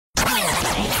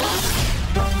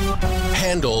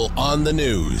Handel on the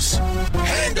news.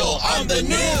 Handel on the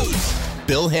news.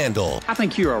 Bill Handel. I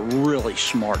think you're a really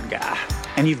smart guy,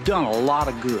 and you've done a lot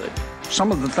of good.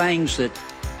 Some of the things that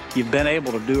you've been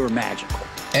able to do are magical.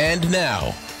 And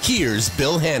now, here's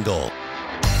Bill Handel. All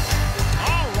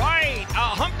right,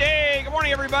 hump day. Good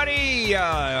morning, everybody.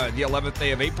 The 11th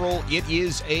day of April. It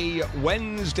is a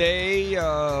Wednesday.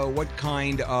 What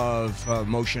kind of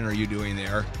motion are you doing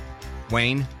there,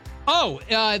 Wayne? Oh,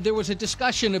 there was a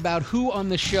discussion about who on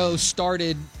the show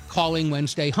started calling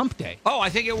Wednesday Hump Day. Oh, I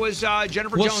think it was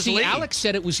Jennifer Well, Jones see, Lee. Alex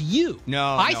said it was you.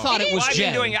 No, I thought it was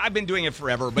Jay. I've been doing it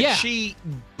forever, but Yeah.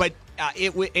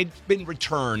 it's been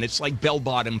returned. It's like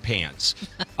bell-bottom pants.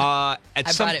 At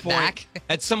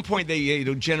some point,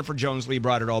 Jennifer Jones Lee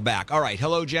brought it all back. All right,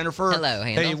 hello, Jennifer. Hello,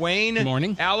 Handel. Hey, Wayne. Good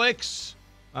morning. Alex.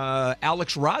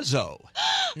 Alex Razzo.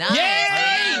 Nice.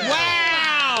 Yay! Wow!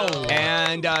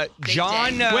 And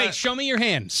John. Wait, show me your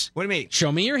hands. What do you mean?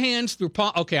 Show me your hands through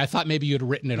Paul. Okay, I thought maybe you'd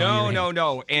written it on your hand.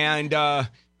 No. And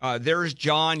there's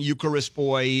John Eucharist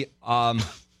Boy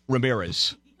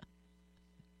Ramirez.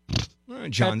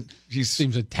 John, he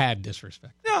Seems a tad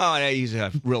disrespectful. No, he's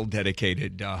a real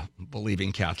dedicated,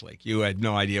 believing Catholic. You had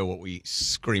no idea what we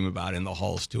scream about in the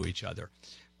halls to each other.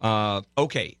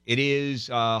 Okay, it is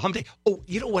Hump Day. Oh,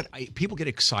 you know what? People get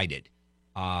excited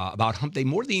about Hump Day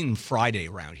more than Friday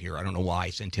around here. I don't know why.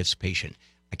 It's anticipation.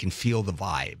 I can feel the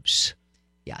vibes.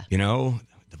 Yeah. You know,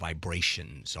 the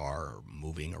vibrations are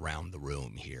moving around the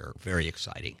room here. Very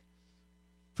exciting.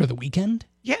 For the weekend?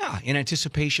 Yeah, in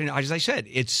anticipation. As I said,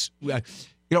 it's,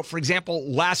 for example,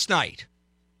 last night,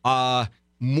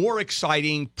 more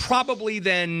exciting probably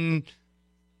than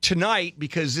tonight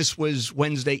because this was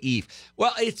Wednesday Eve.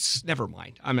 Well, it's never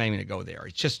mind. I'm not even going to go there.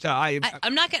 It's just I'm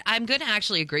going to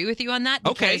actually agree with you on that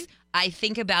because Okay. I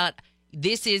think about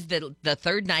this is the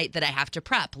third night that I have to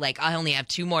prep. Like I only have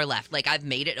two more left. Like I've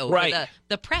made it over Right.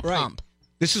 the prep Right. hump.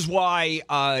 This is why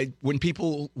when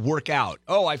people work out,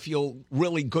 I feel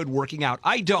really good working out.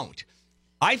 I don't.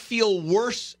 I feel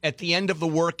worse at the end of the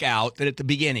workout than at the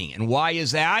beginning. And why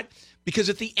is that? Because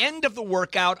at the end of the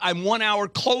workout, I'm 1 hour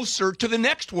closer to the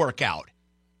next workout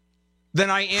than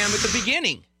I am at the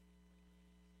beginning.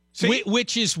 See?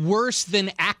 Which is worse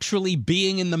than actually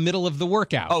being in the middle of the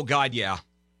workout. Oh, God, yeah.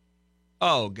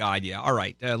 All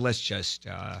right, let's just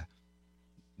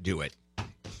do it.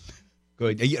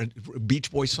 Good.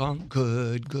 Beach Boy song.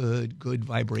 Good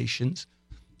vibrations.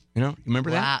 You know, remember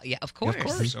that? Wow. Yeah, of course. Of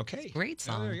course. Okay. Great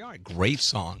song. There you are. Great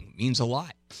song. Means a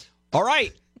lot. All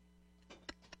right.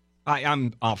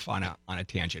 I'm off on a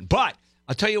tangent. But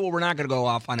I'll tell you what, we're not going to go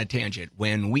off on a tangent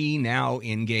when we now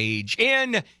engage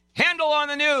in Handel on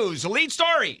the News. The lead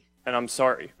story. And I'm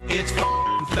sorry. It's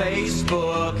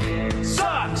Facebook.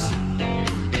 Sucks.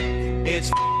 It's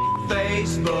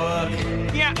Facebook.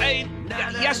 Yeah,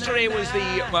 yesterday was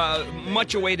the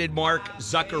much-awaited Mark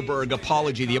Zuckerberg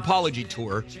apology, the apology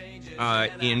tour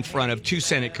in front of two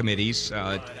Senate committees,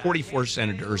 44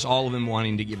 senators, all of them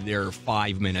wanting to give their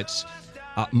 5 minutes.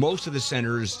 Most of the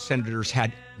senators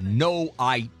had no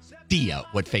idea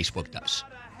what Facebook does.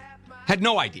 Had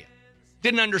no idea.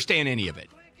 Didn't understand any of it.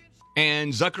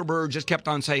 And Zuckerberg just kept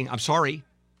on saying, I'm sorry.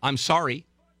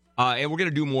 And we're going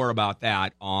to do more about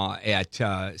that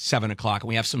at 7 o'clock. And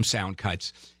we have some sound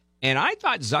cuts. And I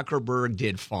thought Zuckerberg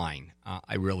did fine.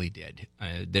 I really did.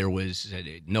 There was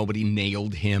nobody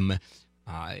nailed him.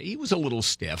 He was a little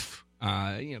stiff,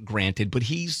 granted, but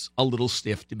he's a little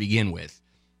stiff to begin with.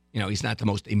 He's not the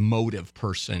most emotive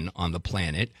person on the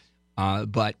planet,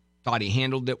 but thought he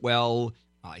handled it well.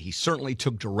 He certainly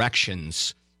took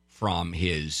directions from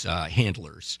his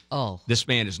handlers. Oh. This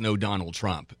man is no Donald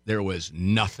Trump. There was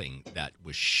nothing that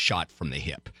was shot from the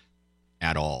hip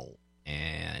at all.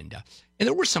 And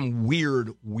there were some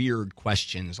weird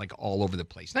questions, like all over the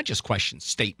place. Not just questions,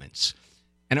 statements.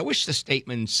 And I wish the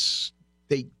statements,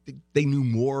 they knew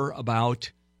more about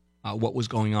what was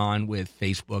going on with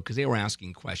Facebook, because they were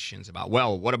asking questions about,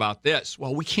 well, what about this?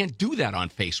 Well, we can't do that on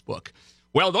Facebook.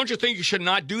 Well, don't you think you should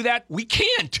not do that? We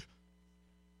can't.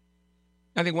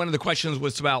 I think one of the questions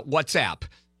was about WhatsApp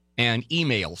and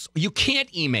emails. You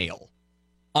can't email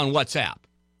on WhatsApp.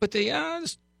 But the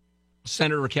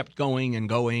senator kept going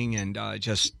and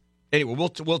just... Anyway,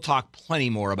 we'll talk plenty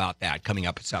more about that coming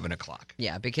up at 7 o'clock.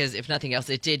 Yeah, because if nothing else,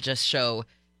 it did just show,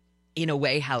 in a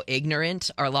way, how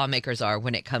ignorant our lawmakers are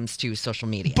when it comes to social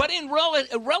media. But in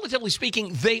relatively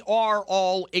speaking, they are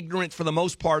all ignorant for the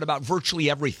most part about virtually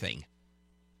everything.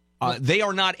 They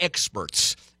are not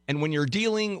experts. And when you're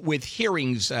dealing with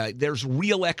hearings, there's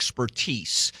real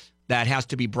expertise that has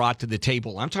to be brought to the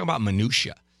table. I'm talking about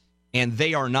minutia. And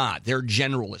they are not. They're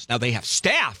generalists. Now, they have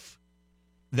staff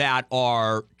that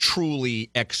are truly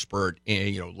expert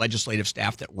in, legislative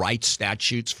staff that writes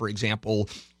statutes, for example,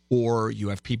 or you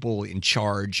have people in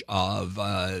charge of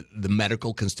the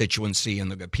medical constituency and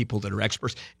the people that are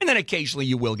experts. And then occasionally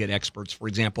you will get experts. For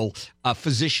example,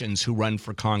 physicians who run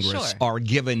for Congress are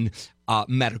given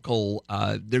medical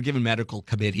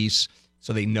committees,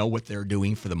 so they know what they're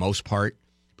doing for the most part.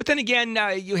 But then again,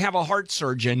 you have a heart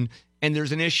surgeon, and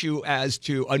there's an issue as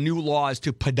to a new law as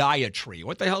to podiatry.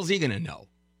 What the hell is he going to know?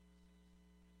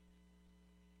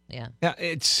 Yeah.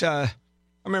 It's...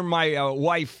 I remember my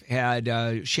wife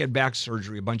she had back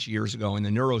surgery a bunch of years ago, and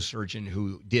the neurosurgeon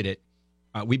who did it,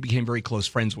 we became very close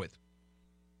friends with.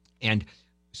 And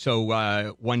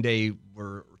so one day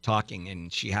we're talking,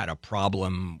 and she had a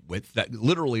problem with that,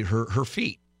 literally her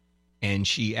feet. And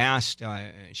she asked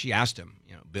him,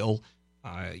 Bill,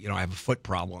 I have a foot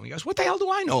problem. He goes, what the hell do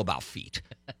I know about feet?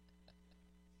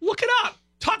 Look it up.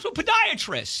 Talk to a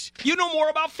podiatrist. You know more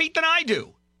about feet than I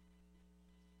do.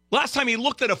 Last time he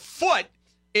looked at a foot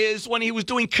is when he was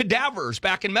doing cadavers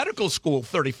back in medical school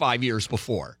 35 years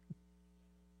before.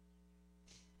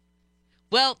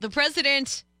 Well, the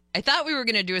president, I thought we were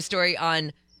going to do a story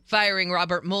on firing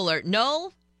Robert Mueller.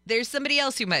 No, there's somebody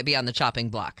else who might be on the chopping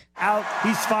block. Out.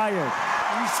 He's fired.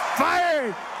 He's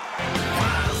fired.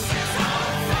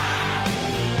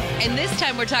 And this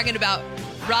time we're talking about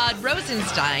Rod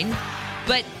Rosenstein,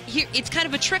 but here it's kind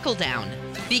of a trickle down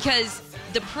because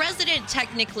the president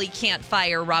technically can't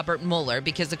fire Robert Mueller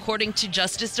because according to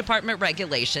Justice Department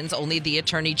regulations, only the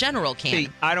Attorney General can. See,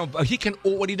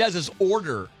 what he does is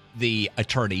order the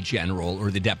Attorney General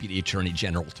or the Deputy Attorney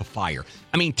General to fire.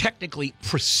 I mean, technically,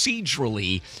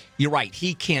 procedurally, you're right.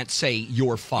 He can't say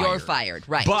you're fired. You're fired,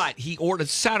 right. But he ordered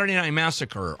Saturday Night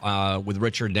Massacre with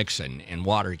Richard Nixon and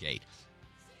Watergate.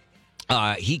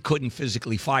 He couldn't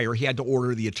physically fire. He had to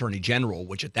order the Attorney General,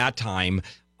 which at that time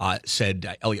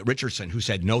said Elliot Richardson, who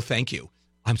said, no, thank you.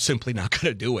 I'm simply not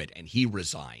going to do it. And he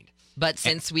resigned. But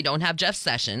since we don't have Jeff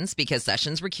Sessions, because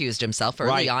Sessions recused himself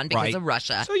early on because of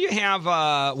Russia. So you have,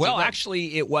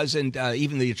 actually, it wasn't,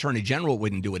 even the Attorney General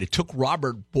wouldn't do it. It took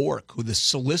Robert Bork, who the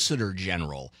Solicitor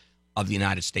General of the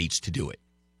United States, to do it.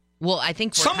 Well, I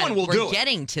think we're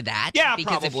getting to that. Yeah,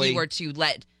 because probably. If he were to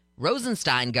let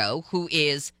Rosenstein go, who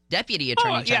is Deputy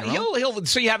Attorney General. Yeah,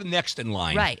 so you have him next in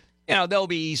line. Right. There'll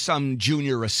be some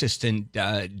junior assistant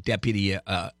deputy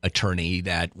attorney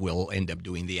that will end up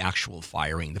doing the actual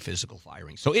firing, the physical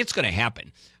firing. So it's going to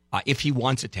happen if he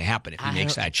wants it to happen, if he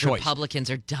makes that choice. Republicans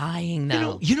are dying,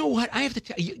 though. You know what? I have to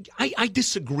tell you, I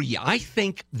disagree. I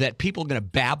think that people are going to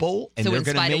babble. And so they're in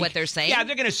spite of what they're saying? Yeah,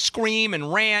 they're going to scream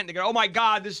and rant. They're going to, oh, my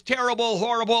God, this is terrible,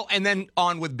 horrible, and then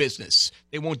on with business.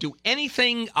 They won't do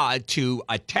anything to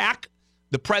attack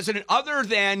the president other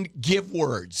than give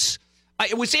words.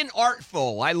 It was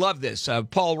inartful. I love this.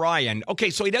 Paul Ryan.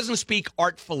 Okay, so he doesn't speak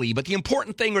artfully, but the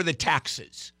important thing are the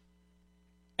taxes.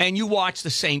 And you watch the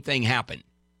same thing happen.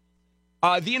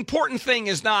 The important thing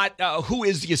is not who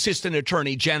is the assistant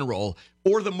attorney general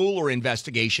or the Mueller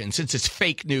investigation, since it's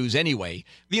fake news anyway.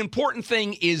 The important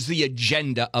thing is the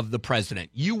agenda of the president.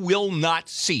 You will not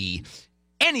see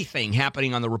anything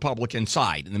happening on the Republican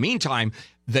side. In the meantime,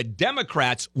 the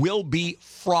Democrats will be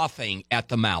frothing at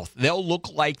the mouth. They'll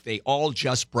look like they all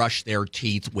just brushed their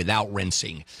teeth without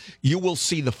rinsing. You will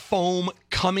see the foam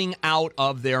coming out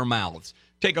of their mouths.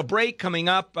 Take a break. Coming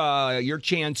up, your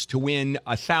chance to win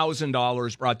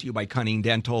 $1,000 brought to you by Cunning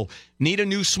Dental. Need a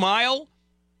new smile?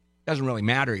 Doesn't really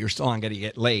matter. You're still not going to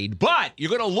get laid. But you're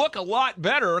going to look a lot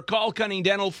better. Call Cunning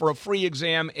Dental for a free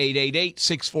exam,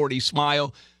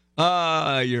 888-640-SMILE.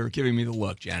 You're giving me the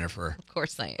look, Jennifer. Of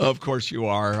course I am. Of course you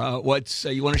are.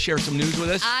 You want to share some news with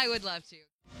us? I would love to.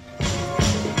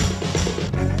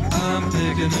 I'm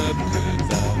picking up good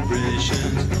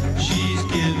vibrations. She's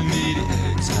giving me the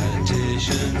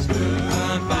excitations.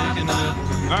 I'm picking up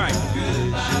good All right.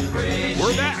 vibrations.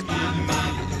 We're back.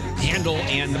 Handel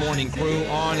and the Morning Crew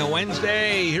on a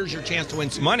Wednesday. Here's your chance to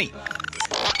win some money.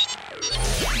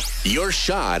 Your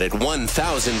shot at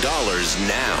 $1,000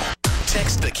 now.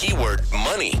 Text the keyword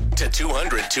money to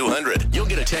 200-200. You'll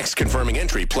get a text confirming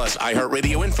entry plus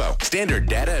iHeartRadio info. Standard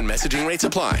data and messaging rates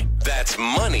apply. That's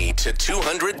money to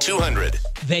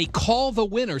 200-200. They call the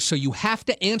winner, so you have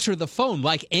to answer the phone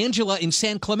like Angela in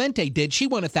San Clemente did. She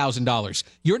won $1,000.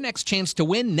 Your next chance to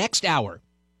win next hour.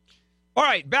 All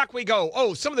right, back we go.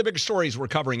 Oh, some of the big stories we're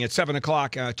covering at 7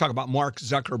 o'clock. Talk about Mark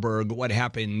Zuckerberg, what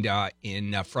happened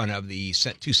in front of the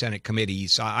two Senate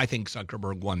committees. I think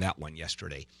Zuckerberg won that one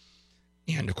yesterday.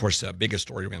 And, of course, the biggest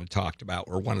story we're going to talk about,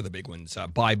 or one of the big ones,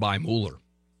 Bye-Bye Mueller.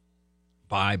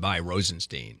 Bye-Bye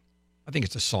Rosenstein. I think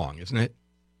it's a song, isn't it?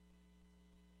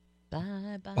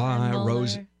 Bye-bye Bye,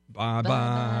 Mueller.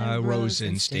 Bye-bye,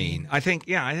 Rosenstein. I think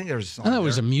there's a song I thought it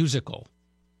was there. a musical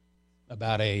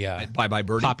about a Bye-bye,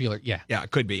 Birdie. popular. Yeah. Yeah,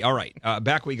 it could be. All right,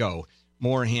 back we go.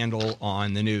 More Handel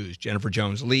on the news. Jennifer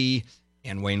Jones-Lee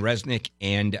and Wayne Resnick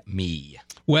and me.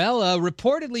 Well,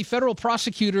 reportedly, federal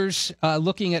prosecutors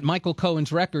looking at Michael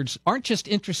Cohen's records aren't just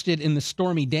interested in the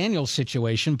Stormy Daniels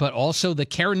situation, but also the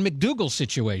Karen McDougal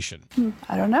situation.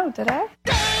 I don't know. Did I?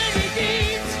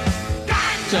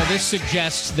 So this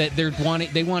suggests that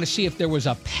they want to see if there was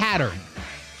a pattern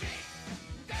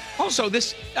Also,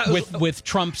 this with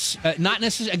Trump's not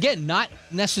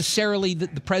necessarily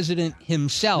the president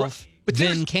himself, Right. But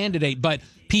then candidate, but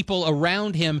people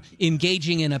around him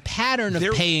engaging in a pattern of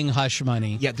paying hush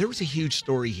money. Yeah, there was a huge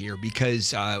story here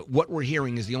because what we're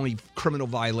hearing is the only criminal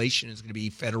violation is going to be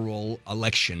federal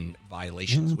election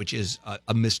violations, which is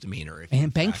a misdemeanor.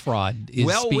 And bank fraud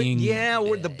is being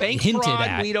the bank hinted fraud,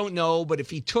 at. we don't know. But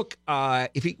if he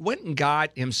went and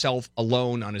got himself a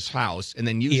loan on his house and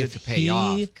then used it to pay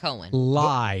off, Cohen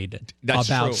lied That's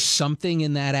about true. something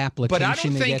in that but I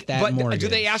application don't to think. get that But mortgage. do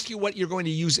they ask you what you're going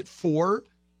to use it for?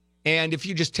 And if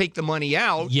you just take the money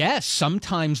out, Yes,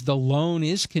 sometimes the loan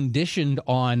is conditioned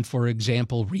on, for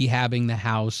example, rehabbing the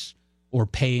house or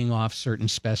paying off certain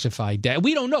specified debt.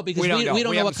 We don't know because we don't know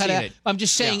what haven't kind of. seen it. I'm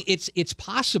just saying it's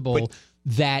possible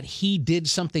that he did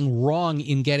something wrong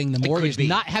in getting the could mortgage, be.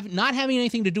 not having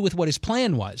anything to do with what his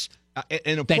plan was.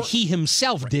 That he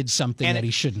himself did something that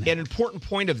he shouldn't have. An important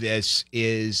point of this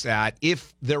is that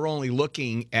if they're only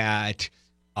looking at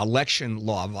election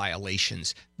law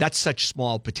violations, that's such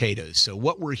small potatoes. So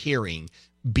what we're hearing,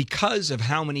 because of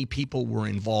how many people were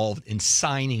involved in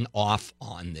signing off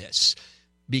on this,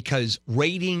 because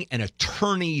raiding an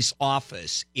attorney's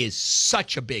office is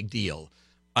such a big deal,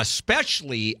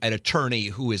 especially an attorney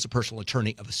who is a personal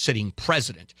attorney of a sitting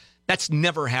president. That's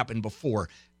never happened before.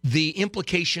 The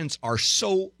implications are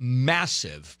so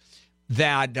massive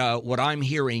that what I'm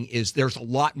hearing is there's a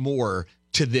lot more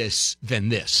to this than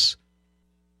this.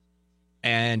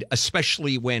 And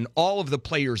especially when all of the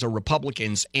players are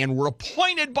Republicans and were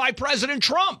appointed by President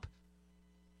Trump.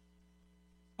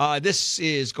 This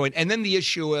is going, and then the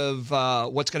issue of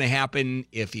what's going to happen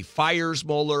if he fires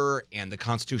Mueller and the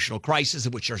constitutional crisis,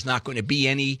 of which there's not going to be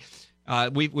any.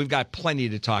 We've got plenty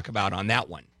to talk about on that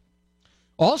one.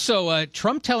 Also,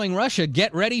 Trump telling Russia,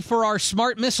 get ready for our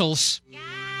smart missiles.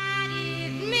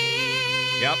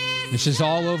 Yep. This is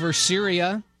all over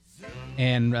Syria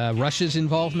and Russia's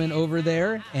involvement over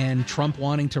there, and Trump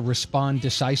wanting to respond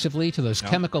decisively to those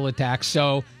chemical attacks.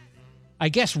 So I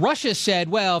guess Russia said,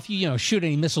 well, if you shoot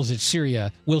any missiles at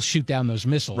Syria, we'll shoot down those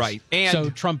missiles. Right. And so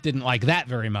Trump didn't like that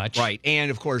very much. Right. And,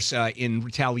 of course, in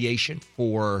retaliation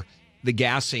for the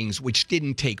gassings, which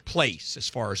didn't take place as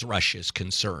far as Russia is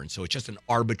concerned. So it's just an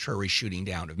arbitrary shooting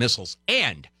down of missiles.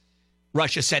 And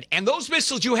Russia said, and those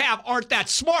missiles you have aren't that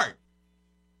smart.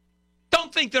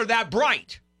 Don't think they're that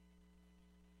bright.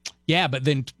 Yeah, but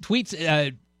then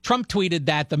Trump tweeted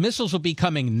that the missiles will be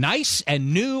coming nice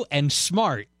and new and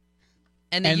smart.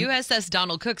 And the USS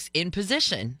Donald Cook's in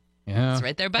position. Yeah. It's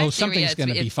right there by Oh, Syria. something's going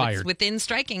to be fired. It's within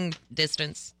striking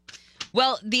distance.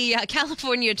 Well, the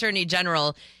California Attorney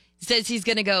General says he's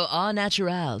going to go au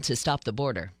natural to stop the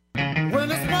border. The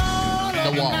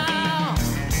wall.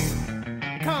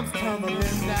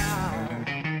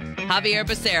 Javier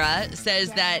Becerra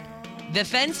says that the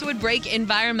fence would break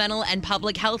environmental and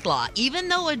public health law. Even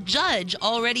though a judge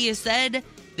already has said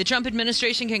the Trump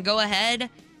administration can go ahead,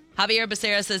 Javier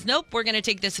Becerra says, nope, we're going to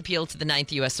take this appeal to the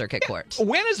 9th U.S. Circuit Court.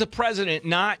 When is the president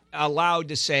not allowed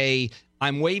to say,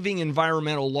 I'm waiving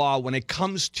environmental law when it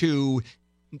comes to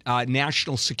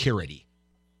national security?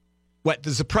 What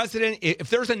does the president, if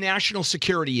there's a national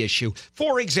security issue,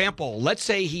 for example, let's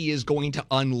say he is going to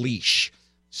unleash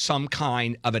some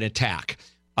kind of an attack,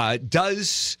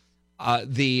 does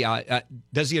the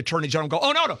Attorney General go,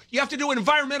 oh, no, you have to do an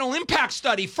environmental impact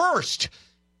study first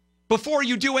before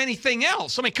you do anything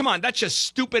else? I mean, come on, that's just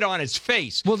stupid on its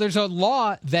face. Well, there's a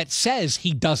law that says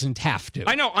he doesn't have to.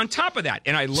 I know, on top of that,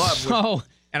 and I love... So,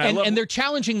 and they're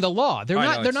challenging the law.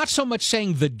 They're not so much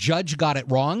saying the judge got it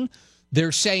wrong.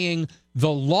 They're saying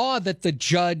the law that the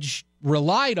judge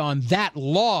relied on, that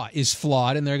law is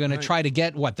flawed, and they're going to try to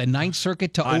get, the Ninth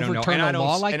Circuit to overturn a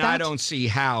law like that? And I don't see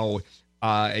how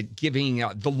giving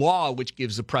the law, which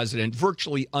gives the president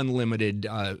virtually unlimited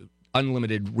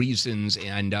reasons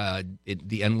and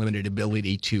the unlimited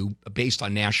ability to, based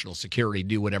on national security,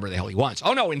 do whatever the hell he wants.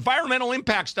 Oh, no, environmental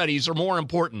impact studies are more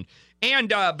important. And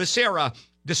Becerra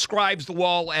describes the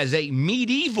wall as a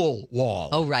medieval wall.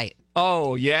 Oh, right.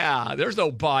 Oh, yeah. There's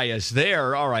no bias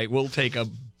there. All right. We'll take a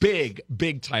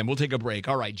big time. We'll take a break.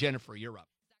 All right, Jennifer, you're up.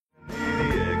 The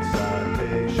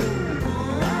excitation.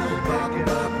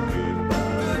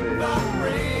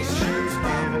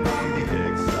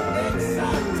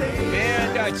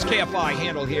 right, it's KFI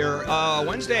Handel here.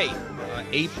 Wednesday,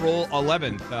 April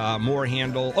 11th. More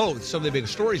Handel. Oh, some of the big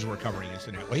stories we're covering,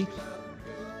 incidentally.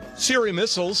 Syria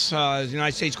missiles. The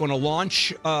United States going to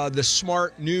launch the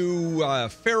smart, new,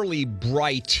 fairly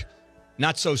bright,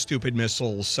 not so stupid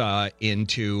missiles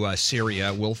into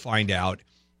Syria. We'll find out.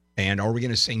 And are we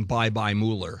going to sing Bye-Bye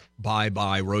Mueller,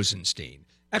 Bye-Bye Rosenstein?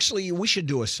 Actually, we should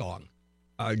do a song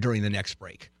during the next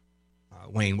break.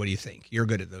 Wayne, what do you think? You're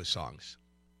good at those songs.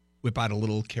 Whip out a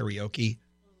little karaoke.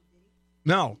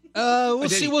 No. We'll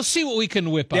see. We'll see what we can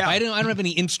whip up. Yeah. I don't have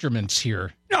any instruments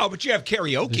here No, but you have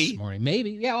karaoke. this morning.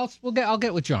 Maybe. Yeah, I'll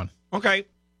get with John. Okay.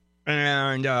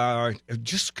 And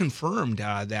just confirmed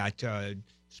that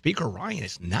Speaker Ryan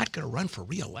is not going to run for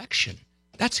re-election.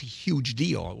 That's a huge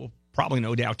deal. We'll probably,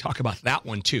 no doubt, talk about that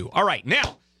one, too. All right.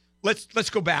 Now, let's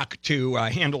go back to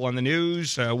Handel on the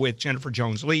News with Jennifer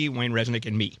Jones-Lee, Wayne Resnick,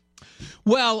 and me.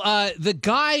 Well, the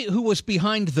guy who was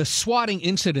behind the swatting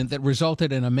incident that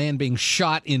resulted in a man being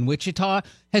shot in Wichita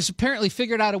has apparently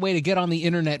figured out a way to get on the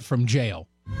internet from jail.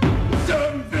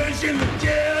 Some fish in the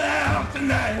jailhouse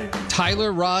tonight.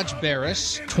 Tyler Raj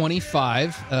Barris,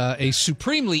 25, a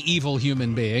supremely evil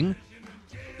human being,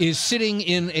 is sitting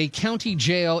in a county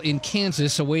jail in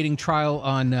Kansas awaiting trial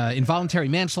on involuntary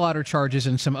manslaughter charges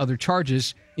and some other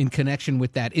charges in connection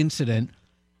with that incident.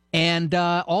 And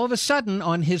all of a sudden,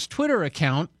 on his Twitter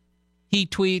account, he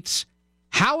tweets,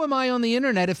 "How am I on the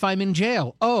internet if I'm in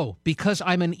jail? Oh, because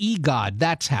I'm an e-god.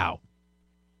 That's how."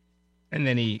 And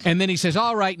then he says,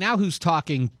 "All right, now who's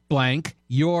talking blank?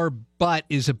 Your butt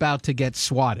is about to get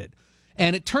swatted."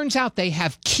 And it turns out they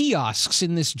have kiosks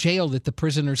in this jail that the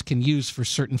prisoners can use for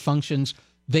certain functions.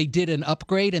 They did an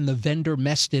upgrade, and the vendor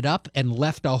messed it up and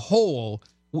left a hole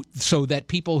so that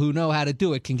people who know how to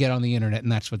do it can get on the internet,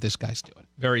 and that's what this guy's doing.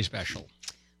 very special.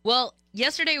 Well,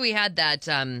 yesterday we had that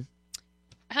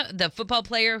the football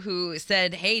player who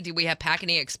said, "Hey, do we have pack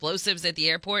any explosives at the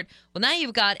airport?" Well, now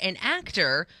you've got an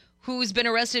actor who's been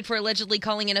arrested for allegedly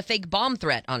calling in a fake bomb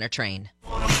threat on a train.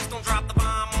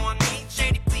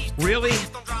 Really?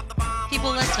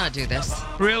 People, let's not do this.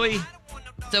 Really?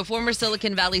 So former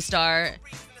Silicon Valley star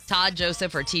Todd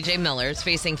Joseph, or TJ Miller, is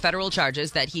facing federal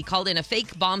charges that he called in a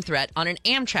fake bomb threat on an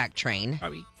Amtrak train.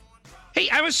 Hey,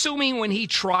 I'm assuming when he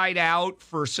tried out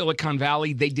for Silicon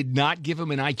Valley, they did not give him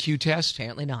an IQ test?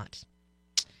 Apparently not.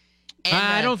 And,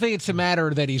 I don't think it's a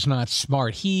matter that he's not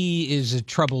smart. He is a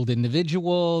troubled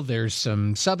individual. There's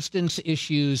some substance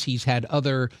issues. He's had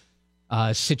other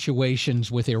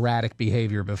situations with erratic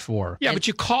behavior before. Yeah, but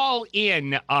you call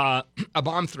in a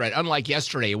bomb threat, unlike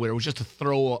yesterday, where it was just a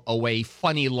throwaway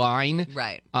funny line.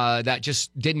 Right. That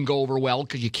just didn't go over well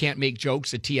because you can't make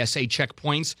jokes at TSA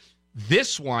checkpoints.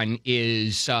 This one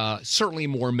is certainly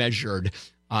more measured.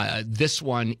 This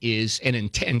one is an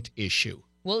intent issue.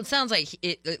 Well, it sounds like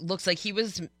it looks like he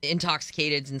was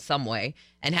intoxicated in some way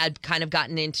and had kind of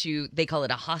gotten into, they call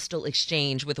it a hostile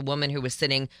exchange with a woman who was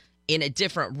sitting in a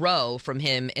different row from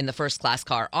him in the first class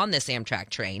car on this Amtrak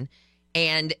train.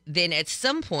 And then at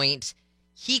some point,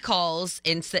 he calls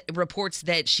and reports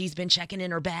that she's been checking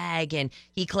in her bag, and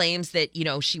he claims that, you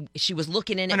know, she was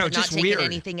looking in it but not taking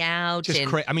anything out. Just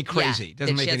crazy. Yeah,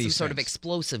 Doesn't make she had any some sense. sort of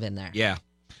explosive in there. Yeah.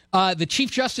 The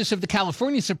Chief Justice of the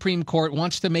California Supreme Court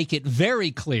wants to make it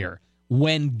very clear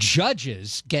when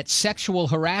judges get sexual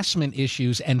harassment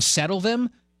issues and settle them,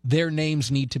 their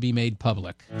names need to be made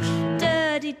public.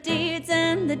 Dirty deeds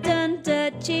and the done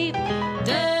dirt cheap.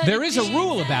 There is a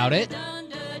rule about it.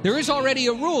 There is already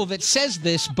a rule that says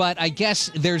this, but I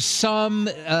guess there's some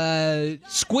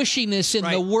squishiness in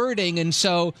the wording, and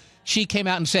so she came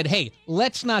out and said, "Hey,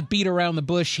 let's not beat around the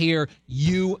bush here.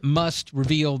 You must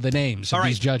reveal the names of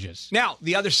these judges." Now,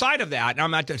 the other side of that, and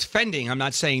I'm not defending, I'm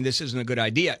not saying this isn't a good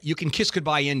idea. You can kiss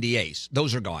goodbye NDAs.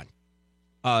 Those are gone.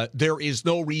 There is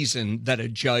no reason that a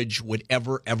judge would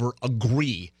ever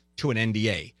agree to an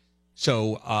NDA.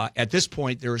 So at this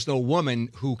point, there is no woman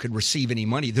who could receive any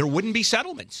money. There wouldn't be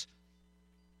settlements.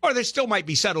 Or there still might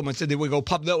be settlements, and they would go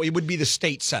public. No, it would be the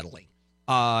state settling.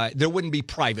 There wouldn't be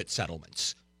private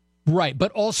settlements. Right,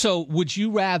 but also, would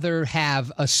you rather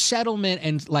have a settlement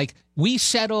and, like, we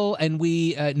settle and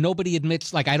we nobody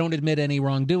admits, like, I don't admit any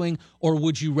wrongdoing, or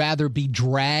would you rather be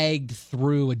dragged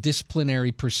through a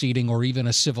disciplinary proceeding or even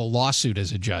a civil lawsuit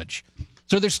as a judge?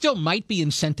 So there still might be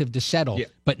incentive to settle,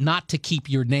 but not to keep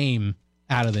your name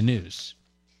out of the news.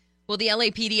 Well, the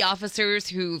LAPD officers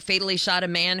who fatally shot a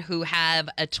man who had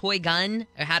a toy gun,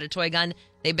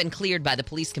 they've been cleared by the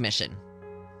police commission.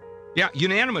 Yeah,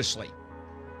 unanimously.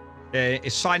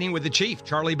 Is siding with the chief,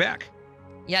 Charlie Beck.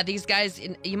 Yeah, these guys,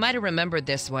 you might have remembered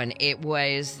this one. It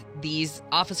was these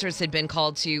officers had been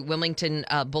called to Wilmington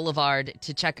Boulevard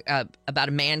to check about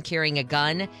a man carrying a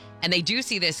gun. And they do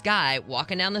see this guy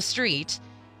walking down the street.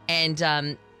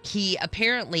 And he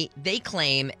apparently, they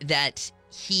claim that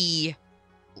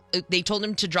they told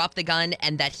him to drop the gun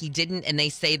and that he didn't. And they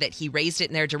say that he raised it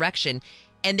in their direction.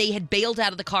 And they had bailed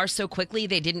out of the car so quickly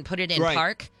they didn't put it in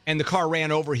park. And the car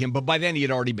ran over him, but by then he had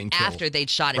already been killed. After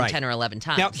they'd shot him 10 or 11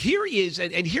 times. Now, here is,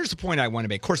 and here's the point I want to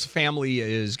make. Of course, the family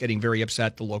is getting very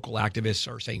upset. The local activists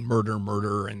are saying murder,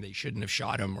 murder, and they shouldn't have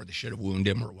shot him or they should have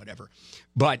wounded him or whatever.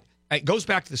 But it goes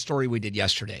back to the story we did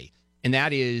yesterday, and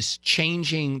that is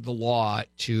changing the law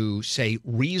to say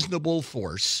reasonable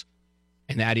force.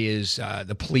 And that is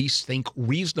the police think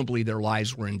reasonably their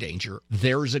lives were in danger.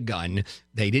 There's a gun.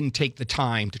 They didn't take the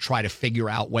time to try to figure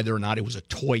out whether or not it was a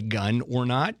toy gun or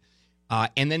not,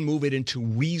 and then move it into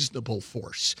reasonable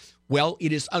force. Well,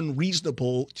 it is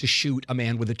unreasonable to shoot a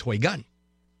man with a toy gun.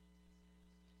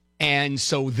 And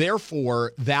so,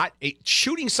 therefore,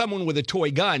 shooting someone with a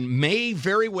toy gun may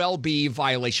very well be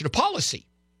violation of policy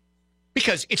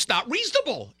because it's not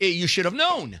reasonable. You should have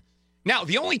known. Now,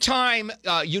 the only time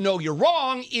you know you're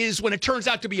wrong is when it turns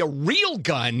out to be a real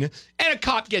gun and a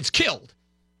cop gets killed.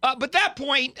 But that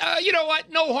point, you know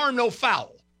what? No harm, no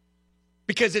foul.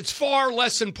 Because it's far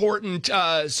less important,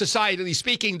 societally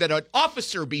speaking, that an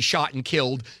officer be shot and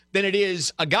killed than it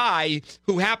is a guy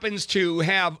who happens to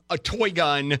have a toy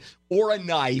gun or a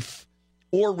knife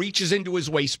or reaches into his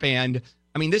waistband.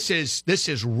 I mean, this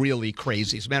is really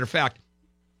crazy. As a matter of fact,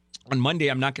 on Monday,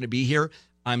 I'm not going to be here.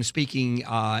 I'm speaking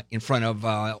in front of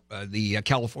the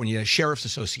California Sheriff's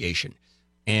Association,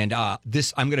 and I'm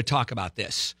going to talk about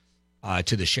this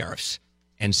to the sheriffs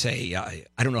and say,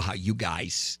 I don't know how you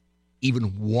guys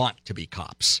even want to be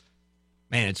cops.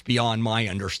 Man, it's beyond my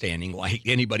understanding why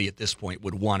anybody at this point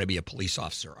would want to be a police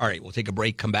officer. All right, we'll take a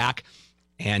break, come back,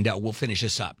 and we'll finish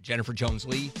this up. Jennifer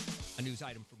Jones-Lee, a news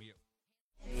item from you.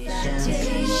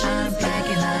 I'm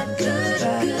packing up good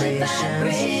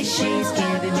vibrations. She's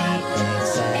giving me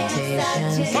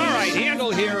excitations. All right,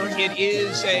 Handel here. It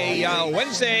is a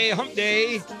Wednesday, hump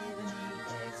day.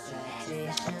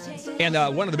 And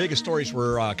one of the biggest stories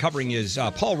we're covering is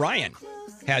Paul Ryan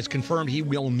has confirmed he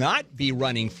will not be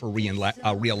running for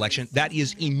re-election. That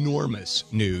is enormous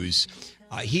news.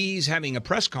 He's having a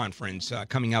press conference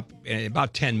coming up in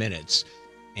about 10 minutes.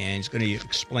 And he's going to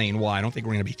explain why. I don't think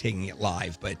we're going to be taking it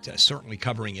live, but certainly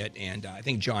covering it. And I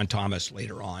think John Thomas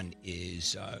later on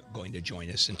is going to join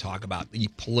us and talk about the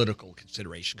political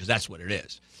consideration, because that's what it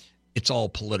is. It's all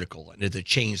political, and does it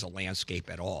change the landscape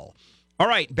at all? All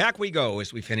right, back we go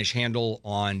as we finish Handel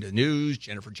on the news.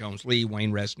 Jennifer Jones-Lee,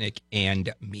 Wayne Resnick,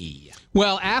 and me.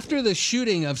 Well, after the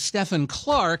shooting of Stephen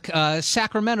Clark,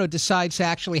 Sacramento decides to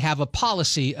actually have a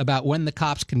policy about when the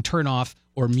cops can turn off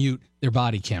or mute their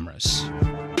body cameras.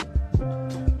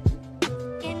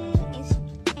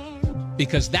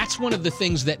 Because that's one of the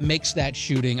things that makes that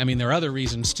shooting, I mean, there are other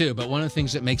reasons too, but one of the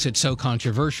things that makes it so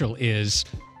controversial is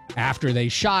after they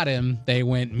shot him, they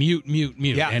went mute, mute,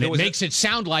 mute. Yeah, and it makes it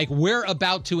sound like we're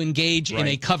about to engage in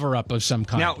a cover-up of some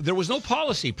kind. Now, there was no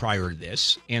policy prior to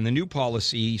this, and the new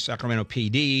policy, Sacramento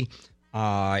PD,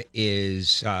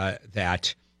 is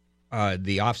that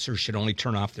the officers should only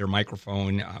turn off their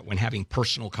microphone when having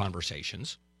personal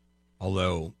conversations,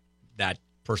 although that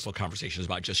personal conversation is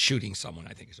about just shooting someone,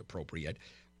 I think is appropriate,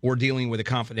 or dealing with a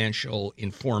confidential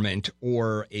informant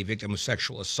or a victim of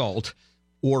sexual assault,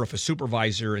 or if a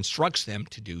supervisor instructs them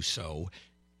to do so.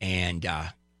 And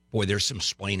boy, there's some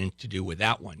explaining to do with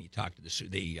that one. You talk to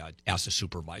they ask the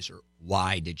supervisor,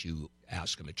 why did you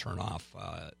ask him to turn off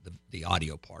the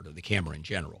audio part of the camera in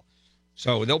general?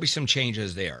 So there'll be some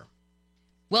changes there.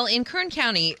 Well, in Kern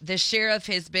County, the sheriff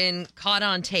has been caught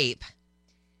on tape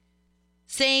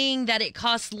saying that it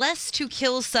costs less to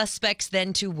kill suspects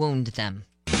than to wound them.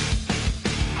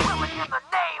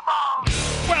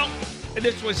 Well,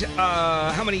 this was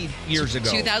how many years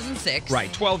ago? 2006.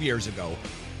 Right, 12 years ago.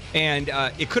 And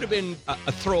it could have been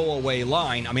a throwaway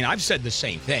line. I mean, I've said the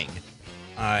same thing.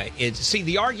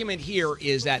 The argument here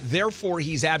is that therefore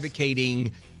he's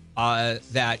advocating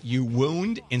that you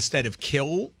wound instead of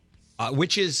kill,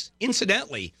 which is,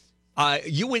 incidentally,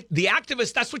 the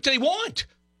activists, that's what they want.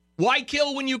 Why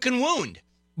kill when you can wound?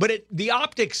 But the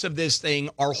optics of this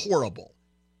thing are horrible.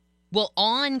 Well,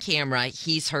 on camera,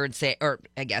 he's heard say, or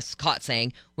I guess caught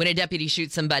saying, when a deputy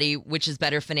shoots somebody, which is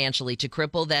better financially, to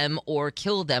cripple them or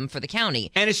kill them for the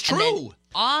county. And it's true.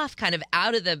 off, kind of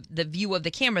out of the view of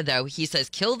the camera, though. He says,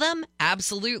 kill them?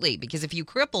 Absolutely. Because if you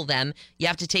cripple them, you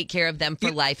have to take care of them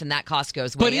for life, and that cost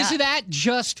goes way But is up. that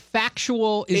just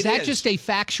factual? Is that just a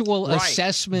factual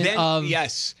assessment of...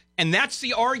 Yes. And that's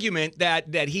the argument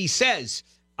that he says.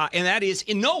 And that is,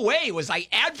 in no way was I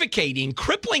advocating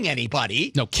crippling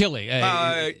anybody. No, killing.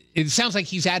 It sounds like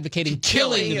he's advocating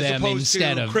killing as them opposed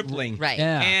instead to of crippling. Right.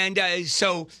 Yeah. And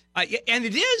and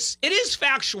it is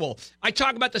factual. I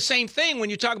talk about the same thing when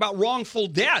you talk about wrongful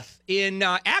death in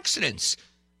accidents.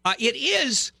 It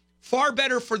is far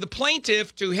better for the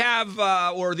plaintiff to have,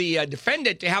 or the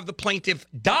defendant to have the plaintiff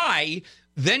die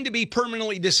than to be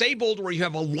permanently disabled where you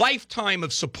have a lifetime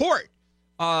of support.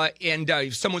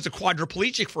 If someone's a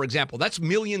quadriplegic, for example, that's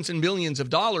millions and millions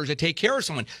of dollars to take care of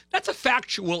someone. That's a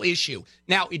factual issue.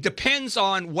 Now, it depends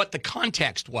on what the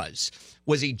context was.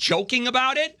 Was he joking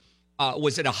about it?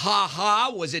 Was it a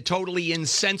ha-ha? Was it totally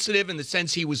insensitive in the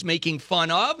sense he was making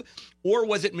fun of? Or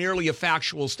was it merely a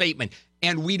factual statement?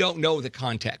 And we don't know the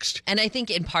context. And I think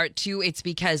in part, too, it's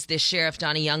because this Sheriff,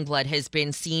 Donnie Youngblood, has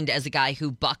been seen as a guy who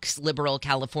bucks liberal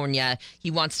California. He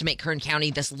wants to make Kern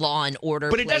County this law and order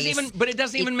place. But it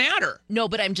doesn't even matter. No,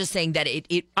 but I'm just saying that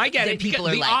I get it. People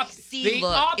are like, see,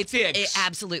 look. Optics.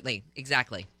 Absolutely.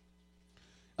 Exactly.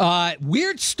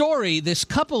 Weird story. This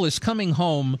couple is coming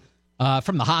home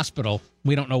from the hospital.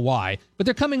 We don't know why. But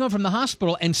they're coming home from the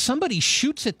hospital, and somebody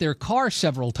shoots at their car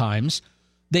several times.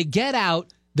 They get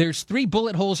out. There's 3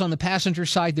 bullet holes on the passenger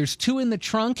side. There's 2 in the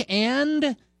trunk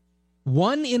and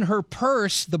 1 in her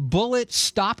purse. The bullet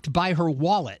stopped by her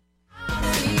wallet.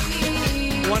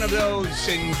 One of those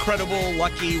incredible,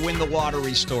 lucky,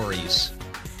 win-the-lottery stories.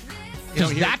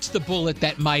 Because that's the bullet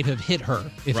that might have hit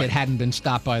her if it hadn't been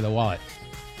stopped by the wallet.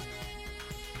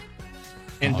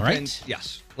 All right.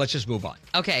 Yes. Let's just move on.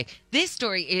 Okay. This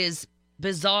story is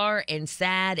bizarre and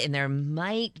sad, and there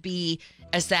might be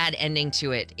a sad ending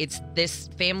to it. It's this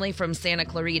family from Santa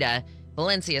Clarita,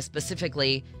 Valencia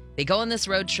specifically. They go on this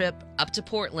road trip up to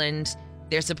Portland.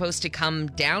 They're supposed to come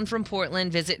down from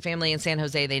Portland, visit family in San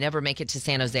Jose. They never make it to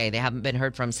San Jose. They haven't been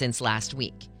heard from since last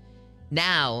week.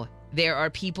 Now, there are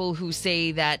people who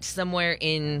say that somewhere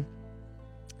in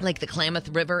like the Klamath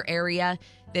River area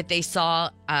that they saw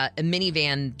a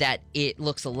minivan that it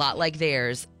looks a lot like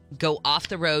theirs go off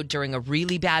the road during a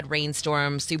really bad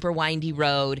rainstorm, super windy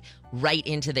road, right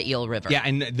into the Eel River. Yeah,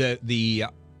 and the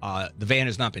van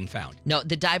has not been found. No,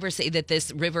 the divers say that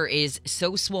this river is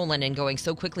so swollen and going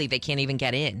so quickly they can't even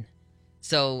get in.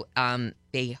 So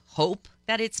they hope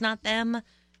that it's not them,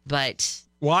 but...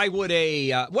 Why would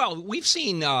we've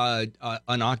seen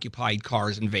unoccupied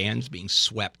cars and vans being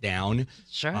swept down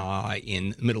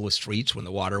in the middle of streets when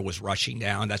the water was rushing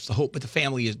down. That's the hope. But the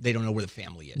family, they don't know where the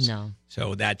family is. No.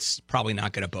 So that's probably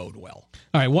not going to bode well.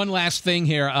 All right, one last thing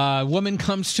here. A woman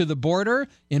comes to the border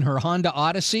in her Honda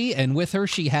Odyssey, and with her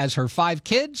she has her 5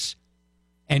 kids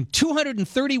and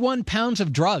 231 pounds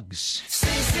of drugs.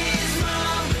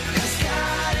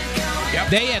 Yep.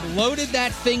 They had loaded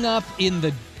that thing up in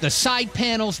the side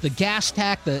panels, the gas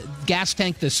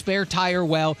tank, the spare tire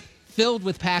well, filled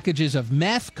with packages of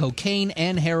meth, cocaine,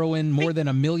 and heroin, more than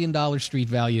 $1 million street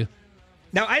value.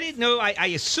 Now, I didn't know. I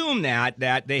assume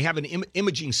that they have an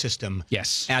imaging system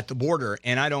at the border,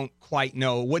 and I don't quite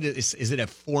know. What is it a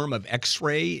form of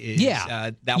X-ray?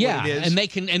 That what it is?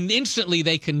 And instantly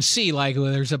they can see, like,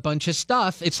 well, there's a bunch of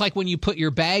stuff. It's like when you put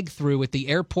your bag through at the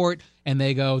airport, and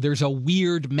they go, there's a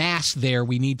weird mass there.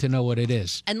 We need to know what it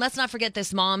is. And let's not forget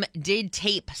this mom did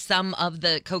tape some of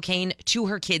the cocaine to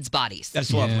her kids' bodies.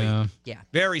 That's lovely. Yeah.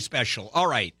 Very special. All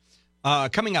right.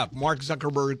 Coming up, Mark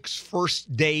Zuckerberg's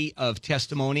first day of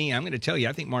testimony. I'm going to tell you,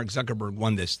 I think Mark Zuckerberg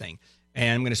won this thing.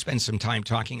 And I'm going to spend some time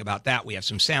talking about that. We have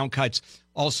some sound cuts.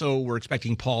 Also, we're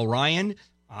expecting Paul Ryan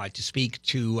to speak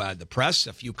to the press.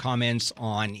 A few comments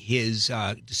on his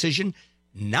decision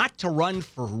not to run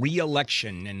for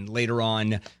re-election. And later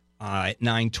on at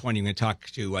 9:20, we're going to talk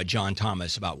to John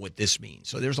Thomas about what this means.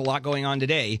 So there's a lot going on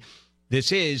today.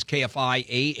 This is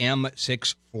KFI AM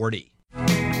 640.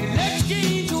 Let's get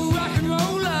into rock and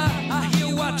roll. I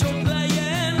hear what you're playing.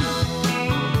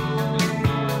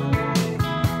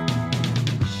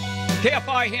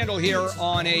 KFI Handel here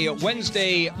on a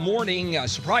Wednesday morning.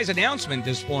 Surprise announcement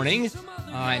this morning.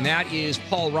 And that is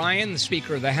Paul Ryan, the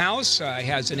Speaker of the House,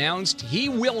 has announced he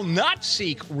will not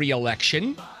seek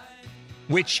re-election,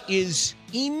 which is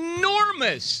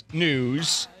enormous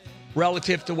news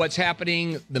relative to what's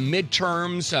happening, the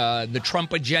midterms, the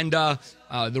Trump agenda,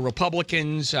 the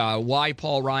Republicans, why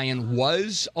Paul Ryan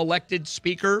was elected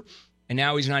Speaker, and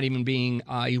now he's not even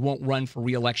he won't run for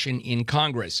re-election in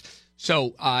Congress.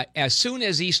 So as soon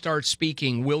as he starts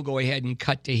speaking, we'll go ahead and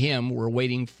cut to him. We're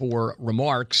waiting for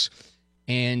remarks,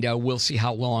 and we'll see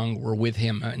how long we're with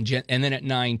him. And then at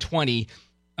 9:20,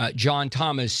 John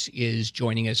Thomas is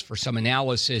joining us for some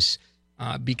analysis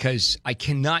because I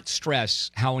cannot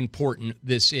stress how important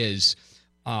this is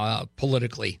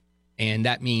politically, and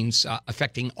that means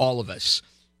affecting all of us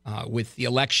with the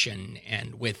election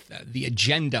and with the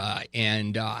agenda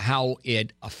and how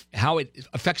it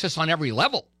affects us on every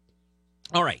level.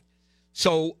 All right,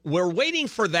 so we're waiting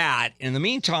for that. In the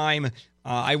meantime,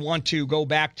 I want to go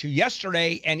back to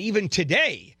yesterday and even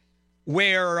today,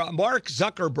 where Mark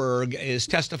Zuckerberg is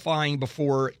testifying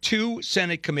before two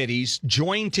Senate committees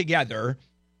joined together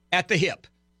at the hip,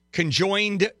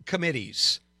 conjoined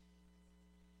committees.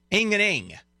 Ing and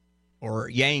Ing, or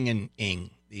Yang and Ing,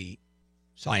 the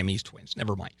Siamese twins.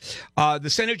 Never mind. The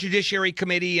Senate Judiciary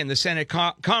Committee and the Senate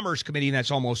Commerce Committee, and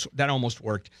that almost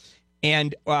worked.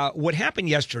 And what happened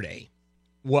yesterday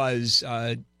was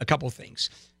a couple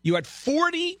things. You had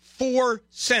 44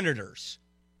 senators.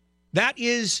 That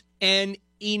is an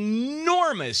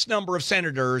enormous number of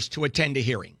senators to attend a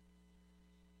hearing.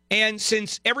 And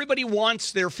since everybody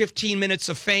wants their 15 minutes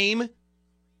of fame,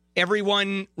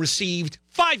 everyone received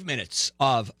 5 minutes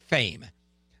of fame.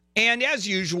 And as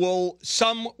usual,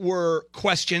 some were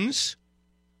questions,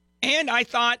 and I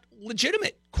thought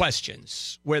legitimate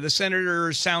questions, where the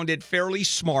senators sounded fairly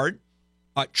smart,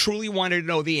 truly wanted to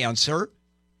know the answer.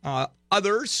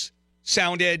 Others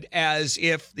sounded as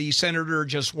if the senator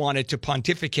just wanted to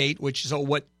pontificate, which is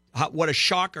what a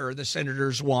shocker. The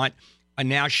senators want a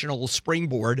national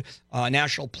springboard, a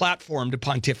national platform to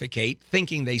pontificate,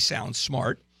 thinking they sound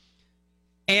smart.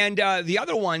 And the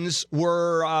other ones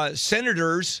were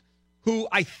senators who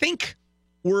I think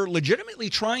were legitimately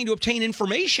trying to obtain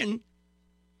information,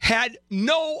 had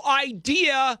no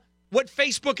idea what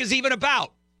Facebook is even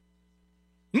about.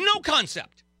 No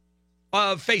concept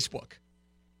of Facebook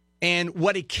and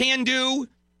what it can do,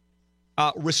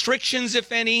 restrictions,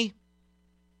 if any.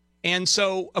 And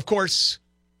so, of course,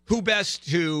 who best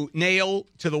to nail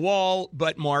to the wall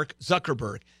but Mark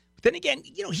Zuckerberg? But then again,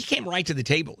 he came right to the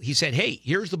table. He said, hey,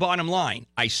 here's the bottom line.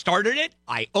 I started it.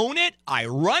 I own it. I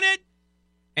run it.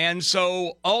 And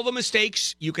so all the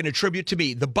mistakes you can attribute to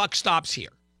me. The buck stops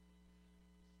here,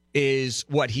 is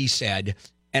what he said.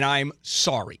 And I'm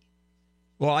sorry.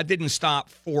 Well, it didn't stop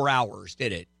 4 hours,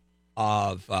 did it,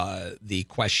 of the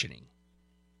questioning.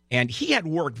 And he had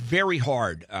worked very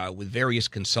hard with various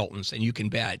consultants. And you can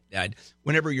bet that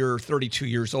whenever you're 32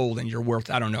 years old and you're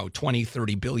worth, I don't know, $20,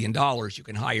 $30 billion, you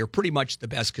can hire pretty much the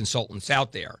best consultants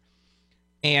out there.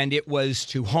 And it was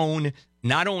to hone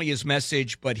not only his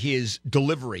message, but his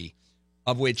delivery,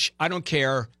 of which I don't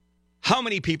care how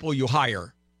many people you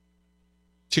hire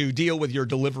to deal with your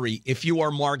delivery. If you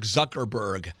are Mark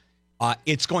Zuckerberg,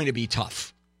 it's going to be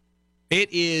tough.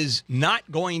 It is not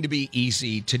going to be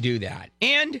easy to do that.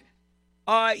 And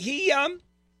he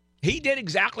did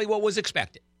exactly what was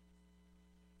expected.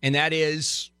 And that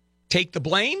is take the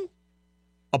blame,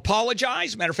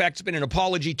 apologize. Matter of fact, it's been an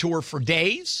apology tour for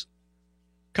days.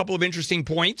 A couple of interesting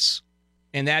points.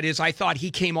 And that is, I thought he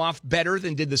came off better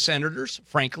than did the senators,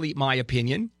 frankly, my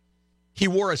opinion. He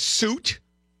wore a suit.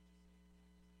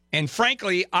 And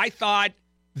frankly, I thought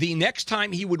the next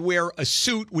time he would wear a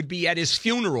suit would be at his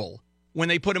funeral, when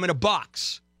they put him in a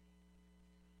box.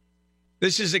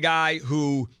 This is a guy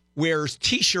who wears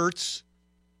T-shirts,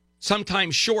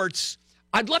 sometimes shorts.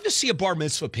 I'd love to see a bar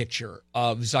mitzvah picture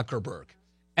of Zuckerberg.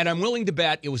 And I'm willing to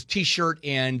bet it was T-shirt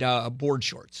and board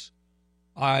shorts.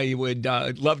 I would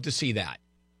love to see that.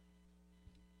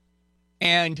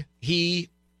 And he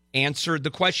answered the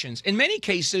questions. In many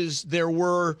cases, there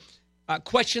were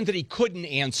questions that he couldn't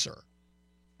answer.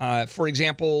 For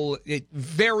example,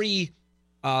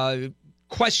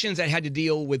 questions that had to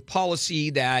deal with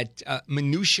policy that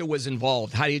minutia was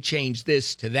involved. How do you change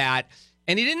this to that?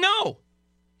 And he didn't know.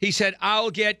 He said,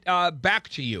 I'll get back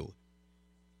to you.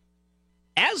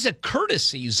 As a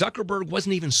courtesy, Zuckerberg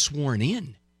wasn't even sworn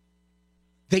in.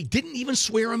 They didn't even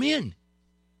swear him in.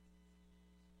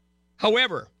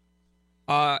 However,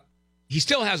 he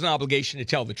still has an obligation to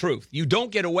tell the truth. You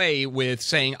don't get away with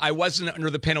saying, I wasn't under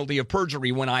the penalty of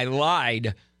perjury when I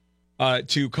lied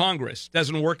to Congress.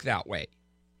 Doesn't work that way.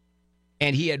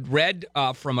 And he had read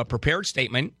from a prepared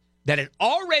statement that had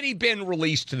already been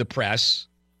released to the press,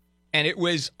 and it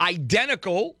was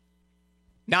identical.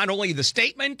 Not only the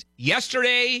statement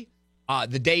yesterday,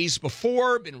 the days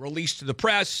before, been released to the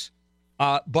press,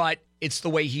 but it's the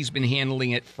way he's been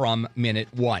handling it from minute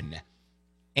one.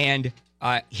 And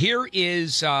here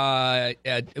is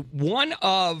one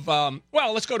of,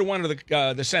 let's go to one of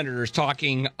the senators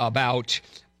talking about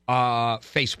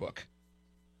Facebook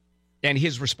and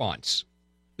his response.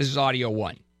 This is audio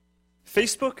one.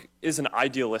 Facebook is an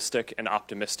idealistic and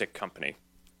optimistic company.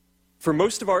 For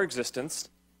most of our existence,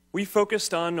 we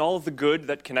focused on all of the good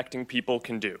that connecting people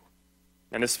can do.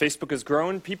 And as Facebook has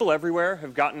grown, people everywhere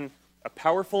have gotten a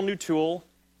powerful new tool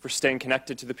for staying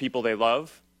connected to the people they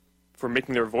love, for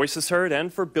making their voices heard,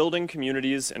 and for building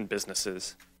communities and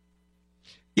businesses.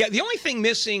 Yeah, the only thing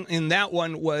missing in that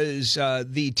one was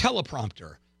the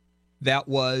teleprompter that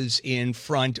was in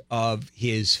front of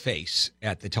his face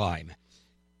at the time.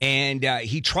 And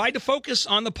he tried to focus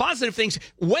on the positive things.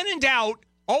 When in doubt,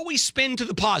 always spin to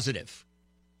the positive.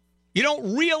 You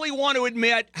don't really want to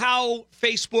admit how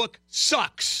Facebook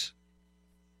sucks.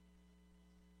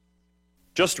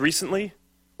 Just recently,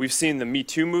 we've seen the Me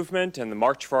Too movement and the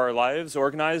March for Our Lives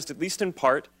organized, at least in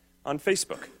part, on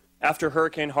Facebook. After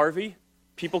Hurricane Harvey,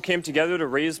 people came together to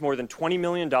raise more than $20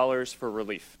 million for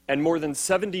relief. And more than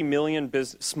 70 million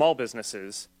small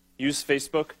businesses use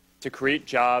Facebook to create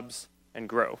jobs and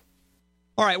grow.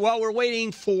 All right, well, we're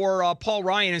waiting for Paul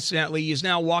Ryan, incidentally. He's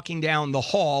now walking down the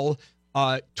hall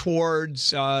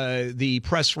towards the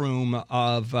press room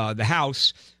of the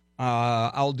House.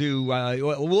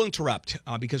 We'll interrupt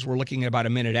because we're looking at about a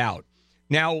minute out.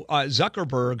 Now,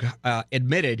 Zuckerberg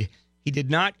admitted he did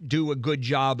not do a good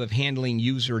job of handling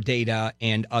user data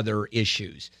and other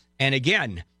issues. And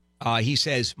again, he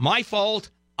says, my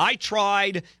fault, I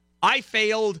tried, I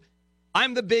failed,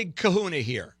 I'm the big kahuna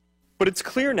here. But it's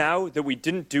clear now that we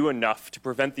didn't do enough to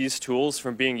prevent these tools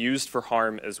from being used for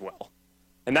harm as well.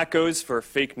 And that goes for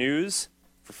fake news,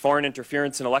 for foreign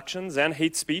interference in elections, and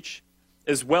hate speech,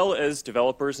 as well as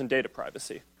developers and data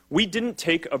privacy. We didn't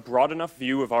take a broad enough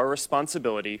view of our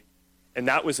responsibility, and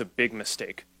that was a big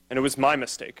mistake. And it was my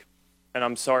mistake, and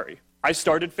I'm sorry. I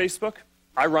started Facebook,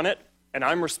 I run it, and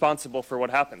I'm responsible for what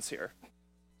happens here.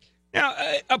 Now,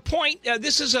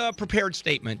 this is a prepared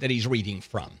statement that he's reading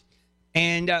from.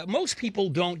 And most people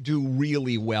don't do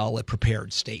really well at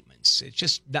prepared statements. It's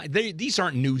just, these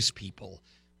aren't news people.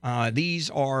 These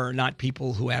are not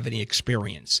people who have any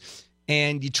experience.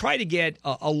 And you try to get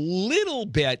a little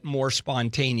bit more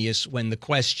spontaneous when the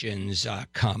questions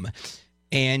come.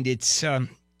 And it's, again,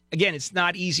 it's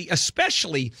not easy,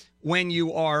 especially when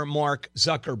you are Mark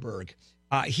Zuckerberg.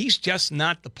 He's just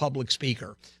not the public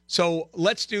speaker. So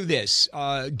let's do this.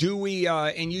 Do we,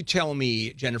 and you tell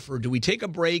me, Jennifer, do we take a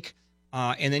break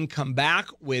and then come back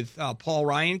with Paul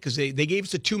Ryan? Because they gave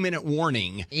us a 2-minute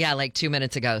warning. Yeah, like 2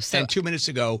 minutes ago. So 2 minutes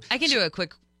ago. I can do a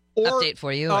quick update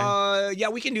for you. Yeah,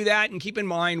 we can do that. And keep in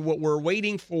mind, what we're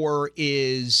waiting for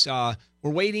is we're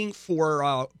waiting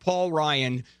for Paul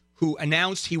Ryan, who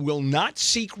announced he will not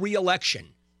seek re-election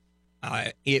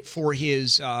for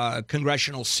his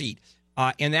congressional seat.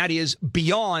 And that is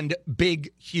beyond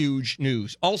big, huge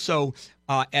news. Also,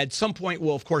 at some point,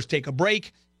 we'll, of course, take a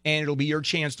break. And it'll be your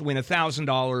chance to win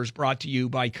 $1,000 brought to you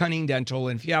by Cunning Dental.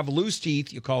 And if you have loose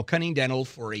teeth, you call Cunning Dental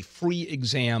for a free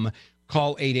exam.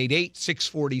 Call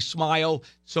 888-640-SMILE.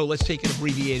 So let's take an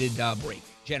abbreviated break.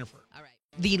 Jennifer. All right.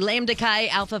 The Lambda Chi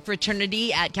Alpha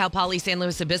fraternity at Cal Poly San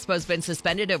Luis Obispo has been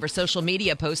suspended over social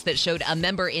media posts that showed a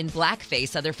member in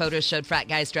blackface. Other photos showed frat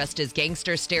guys dressed as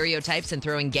gangster stereotypes and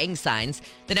throwing gang signs.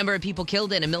 The number of people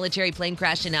killed in a military plane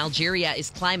crash in Algeria is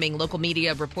climbing. Local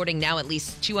media reporting now at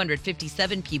least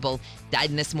 257 people died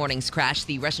in this morning's crash.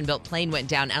 The Russian-built plane went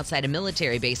down outside a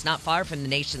military base not far from the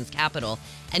nation's capital.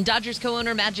 And Dodgers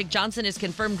co-owner Magic Johnson has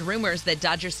confirmed rumors that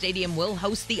Dodger Stadium will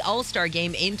host the All-Star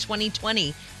Game in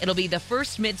 2020. It'll be the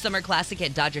first Midsummer Classic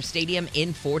at Dodger Stadium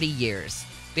in 40 years.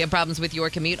 If you have problems with your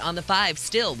commute on the 5,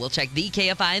 still, we'll check the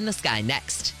KFI in the sky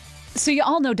next. So you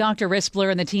all know Dr.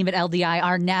 Rispler and the team at LDI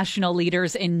are national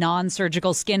leaders in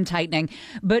non-surgical skin tightening.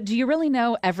 But do you really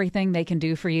know everything they can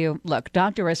do for you? Look,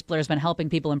 Dr. Rispler has been helping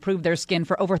people improve their skin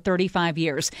for over 35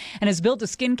 years and has built a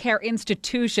skincare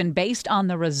institution based on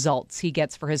the results he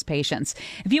gets for his patients.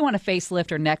 If you want a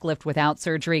facelift or neck lift without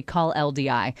surgery, call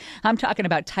LDI. I'm talking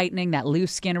about tightening that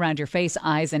loose skin around your face,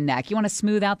 eyes, and neck. You want to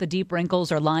smooth out the deep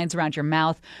wrinkles or lines around your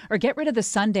mouth or get rid of the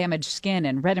sun-damaged skin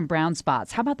and red and brown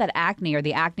spots. How about that acne or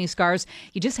the acne scars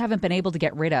you just haven't been able to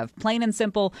get rid of? Plain and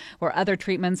simple, where other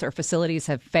treatments or facilities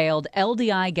have failed,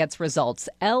 LDI gets results.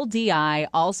 LDI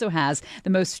also has the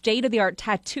most state-of-the-art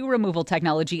tattoo removal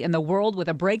technology in the world with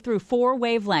a breakthrough 4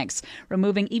 wavelengths,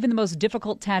 removing even the most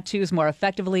difficult tattoos more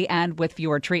effectively and with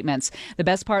fewer treatments. The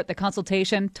best part, the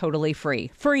consultation, totally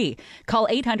free. Free. Call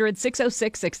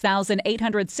 800-606-6000,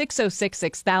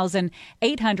 800-606-6000,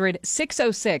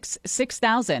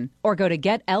 800-606-6000, or go to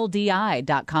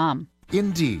getldi.com.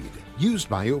 Indeed, used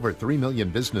by over 3 million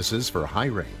businesses for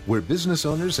hiring, where business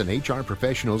owners and HR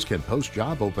professionals can post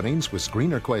job openings with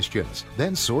screener questions,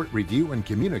 then sort, review, and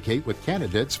communicate with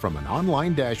candidates from an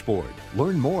online dashboard.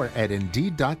 Learn more at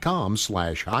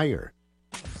Indeed.com/hire.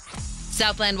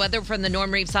 Southland weather from the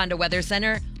Norm Reeves Honda Weather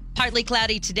Center. Partly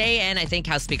cloudy today, and I think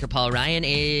House Speaker Paul Ryan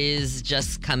is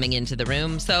just coming into the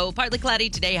room. So partly cloudy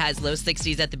today, has low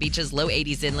 60s at the beaches, low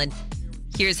 80s inland.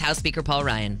 Here's House Speaker Paul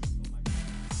Ryan.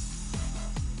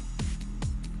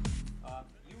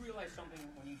 You realize something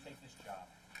when you take this job.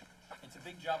 It's a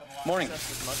big job with a lot Morning.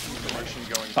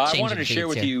 of I wanted to share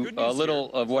with you a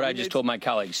little of what I just told my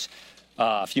colleagues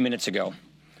a few minutes ago.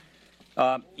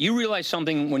 You realize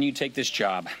something when you take this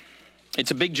job.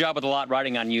 It's a big job with a lot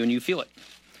riding on you, and you feel it.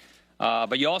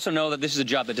 But you also know that this is a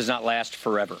job that does not last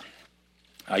forever.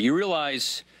 You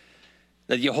realize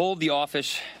that you hold the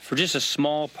office for just a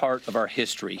small part of our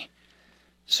history,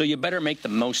 so you better make the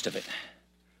most of it.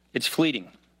 It's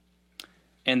fleeting,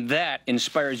 and that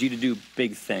inspires you to do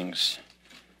big things.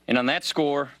 And on that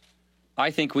score,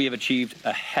 I think we have achieved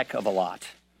a heck of a lot.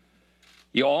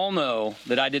 You all know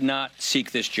that I did not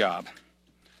seek this job.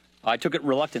 I took it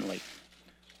reluctantly,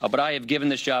 but I have given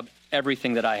this job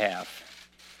everything that I have.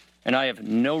 And I have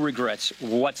no regrets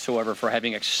whatsoever for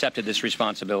having accepted this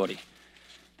responsibility.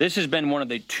 This has been one of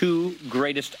the 2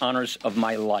 greatest honors of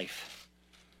my life.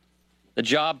 The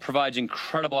job provides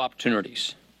incredible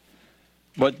opportunities.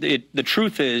 But the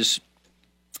truth is,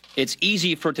 it's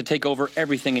easy for it to take over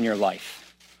everything in your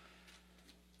life.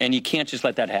 And you can't just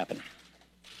let that happen.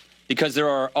 Because there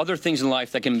are other things in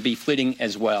life that can be fleeting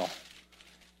as well.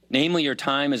 Namely, your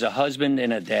time as a husband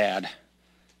and a dad,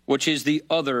 which is the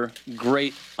other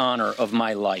great honor of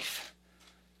my life.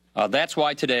 That's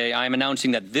why today I am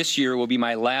announcing that this year will be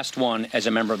my last one as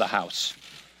a member of the House.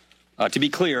 To be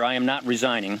clear, I am not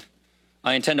resigning.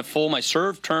 I intend to full my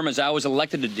served term as I was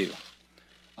elected to do.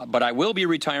 But I will be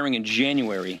retiring in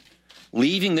January,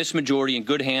 leaving this majority in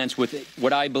good hands with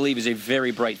what I believe is a very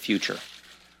bright future.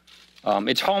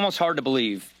 It's almost hard to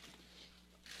believe,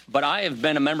 but I have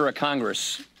been a member of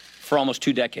Congress for almost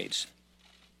 2 decades.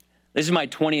 This is my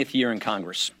 20th year in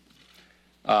Congress.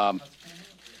 My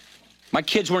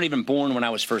kids weren't even born when I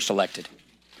was first elected.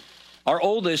 Our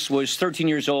oldest was 13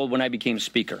 years old when I became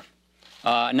Speaker.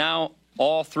 Now,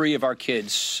 all 3 of our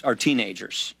kids are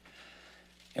teenagers.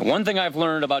 And one thing I've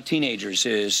learned about teenagers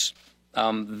is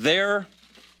their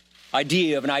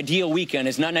idea of an ideal weekend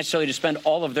is not necessarily to spend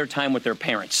all of their time with their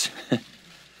parents.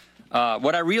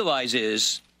 What I realize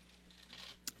is,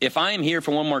 if I am here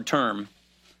for one more term,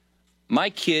 my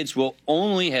kids will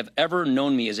only have ever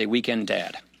known me as a weekend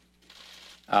dad.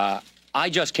 I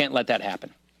just can't let that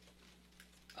happen.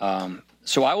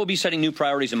 So I will be setting new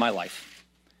priorities in my life.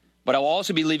 But I will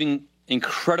also be leaving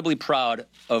incredibly proud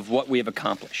of what we have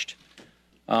accomplished.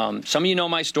 Some of you know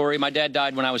my story. My dad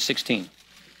died when I was 16,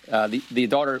 the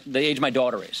age my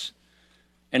daughter is.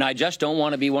 And I just don't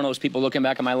want to be one of those people looking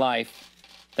back at my life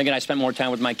thinking I spent more time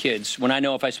with my kids when I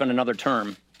know if I spend another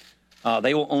term,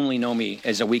 they will only know me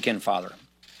as a weekend father.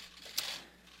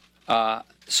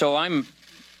 So I'm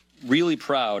really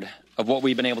proud of what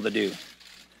we've been able to do.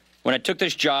 When I took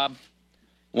this job,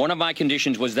 one of my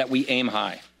conditions was that we aim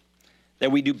high, that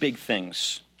we do big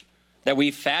things, that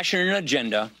we fashion an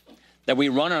agenda, that we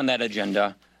run on that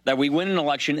agenda, that we win an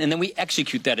election, and then we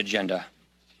execute that agenda.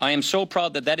 I am so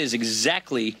proud that that is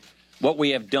exactly what we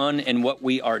have done and what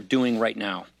we are doing right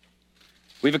now.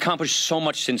 We've accomplished so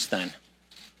much since then.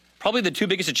 Probably the 2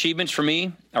 biggest achievements for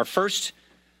me are, first,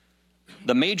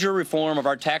 the major reform of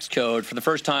our tax code for the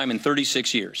first time in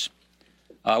 36 years,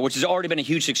 which has already been a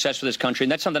huge success for this country,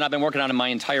 and that's something I've been working on in my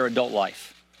entire adult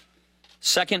life.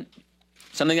 Second,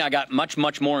 something I got much,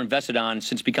 much more invested on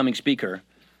since becoming Speaker,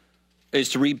 is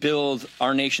to rebuild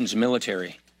our nation's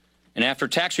military. And after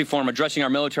tax reform addressing our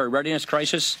military readiness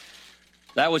crisis,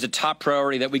 that was a top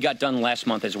priority that we got done last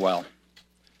month as well.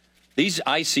 These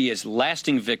I see as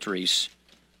lasting victories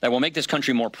that will make this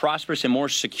country more prosperous and more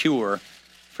secure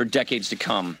for decades to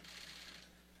come.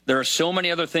 There are so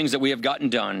many other things that we have gotten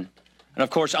done. And of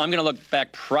course, I'm going to look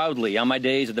back proudly on my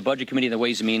days at the Budget Committee and the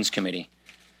Ways and Means Committee.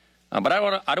 But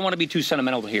I don't want to be too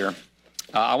sentimental here.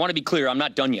 I want to be clear, I'm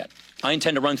not done yet. I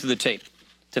intend to run through the tape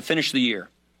to finish the year.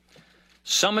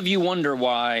 Some of you wonder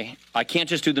why I can't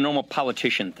just do the normal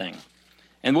politician thing,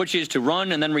 and which is to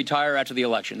run and then retire after the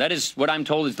election. That is what I'm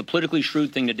told is the politically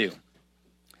shrewd thing to do.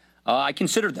 I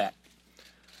considered that.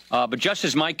 But just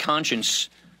as my conscience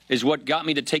is what got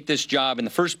me to take this job in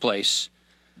the first place,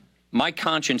 my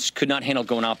conscience could not handle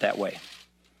going out that way.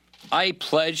 I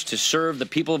pledged to serve the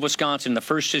people of Wisconsin in the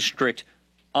 1st District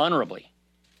honorably.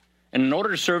 And in order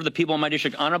to serve the people in my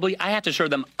district honorably, I have to serve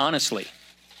them honestly.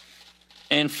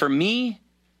 And for me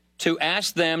to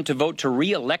ask them to vote to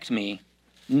reelect me,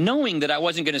 knowing that I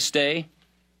wasn't going to stay,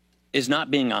 is not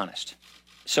being honest.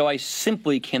 So I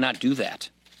simply cannot do that.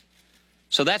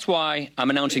 So that's why I'm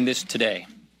announcing this today.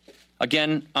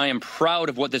 Again, I am proud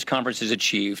of what this conference has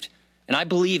achieved, and I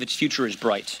believe its future is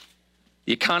bright.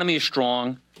 The economy is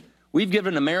strong. We've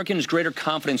given Americans greater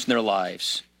confidence in their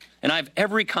lives. And I have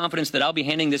every confidence that I'll be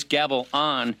handing this gavel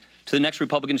on to the next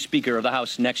Republican Speaker of the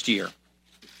House next year.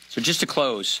 So just to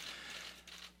close,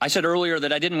 I said earlier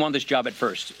that I didn't want this job at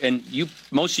first. And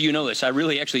most of you know this. I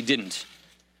really actually didn't.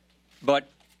 But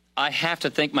I have to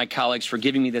thank my colleagues for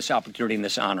giving me this opportunity and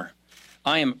this honor.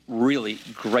 I am really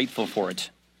grateful for it.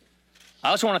 I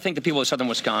also want to thank the people of Southern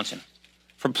Wisconsin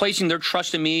for placing their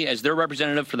trust in me as their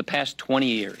representative for the past 20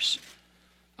 years.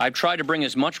 I've tried to bring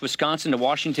as much Wisconsin to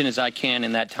Washington as I can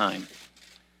in that time.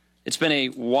 It's been a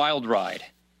wild ride,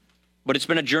 but it's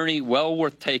been a journey well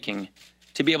worth taking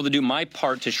to be able to do my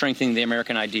part to strengthening the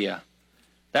American idea.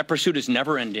 That pursuit is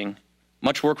never ending.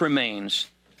 Much work remains,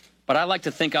 but I like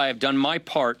to think I have done my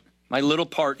part, my little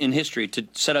part in history to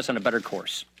set us on a better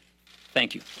course.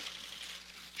 Thank you.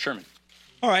 Sherman.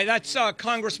 All right, that's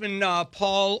Congressman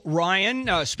Paul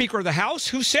Ryan, Speaker of the House,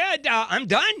 who said, I'm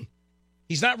done.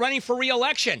 He's not running for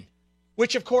re-election,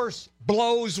 which, of course,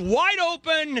 blows wide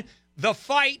open the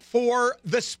fight for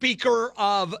the Speaker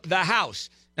of the House.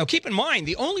 Now, keep in mind,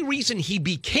 the only reason he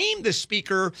became the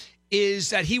Speaker is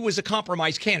that he was a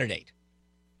compromise candidate.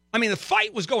 I mean, the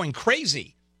fight was going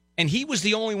crazy, and he was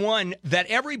the only one that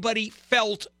everybody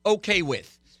felt okay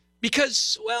with.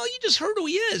 Because, well, you just heard who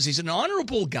he is. He's an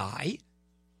honorable guy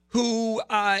who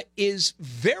is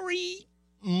very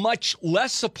much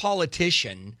less a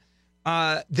politician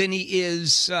than he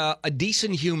is a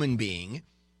decent human being,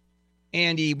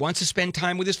 and he wants to spend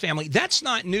time with his family. That's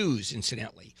not news,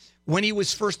 incidentally. When he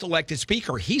was first elected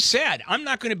Speaker, he said, I'm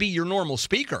not going to be your normal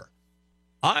Speaker.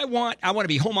 I want to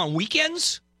be home on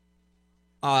weekends.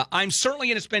 I'm certainly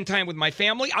going to spend time with my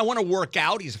family. I want to work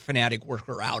out. He's a fanatic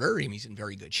worker-outer. He's in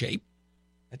very good shape.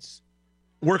 That's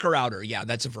worker-outer. Yeah,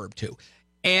 that's a verb, too.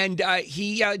 And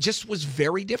he just was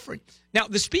very different. Now,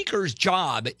 the Speaker's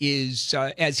job is,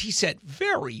 as he said,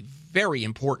 very, very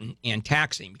important and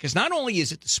taxing, because not only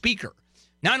is it the Speaker,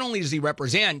 not only does he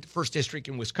represent 1st District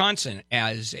in Wisconsin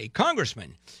as a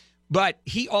congressman, but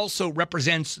he also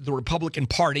represents the Republican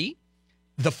Party,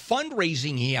 the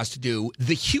fundraising he has to do,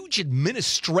 the huge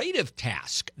administrative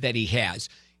task that he has.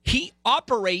 He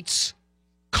operates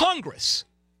Congress.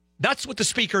 That's what the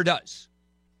Speaker does.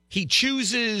 He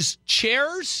chooses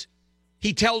chairs.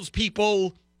 He tells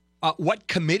people what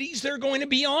committees they're going to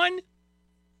be on.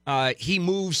 He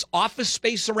moves office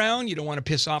space around. You don't want to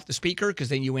piss off the Speaker because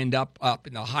then you end up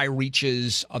in the high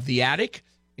reaches of the attic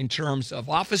in terms of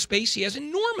office space. He has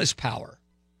enormous power.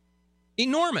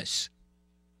 Enormous.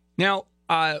 Now,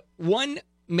 one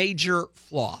major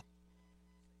flaw,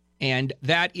 and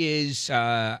that is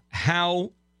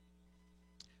how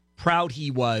proud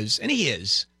he was, and he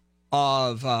is,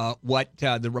 of what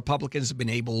the Republicans have been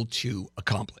able to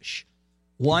accomplish.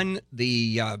 One,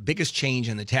 the biggest change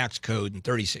in the tax code in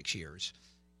 36 years,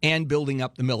 and building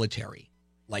up the military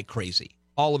like crazy.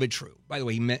 All of it true. By the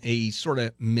way, he sort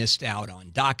of missed out on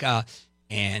DACA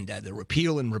and the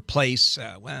repeal and replace.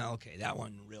 Well, okay, that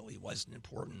one really wasn't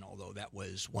important, although that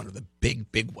was one of the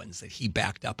big ones that he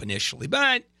backed up initially.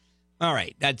 But, all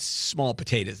right, that's small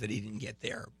potatoes that he didn't get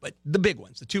there. But the big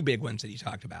ones, the two big ones that he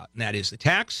talked about, and that is the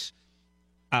tax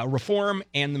reform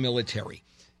and the military.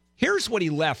 Here's what he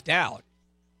left out,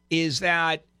 is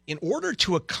that in order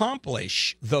to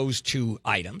accomplish those two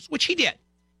items, which he did,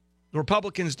 the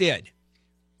Republicans did,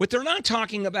 what they're not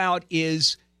talking about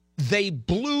is they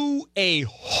blew a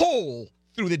hole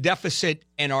through the deficit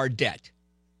and our debt.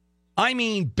 I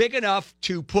mean, big enough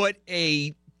to put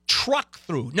a truck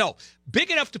through. No,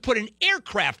 big enough to put an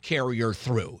aircraft carrier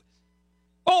through.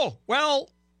 Oh, well,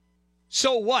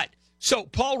 so what? So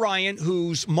Paul Ryan,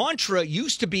 whose mantra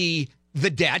used to be the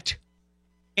debt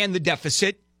and the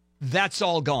deficit, that's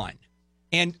all gone.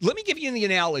 And let me give you the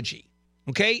analogy,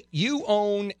 okay? You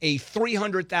own a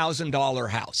 $300,000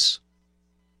 house,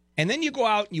 and then you go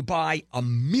out and you buy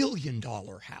 $1 million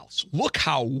house. Look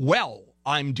how well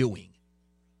I'm doing.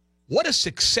 What a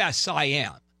success I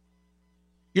am.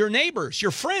 Your neighbors,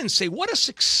 your friends say, what a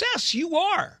success you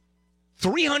are.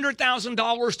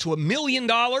 $300,000 to $1 million.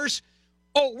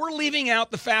 Oh, we're leaving out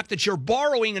the fact that you're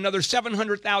borrowing another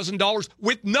 $700,000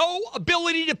 with no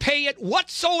ability to pay it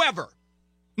whatsoever.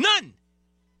 None.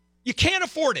 You can't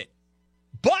afford it.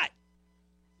 But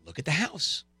look at the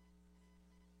house.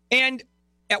 And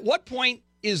at what point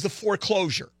is the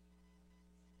foreclosure?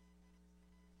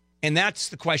 And that's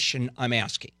the question I'm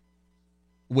asking.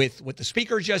 with what the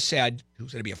speaker just said,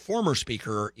 who's going to be a former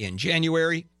speaker in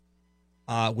January,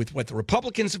 with what the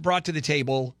Republicans have brought to the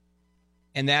table,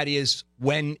 and that is,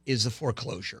 when is the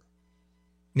foreclosure?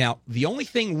 Now, the only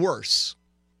thing worse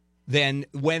than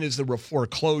when is the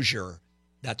foreclosure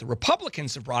that the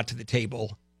Republicans have brought to the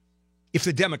table if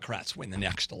the Democrats win the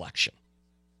next election.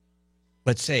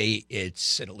 Let's say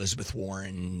it's an Elizabeth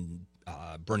Warren,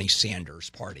 Bernie Sanders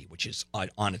party, which is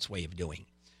on its way of doing.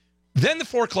 Then the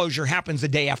foreclosure happens the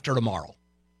day after tomorrow.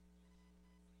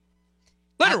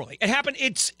 Literally, it happened.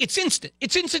 It's instant.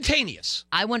 It's instantaneous.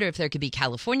 I wonder if there could be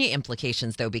California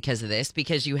implications, though, because of this,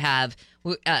 because you have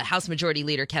House Majority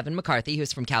Leader Kevin McCarthy,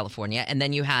 who's from California, and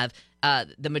then you have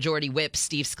the Majority Whip,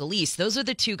 Steve Scalise. Those are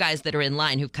the two guys that are in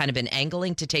line who've kind of been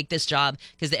angling to take this job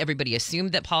because everybody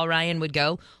assumed that Paul Ryan would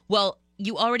go. Well,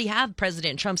 you already have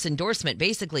President Trump's endorsement,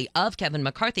 basically, of Kevin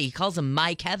McCarthy. He calls him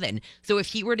my Kevin. So if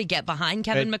he were to get behind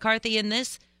Kevin McCarthy in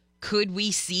this, could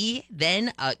we see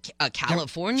then a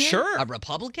California, a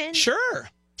Republican,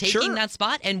 taking that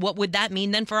spot? And what would that mean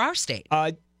then for our state?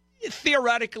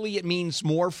 Theoretically, it means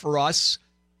more for us.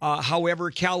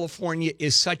 However, California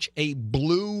is such a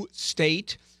blue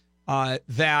state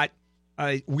that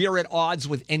we are at odds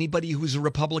with anybody who's a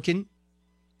Republican.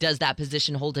 Does that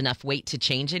position hold enough weight to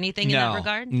change anything in that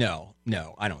regard? No,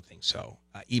 I don't think so.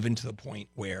 Even to the point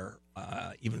where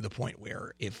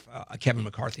if Kevin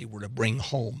McCarthy were to bring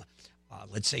home,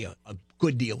 let's say, a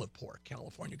good deal of pork,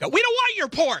 California go, we don't want your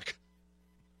pork.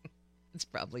 It's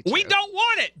probably true. We don't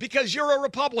want it because you're a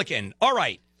Republican. All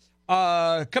right.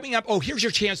 Coming up, here's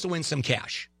your chance to win some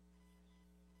cash.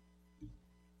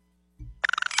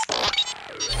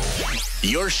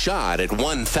 Your shot at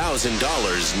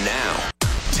 $1,000 now.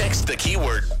 Text the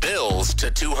keyword BILLS to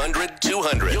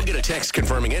 200-200. You'll get a text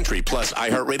confirming entry plus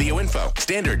iHeartRadio info.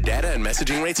 Standard data and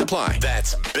messaging rates apply.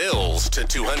 That's BILLS to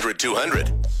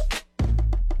 200-200.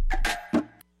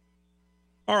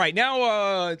 All right,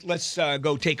 now let's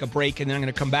go take a break, and then I'm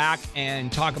going to come back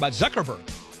and talk about Zuckerberg.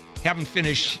 Haven't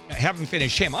finished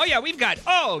him.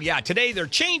 Today there are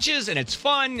changes, and it's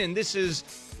fun, and this is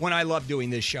when I love doing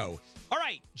this show. All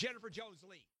right, Jennifer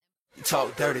Jones-Lee. You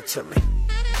talk dirty to me.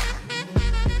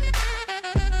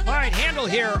 All right, Handel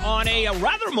here on a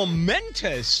rather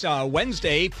momentous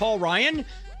Wednesday. Paul Ryan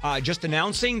just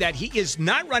announcing that he is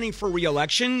not running for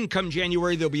re-election. Come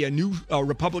January, there'll be a new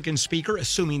Republican speaker,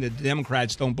 assuming that the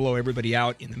Democrats don't blow everybody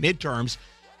out in the midterms.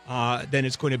 Then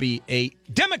it's going to be a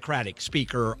Democratic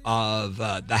speaker of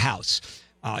the House.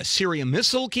 Syria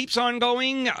missile keeps on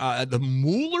going. The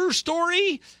Mueller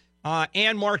story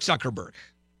and Mark Zuckerberg.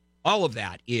 All of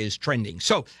that is trending.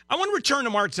 So I want to return to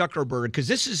Mark Zuckerberg because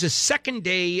this is his second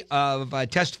day of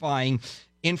testifying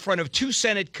in front of two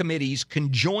Senate committees,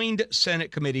 conjoined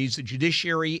Senate committees, the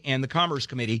Judiciary and the Commerce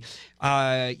Committee.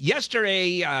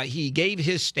 Yesterday, he gave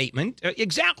his statement,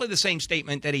 exactly the same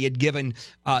statement that he had given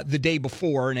the day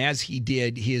before. And as he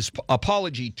did his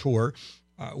apology tour,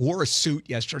 wore a suit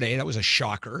yesterday. That was a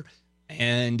shocker.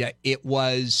 And it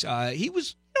was, he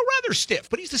was rather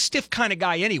stiff, but he's a stiff kind of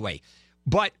guy anyway.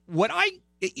 But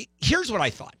here's what I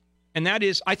thought, and that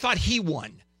is I thought he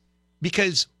won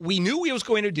because we knew what he was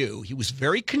going to do. He was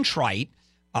very contrite,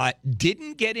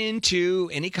 didn't get into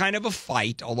any kind of a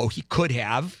fight, although he could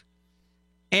have.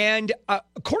 And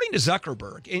according to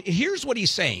Zuckerberg, and here's what he's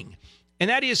saying,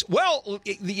 and that is,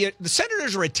 the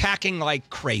senators are attacking like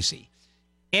crazy.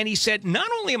 And he said, not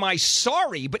only am I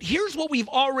sorry, but here's what we've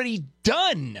already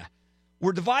done.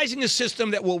 We're devising a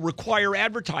system that will require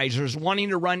advertisers wanting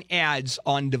to run ads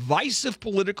on divisive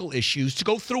political issues to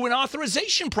go through an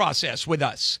authorization process with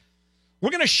us.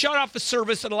 We're going to shut off the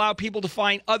service that allow people to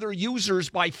find other users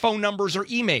by phone numbers or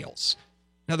emails.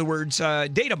 In other words,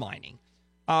 data mining.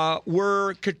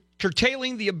 We're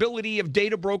curtailing the ability of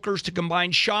data brokers to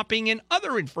combine shopping and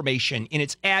other information in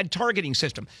its ad targeting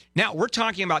system. Now, we're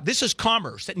talking about this is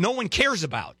commerce that no one cares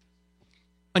about.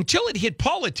 Until it hit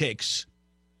politics,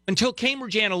 until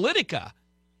Cambridge Analytica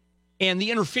and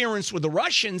the interference with the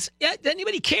Russians, does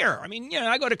anybody care? I mean,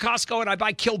 I go to Costco and I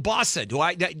buy kielbasa.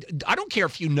 I don't care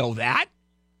if you know that.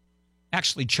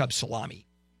 Actually, Chubb salami,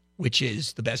 which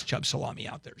is the best Chubb salami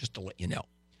out there, just to let you know.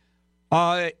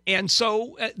 And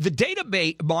so the data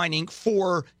mining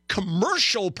for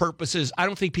commercial purposes, I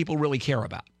don't think people really care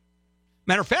about.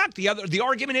 Matter of fact, the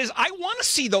argument is I want to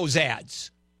see those ads.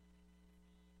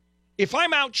 If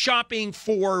I'm out shopping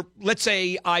for, let's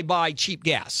say I buy cheap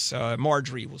gas,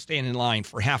 Marjorie will stand in line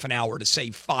for half an hour to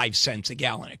save 5 cents a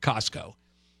gallon at Costco.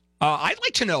 I'd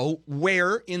like to know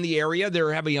where in the area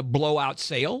they're having a blowout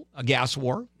sale, a gas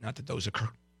war. Not that those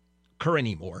occur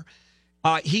anymore.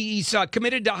 He's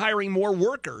committed to hiring more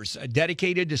workers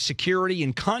dedicated to security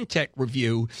and content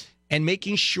review and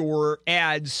making sure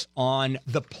ads on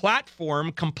the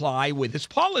platform comply with its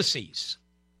policies.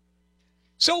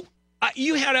 So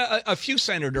you had a few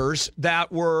senators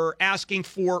that were asking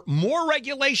for more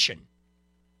regulation.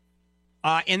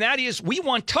 And that is, we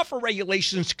want tougher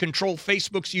regulations to control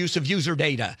Facebook's use of user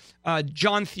data.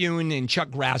 John Thune and Chuck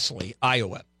Grassley,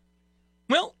 Iowa.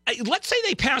 Well, let's say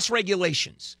they pass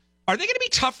regulations. Are they going to be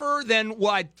tougher than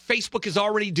what Facebook is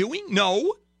already doing?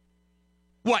 No.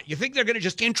 What, you think they're going to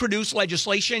just introduce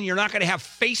legislation? You're not going to have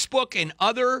Facebook and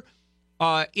other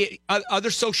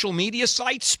social media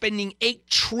sites spending $8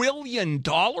 trillion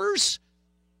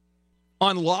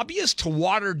on lobbyists to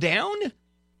water down?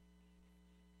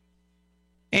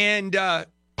 And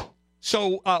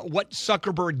so what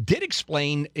Zuckerberg did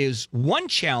explain is one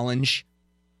challenge,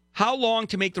 how long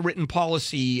to make the written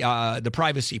policy, the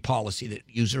privacy policy that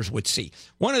users would see.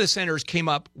 One of the senators came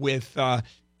up with,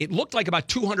 it looked like about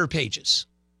 200 pages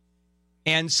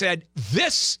and said,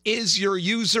 this is your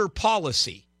user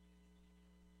policy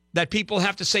that people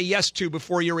have to say yes to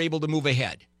before you're able to move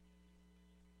ahead.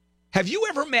 Have you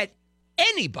ever met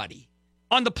anybody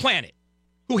on the planet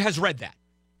who has read that?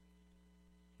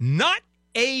 Not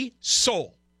a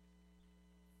soul.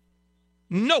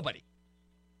 Nobody.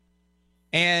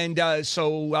 And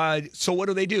so what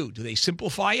do? Do they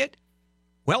simplify it?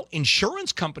 Well,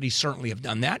 insurance companies certainly have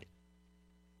done that.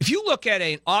 If you look at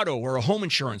an auto or a home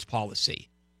insurance policy,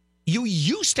 you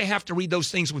used to have to read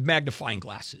those things with magnifying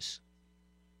glasses.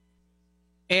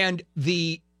 And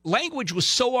the language was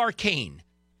so arcane,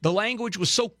 the language was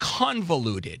so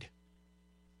convoluted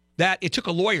that it took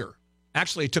a lawyer.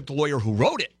 Actually, it took the lawyer who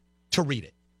wrote it to read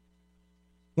it.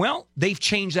 Well, they've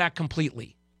changed that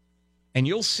completely. And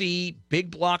you'll see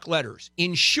big block letters.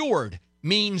 Insured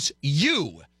means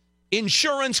you.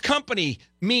 Insurance company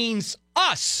means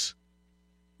us.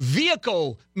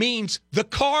 Vehicle means the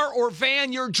car or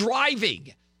van you're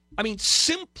driving. I mean,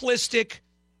 simplistic,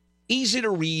 easy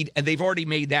to read, and they've already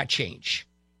made that change.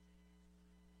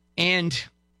 And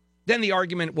then the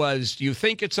argument was, do you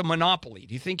think it's a monopoly?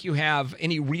 Do you think you have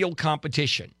any real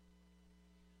competition?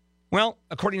 Well,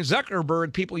 according to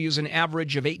Zuckerberg, people use an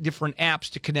average of 8 different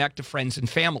apps to connect to friends and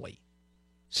family.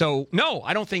 So, no,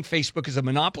 I don't think Facebook is a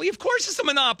monopoly. Of course it's a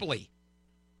monopoly.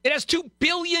 It has 2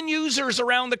 billion users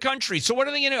around the country. So what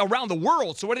are they going to, around the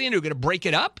world? So what are they going to do? Going to break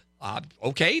it up?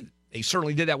 Okay, they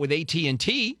certainly did that with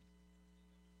AT&T.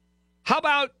 How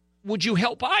about, would you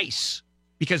help ICE?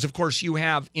 Because, of course, you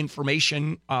have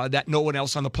information that no one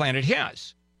else on the planet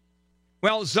has.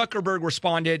 Well, Zuckerberg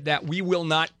responded that we will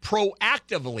not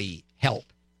proactively help,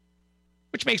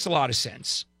 which makes a lot of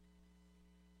sense.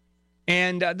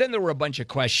 And then there were a bunch of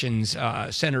questions.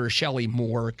 Senator Shelley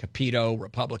Moore, Capito,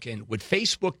 Republican, would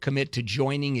Facebook commit to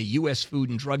joining a U.S.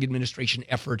 Food and Drug Administration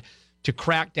effort to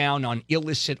crack down on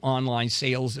illicit online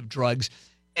sales of drugs?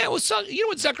 And it was, you know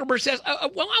what Zuckerberg says?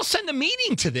 Well, I'll send a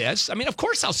meeting to this. I mean, of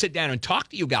course I'll sit down and talk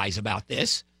to you guys about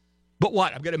this. But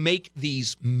what? I'm going to make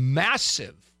these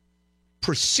massive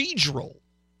procedural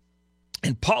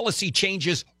and policy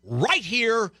changes right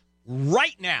here,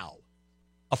 right now.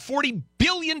 A $40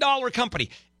 billion company.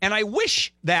 And I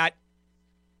wish that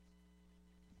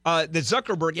that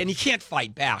Zuckerberg, and he can't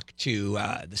fight back to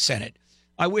the Senate.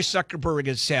 I wish Zuckerberg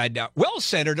had said, well,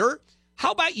 Senator,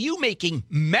 how about you making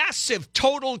massive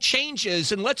total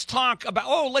changes, and let's talk about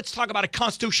a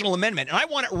constitutional amendment. And I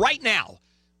want it right now.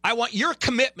 I want your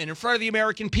commitment in front of the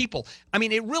American people. I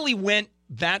mean, it really went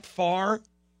that far.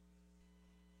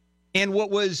 And what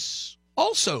was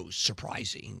also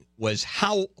surprising was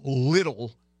how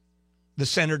little the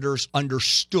senators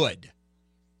understood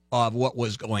of what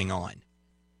was going on.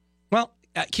 Well,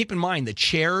 keep in mind, the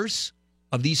chairs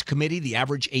of these committees, the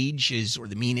average age is, or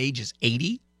the mean age is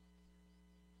 80.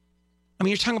 I mean,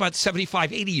 you're talking about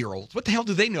 75, 80-year-olds. What the hell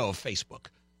do they know of Facebook?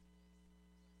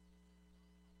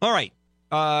 All right.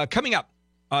 Coming up,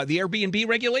 the Airbnb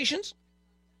regulations?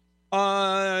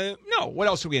 No. What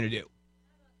else are we going to do?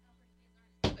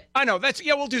 I know.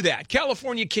 We'll do that.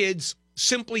 California kids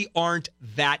simply aren't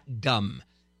that dumb.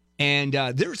 And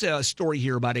there's a story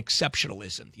here about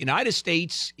exceptionalism. The United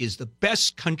States is the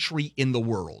best country in the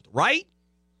world, right?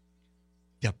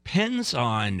 Depends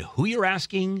on who you're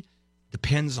asking,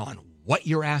 depends on what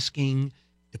you're asking,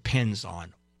 depends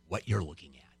on what you're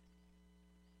looking at.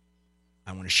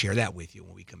 I want to share that with you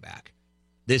when we come back.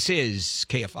 This is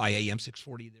KFI AM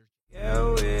 640. Yeah,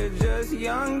 we're just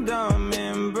young, dumb,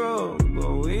 and broke,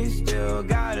 but we still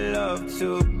got love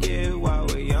to give while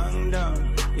we're young,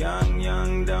 dumb,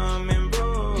 young, dumb, and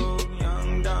broke,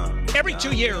 young, dumb. Every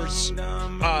 2 years,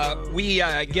 we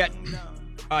get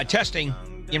testing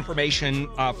information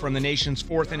from the nation's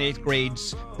 4th and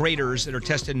 8th graders that are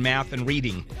tested in math and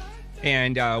reading.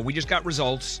 And we just got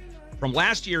results from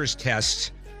last year's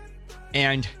tests.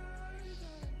 And,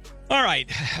 all right,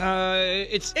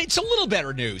 it's a little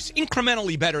better news,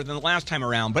 incrementally better than the last time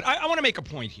around. But I want to make a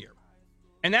point here.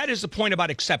 And that is the point about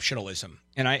exceptionalism.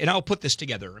 And I'll put this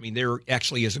together. I mean, there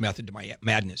actually is a method to my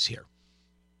madness here.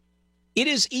 It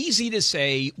is easy to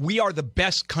say we are the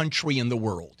best country in the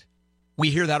world. We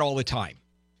hear that all the time.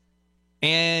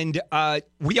 And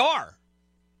we are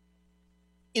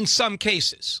in some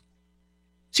cases.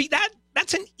 See,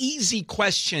 that's an easy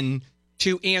question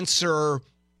to answer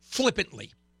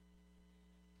flippantly.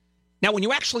 Now, when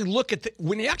you actually look at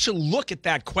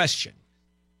that question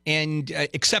and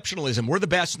exceptionalism, we're the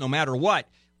best no matter what.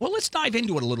 Well, let's dive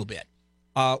into it a little bit.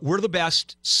 We're the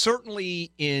best,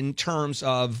 certainly in terms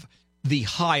of the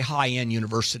high-end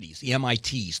universities, the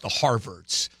MITs, the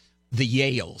Harvards, the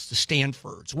Yales, the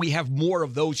Stanfords. We have more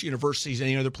of those universities than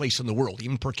any other place in the world,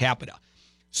 even per capita.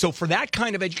 So for that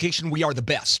kind of education, we are the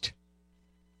best.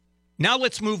 Now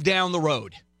let's move down the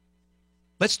road.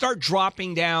 Let's start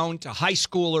dropping down to high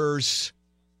schoolers,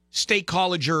 state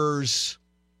collegers,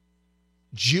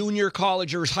 junior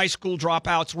collegers, high school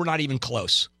dropouts. We're not even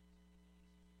close.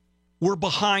 We're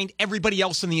behind everybody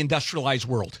else in the industrialized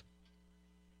world.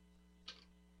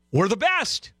 We're the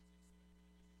best.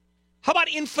 How about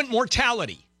infant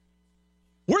mortality?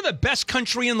 We're the best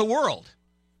country in the world.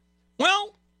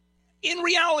 Well, in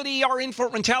reality, our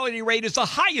infant mortality rate is the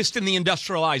highest in the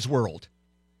industrialized world.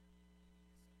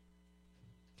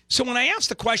 So when I ask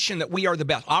the question that we are the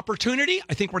best, opportunity,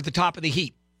 I think we're at the top of the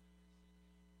heap.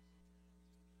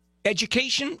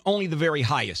 Education, only the very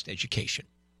highest education.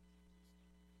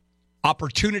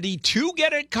 Opportunity to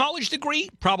get a college degree,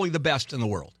 probably the best in the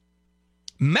world.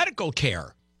 Medical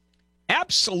care,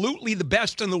 absolutely the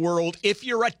best in the world if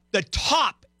you're at the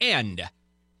top end.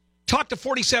 Talk to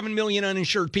 47 million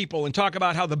uninsured people and talk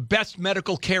about how the best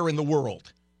medical care in the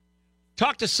world.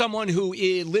 Talk to someone who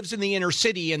lives in the inner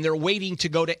city and they're waiting to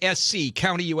go to SC,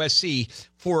 County USC,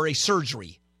 for a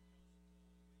surgery.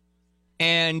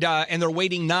 And they're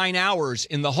waiting 9 hours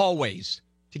in the hallways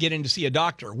to get in to see a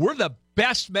doctor. We're the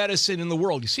best medicine in the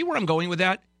world. You see where I'm going with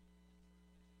that?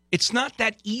 It's not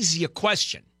that easy a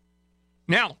question.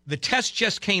 Now, the test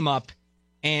just came up,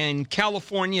 and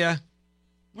California,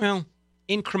 well,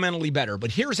 incrementally better.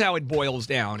 But here's how it boils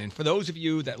down. And for those of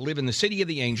you that live in the City of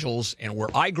the Angels and where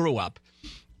I grew up,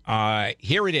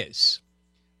 here it is.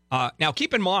 Now,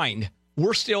 keep in mind,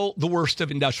 we're still the worst of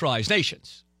industrialized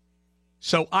nations.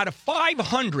 So out of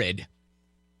 500,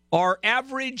 our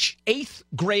average 8th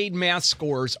grade math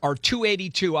scores are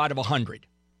 282 out of 100.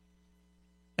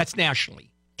 That's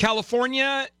nationally.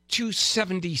 California,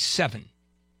 277.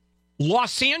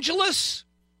 Los Angeles,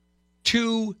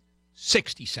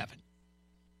 267.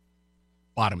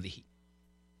 Bottom of the heap.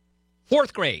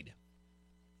 4th grade,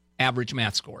 average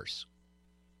math scores.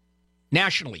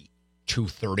 Nationally,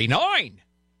 239.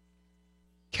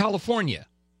 California,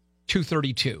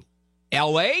 232.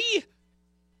 LA,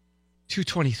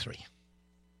 223.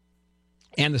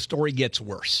 And the story gets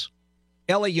worse.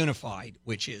 LA Unified,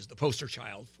 which is the poster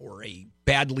child for a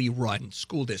badly run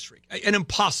school district, an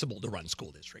impossible to run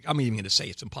school district. I'm even going to say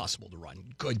it's impossible to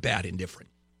run, good, bad, indifferent.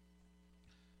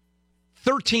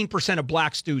 13% of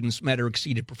black students met or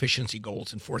exceeded proficiency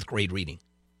goals in 4th grade reading.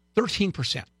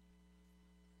 13%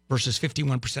 versus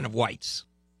 51% of whites,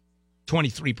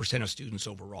 23% of students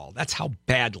overall. That's how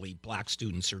badly black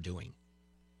students are doing.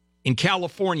 In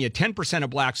California, 10%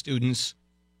 of black students,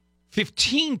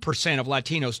 15% of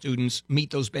Latino students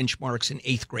meet those benchmarks in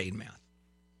 8th grade math,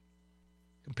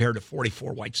 compared to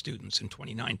 44 white students and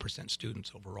 29%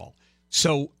 students overall.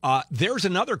 So there's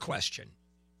another question.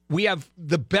 We have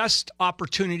the best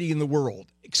opportunity in the world,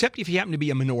 except if you happen to be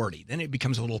a minority. Then it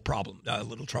becomes a little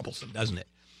troublesome, doesn't it?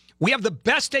 We have the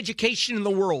best education in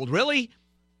the world. Really?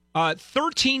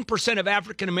 13% of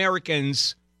African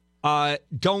Americans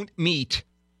don't meet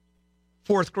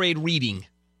 4th grade reading.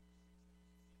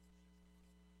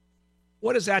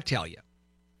 What does that tell you?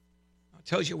 It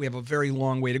tells you we have a very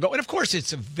long way to go. And, of course,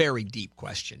 it's a very deep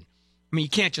question. I mean, you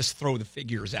can't just throw the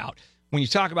figures out. When you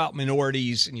talk about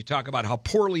minorities and you talk about how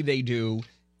poorly they do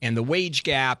and the wage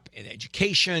gap and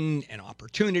education and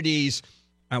opportunities,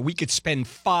 we could spend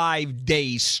 5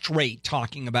 days straight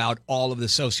talking about all of the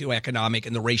socioeconomic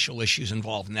and the racial issues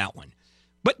involved in that one.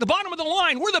 But the bottom of the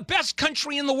line, we're the best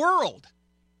country in the world.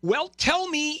 Well, tell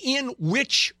me in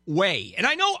which way. And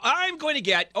I know I'm going to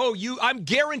get, I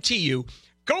guarantee you,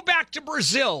 go back to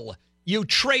Brazil, you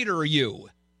traitor, you.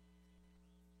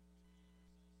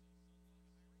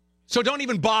 So don't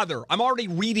even bother. I'm already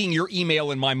reading your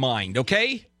email in my mind,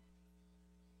 okay?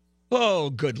 Oh,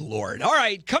 good Lord. All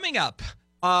right, coming up,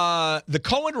 the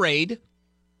Cohen raid.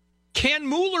 Can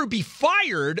Mueller be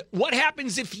fired? What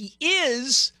happens if he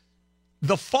is?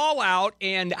 The fallout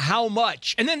and how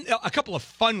much? And then a couple of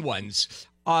fun ones.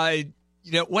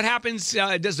 What happens?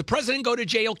 Does the president go to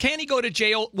jail? Can he go to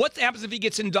jail? What happens if he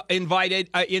gets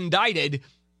indicted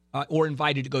or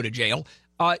invited to go to jail?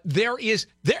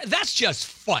 That's just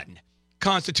fun,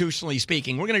 constitutionally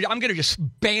speaking. I'm gonna just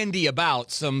bandy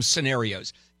about some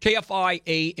scenarios. KFI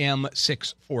AM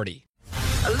 640.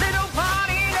 A little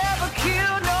party never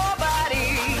killed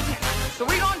nobody, so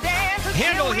we gon' dance.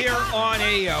 Handel here on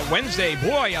a Wednesday.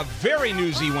 Boy, a very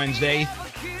newsy Wednesday,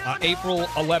 April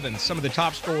 11th. Some of the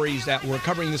top stories that we're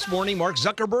covering this morning. Mark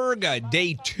Zuckerberg,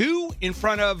 day 2 in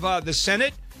front of the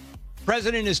Senate.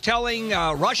 President is telling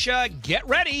Russia, get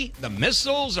ready. The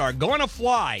missiles are going to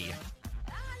fly.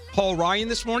 Paul Ryan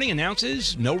this morning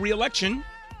announces no re-election.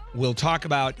 We'll talk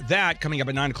about that coming up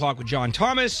at 9 o'clock with John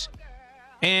Thomas.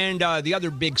 And the other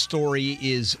big story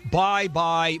is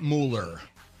bye-bye Mueller.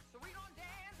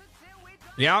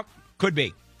 Yeah, could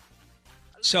be.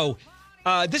 So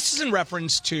this is in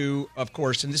reference to, of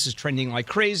course, and this is trending like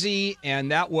crazy, and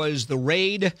that was the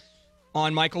raid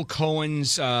on Michael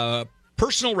Cohen's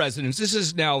personal residence. This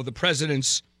is now the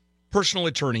president's personal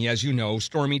attorney, as you know,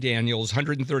 Stormy Daniels,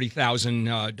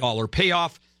 $130,000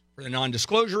 payoff for the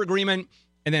non-disclosure agreement,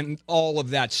 and then all of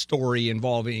that story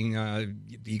involving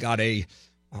he got a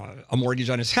mortgage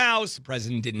on his house. The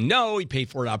president didn't know. He paid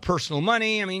for it out of personal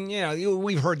money. I mean,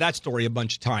 we've heard that story a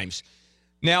bunch of times.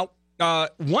 Now,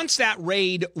 once that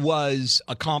raid was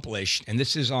accomplished, and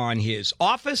this is on his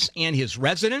office and his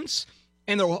residence,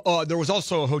 and there was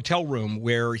also a hotel room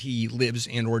where he lives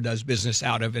and or does business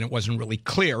out of, and it wasn't really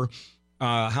clear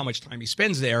how much time he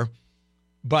spends there.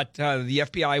 But the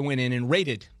FBI went in and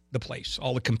raided the place,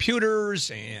 all the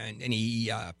computers and any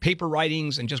paper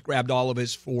writings, and just grabbed all of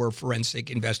his for forensic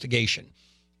investigation.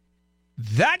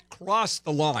 That crossed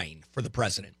the line for the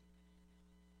president.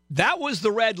 That was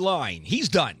the red line. He's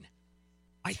done,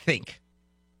 I think.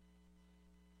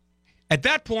 At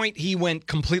that point, he went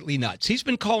completely nuts. He's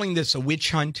been calling this a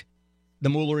witch hunt, the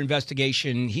Mueller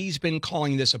investigation. He's been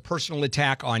calling this a personal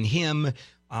attack on him.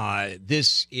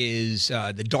 This is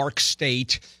the dark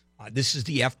state. This is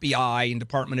the FBI and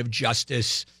Department of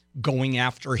Justice going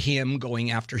after him, going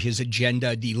after his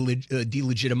agenda,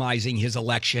 delegitimizing his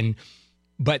election.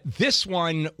 But this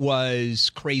one was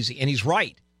crazy. And he's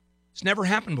right. It's never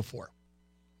happened before.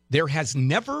 There has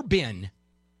never been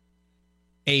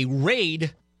a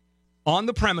raid on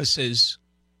the premises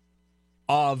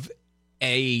of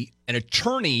an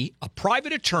attorney, a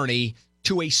private attorney,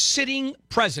 to a sitting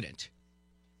president.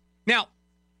 Now,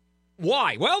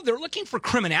 why? Well, they're looking for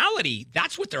criminality.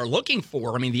 That's what they're looking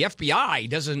for. I mean, the FBI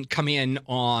doesn't come in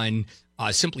on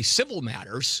simply civil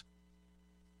matters.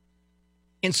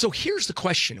 And so here's the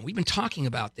question. We've been talking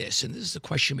about this, and this is the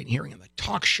question I've been hearing in the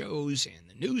talk shows and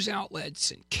the news outlets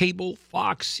and cable,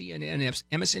 Fox, CNN,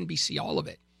 MSNBC, all of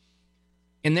it.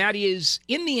 And that is,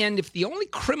 in the end, if the only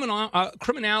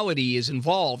criminality is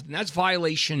involved, and that's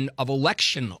violation of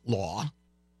election law,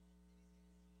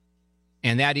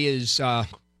 and that is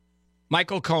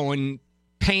Michael Cohen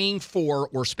paying for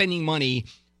or spending money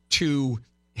to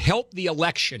help the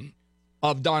election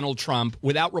of Donald Trump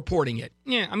without reporting it.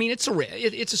 Yeah, I mean, it's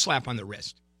a slap on the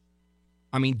wrist.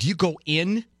 I mean, do you go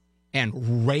in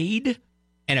and raid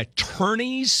an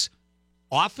attorney's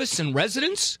office and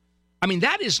residence? I mean,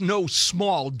 that is no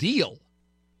small deal.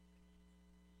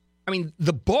 I mean,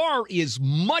 the bar is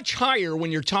much higher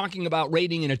when you're talking about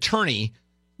raiding an attorney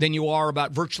than you are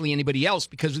about virtually anybody else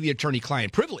because of the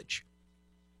attorney-client privilege.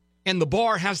 And the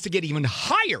bar has to get even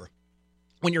higher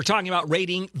when you're talking about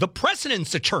raiding the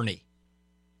president's attorney.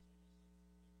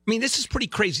 I mean, this is pretty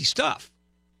crazy stuff.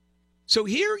 So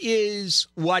here is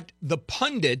what the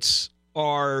pundits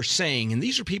are saying, and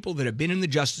these are people that have been in the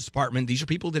Justice Department. These are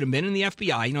people that have been in the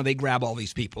FBI. You know, they grab all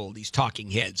these people, these talking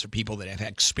heads, or people that have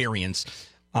had experience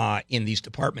in these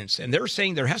departments. And they're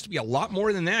saying there has to be a lot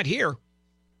more than that here.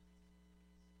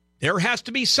 There has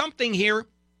to be something here.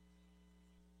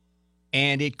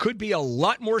 And it could be a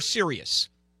lot more serious.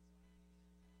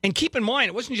 And keep in mind,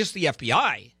 it wasn't just the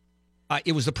FBI.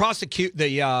 It was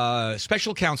the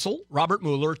special counsel, Robert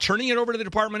Mueller, turning it over to the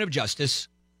Department of Justice.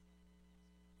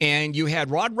 And you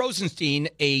had Rod Rosenstein,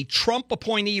 a Trump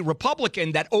appointee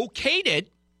Republican that okayed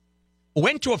it,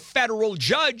 went to a federal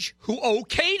judge who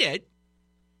okayed it.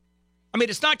 I mean,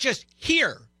 it's not just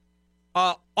here.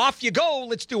 Off you go,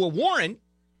 let's do a warrant.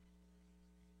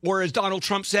 Or as Donald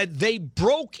Trump said, they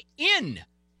broke in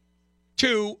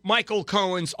to Michael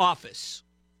Cohen's office.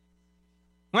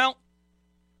 Well,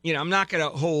 I'm not going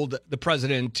to hold the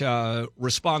president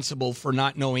responsible for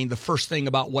not knowing the first thing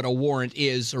about what a warrant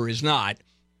is or is not.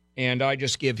 And I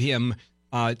just give him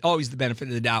always the benefit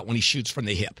of the doubt when he shoots from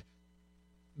the hip.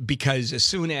 Because as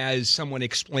soon as someone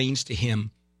explains to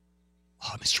him,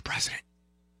 oh, Mr. President,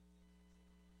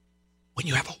 when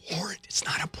you have a warrant, it's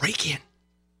not a break-in.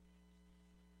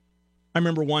 I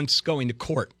remember once going to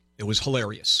court. It was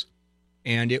hilarious.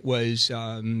 And it was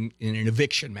in an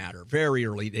eviction matter, very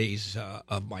early days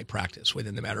of my practice,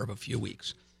 within the matter of a few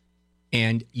weeks.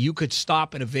 And you could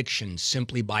stop an eviction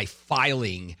simply by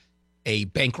filing a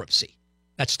bankruptcy.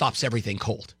 That stops everything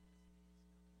cold.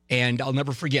 And I'll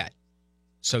never forget.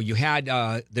 So you had,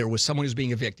 there was someone who was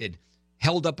being evicted,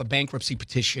 held up a bankruptcy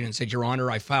petition and said, Your Honor,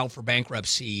 I filed for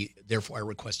bankruptcy, therefore I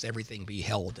request everything be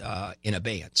held in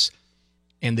abeyance.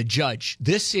 And the judge,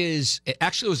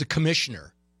 actually it was a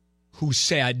commissioner, who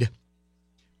said,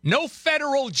 no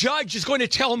federal judge is going to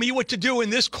tell me what to do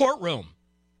in this courtroom.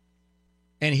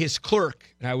 And his clerk,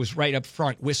 and I was right up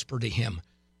front, whispered to him,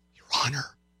 Your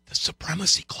Honor, the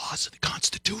supremacy clause of the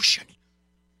Constitution.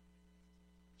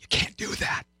 You can't do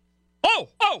that. Oh,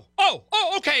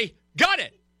 okay, got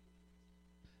it.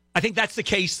 I think that's the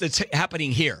case that's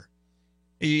happening here.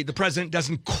 The president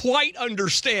doesn't quite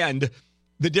understand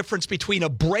the difference between a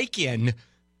break-in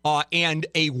and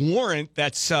a warrant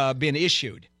that's been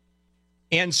issued.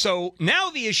 And so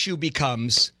now the issue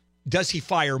becomes, does he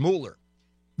fire Mueller?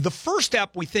 The first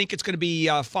step, we think it's going to be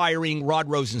firing Rod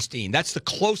Rosenstein. That's the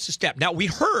closest step. Now, we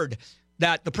heard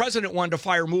that the president wanted to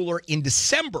fire Mueller in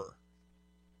December,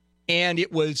 and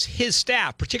it was his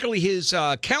staff, particularly his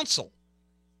counsel,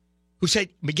 who said,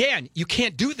 McGahn, you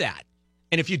can't do that.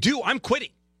 And if you do, I'm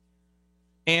quitting.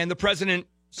 And the president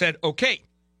said, okay.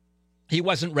 He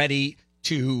wasn't ready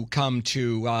to come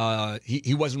to,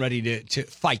 he wasn't ready to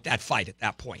fight that fight at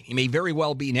that point. He may very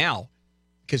well be now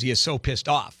because he is so pissed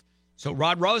off. So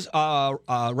Rod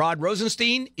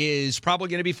Rosenstein is probably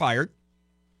going to be fired.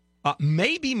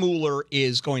 Maybe Mueller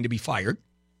is going to be fired.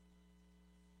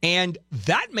 And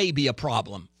that may be a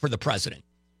problem for the president.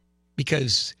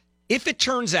 Because if it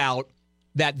turns out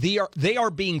that they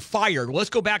are being fired, well, let's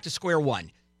go back to square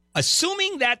one.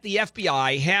 Assuming that the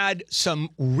FBI had some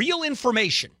real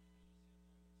information,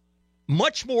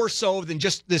 much more so than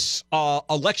just this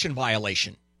election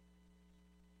violation,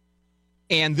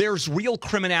 and there's real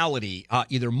criminality,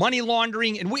 either money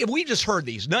laundering, and we just heard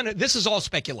these. This is all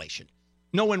speculation.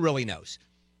 No one really knows.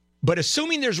 But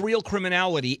assuming there's real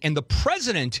criminality and the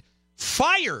president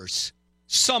fires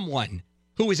someone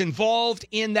who is involved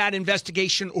in that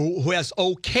investigation or who has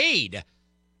okayed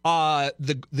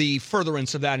the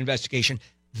furtherance of that investigation,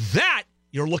 that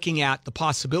you're looking at the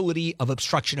possibility of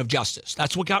obstruction of justice.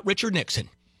 That's what got Richard Nixon.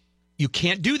 You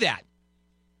can't do that.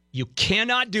 You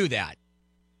cannot do that.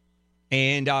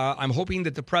 And I'm hoping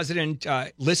that the president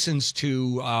listens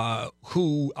to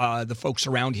who the folks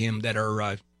around him that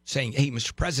are saying, hey,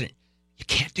 Mr. President, you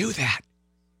can't do that.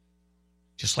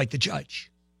 Just like the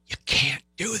judge. You can't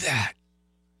do that.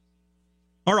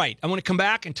 All right, I want to come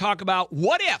back and talk about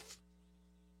what if.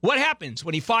 What happens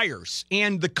when he fires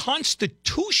and the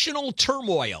constitutional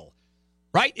turmoil,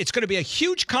 right? It's going to be a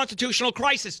huge constitutional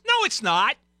crisis. No, it's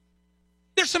not.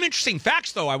 There's some interesting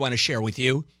facts, though, I want to share with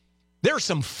you. There are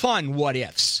some fun what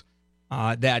ifs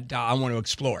that I want to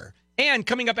explore. And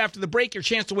coming up after the break, your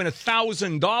chance to win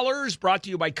 $1,000 brought to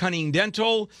you by Cunning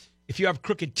Dental. If you have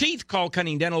crooked teeth, call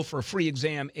Cunning Dental for a free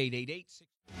exam, 888-6.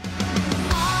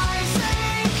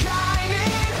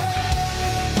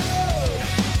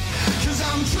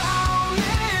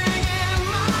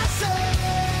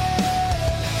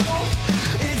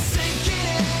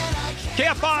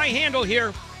 KFI Handel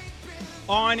here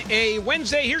on a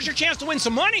Wednesday. Here's your chance to win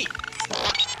some money.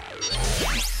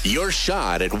 Your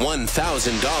shot at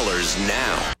 $1,000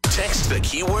 now. Text the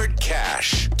keyword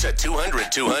cash to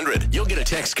 200-200. You'll get a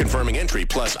text confirming entry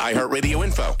plus iHeartRadio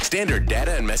info. Standard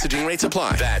data and messaging rates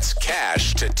apply. That's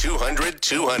cash to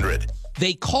 200-200.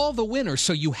 They call the winner,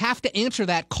 so you have to answer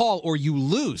that call or you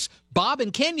lose. Bob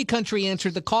in Canyon Country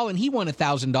answered the call, and he won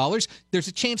 $1,000. There's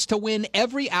a chance to win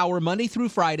every hour, Monday through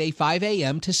Friday, 5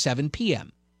 a.m. to 7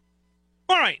 p.m.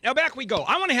 All right, now back we go.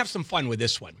 I want to have some fun with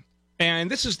this one.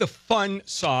 And this is the fun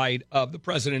side of the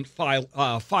president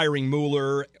firing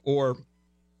Mueller or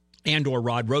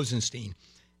Rod Rosenstein.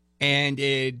 And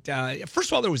first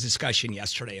of all, there was discussion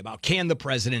yesterday about can the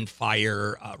president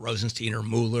fire Rosenstein or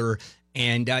Mueller?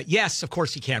 And yes, of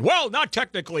course he can. Well, not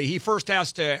technically. He first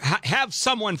has to have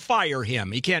someone fire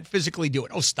him. He can't physically do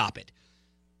it. Oh, stop it.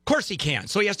 Of course he can.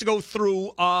 So he has to go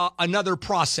through another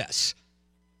process.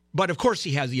 But of course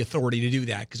he has the authority to do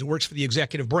that because it works for the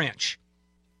executive branch.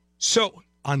 So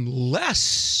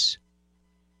unless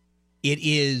it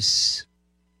is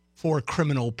for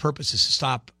criminal purposes to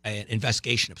stop an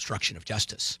investigation, obstruction of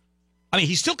justice. I mean,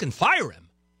 he still can fire him,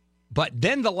 but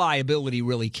then the liability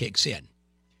really kicks in.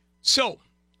 So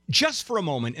just for a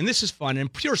moment, and this is fun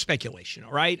and pure speculation,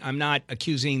 all right? I'm not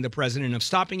accusing the president of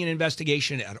stopping an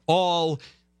investigation at all.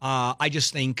 I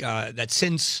just think that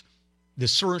since the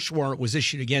search warrant was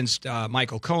issued against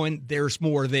Michael Cohen, there's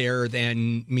more there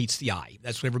than meets the eye.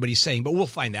 That's what everybody's saying, but we'll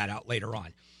find that out later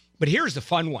on. But here's the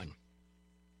fun one.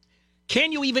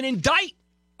 Can you even indict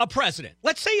a president?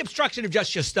 Let's say obstruction of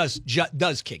justice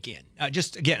does kick in.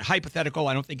 Just, again, hypothetical.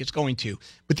 I don't think it's going to.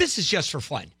 But this is just for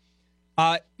fun.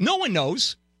 No one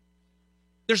knows.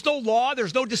 There's no law.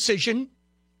 There's no decision.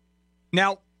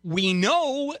 Now, we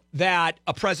know that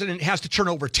a president has to turn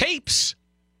over tapes.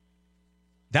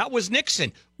 That was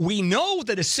Nixon. We know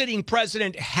that a sitting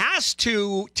president has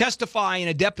to testify in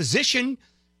a deposition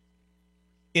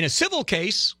in a civil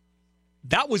case.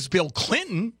 That was Bill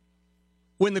Clinton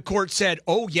when the court said,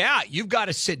 oh, yeah, you've got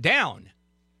to sit down.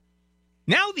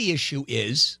 Now the issue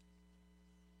is,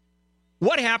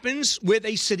 what happens with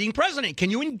a sitting president? Can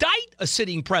you indict a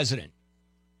sitting president?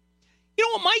 You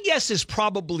know what? My guess is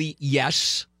probably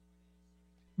yes,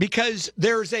 because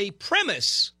there's a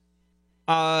premise,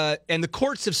 and the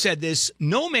courts have said this,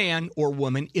 no man or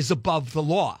woman is above the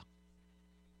law.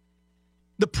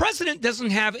 The president doesn't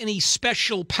have any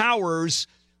special powers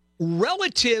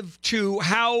relative to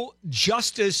how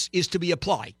justice is to be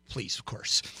applied. Please, of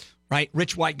course, right?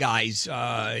 Rich white guys,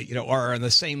 are on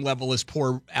the same level as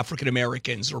poor African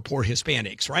Americans or poor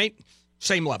Hispanics, right?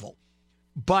 Same level.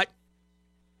 But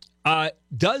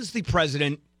does the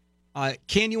president,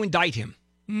 can you indict him?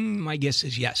 My guess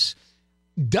is yes.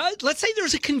 Let's say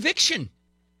there's a conviction.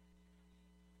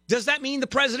 Does that mean the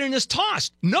president is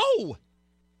tossed? No.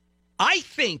 I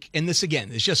think, and this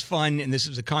again is just fun, and this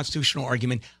is a constitutional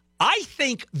argument, I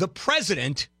think the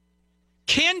president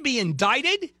can be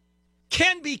indicted,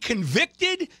 can be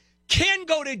convicted, can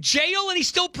go to jail, and he's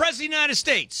still president of the United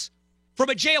States from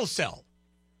a jail cell.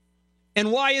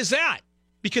 And why is that?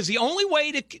 Because the only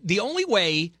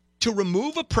way to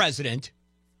remove a president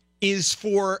is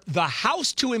for the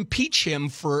House to impeach him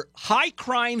for high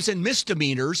crimes and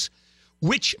misdemeanors,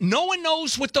 which no one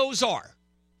knows what those are.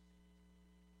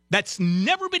 That's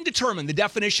never been determined, the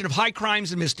definition of high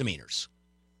crimes and misdemeanors.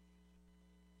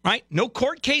 Right? No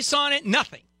court case on it,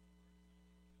 nothing.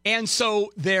 And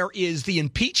so there is the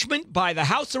impeachment by the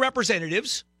House of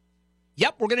Representatives.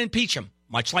 Yep, we're going to impeach him,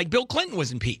 much like Bill Clinton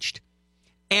was impeached.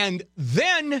 And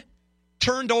then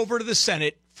turned over to the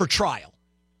Senate for trial.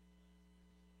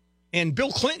 And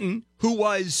Bill Clinton, who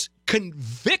was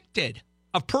convicted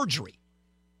of perjury,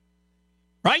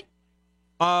 right?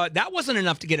 That wasn't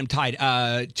enough to get him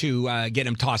get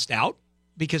him tossed out,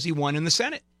 because he won in the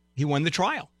Senate. He won the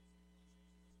trial.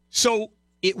 So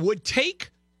it would take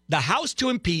the House to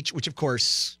impeach, which, of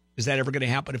course, is that ever going to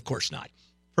happen? Of course not.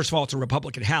 First of all, it's a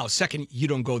Republican House. Second, you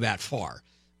don't go that far.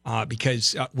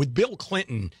 Because with Bill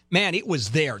Clinton, man, it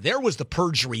was there. There was the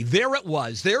perjury. There it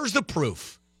was. There's the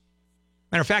proof.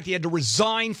 Matter of fact, he had to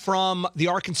resign from the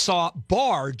Arkansas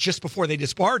bar just before they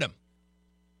disbarred him.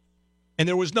 And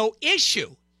there was no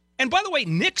issue. And by the way,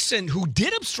 Nixon, who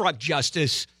did obstruct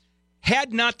justice,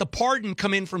 had not the pardon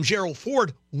come in from Gerald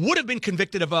Ford, would have been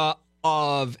convicted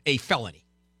of a felony.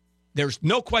 There's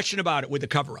no question about it with the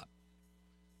cover-up.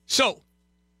 So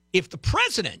if the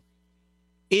president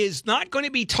is not going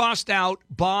to be tossed out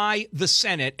by the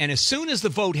Senate, and as soon as the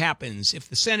vote happens, if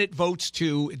the Senate votes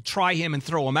to try him and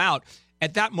throw him out,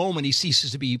 at that moment he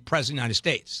ceases to be president of the United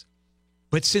States.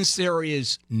 But since there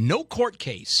is no court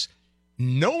case,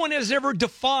 no one has ever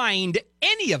defined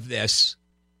any of this,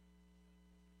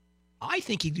 I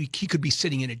think he could be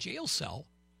sitting in a jail cell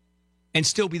and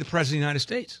still be the president of the United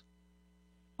States.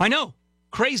 I know,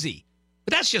 crazy,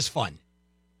 but that's just fun.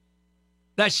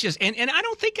 That's just, and I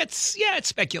don't think it's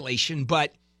speculation,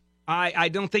 but I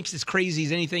don't think it's as crazy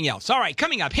as anything else. All right,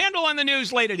 coming up, Handel on the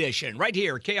News late edition, right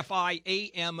here, KFI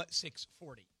AM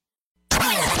 640.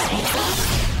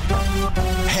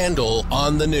 Handel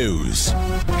on the News.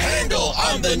 Handel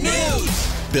on the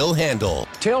News. Bill Handel.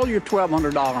 Tell your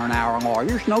 $1,200 an hour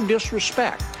lawyers no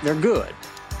disrespect. They're good.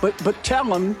 But tell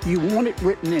them you want it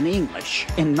written in English,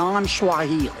 in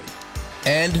non-Swahili.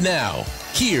 And now,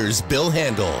 here's Bill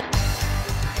Handel.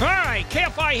 All right,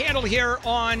 KFI Handel here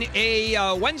on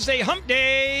a Wednesday hump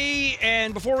day.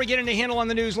 And before we get into Handel on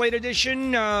the News late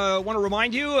edition, I want to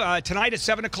remind you, tonight at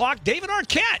 7 o'clock, David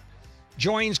Arquette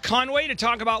joins Conway to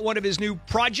talk about one of his new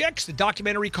projects, the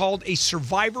documentary called A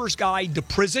Survivor's Guide to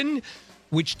Prison,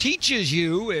 which teaches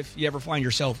you, if you ever find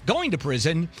yourself going to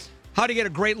prison, how to get a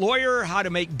great lawyer, how to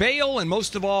make bail, and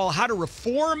most of all, how to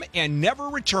reform and never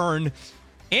return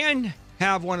and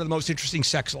have one of the most interesting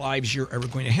sex lives you're ever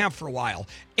going to have for a while.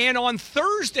 And on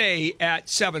Thursday at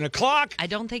 7 o'clock... I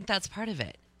don't think that's part of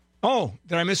it. Oh,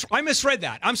 did I misread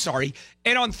that. I'm sorry.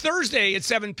 And on Thursday at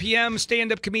 7 p.m.,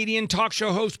 stand-up comedian, talk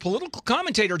show host, political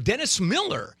commentator Dennis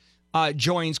Miller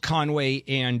joins Conway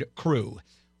and crew.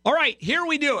 All right, here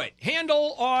we do it.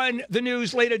 Handel on the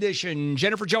News Late Edition.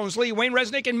 Jennifer Jones-Lee, Wayne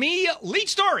Resnick, and me, lead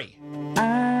story.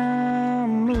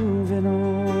 I'm moving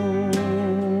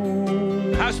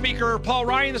on. House Speaker Paul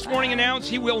Ryan this morning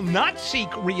announced he will not seek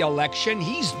re-election.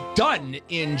 He's done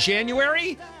in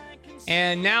January.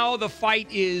 And now the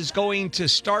fight is going to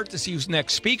start to see who's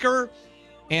next speaker.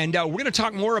 And we're going to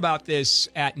talk more about this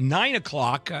at 9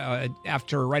 o'clock, right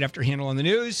after Handel on the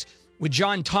News, with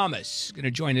John Thomas, going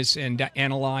to join us and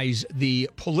analyze the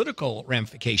political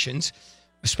ramifications,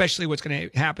 especially what's going to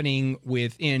be happening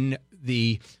within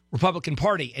the Republican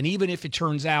Party. And even if it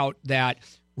turns out that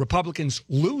Republicans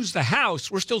lose the House,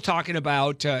 we're still talking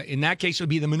about, in that case, it would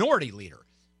be the minority leader,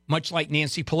 much like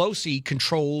Nancy Pelosi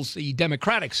controls the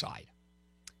Democratic side.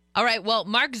 All right, well,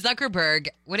 Mark Zuckerberg,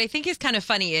 what I think is kind of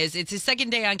funny is it's his second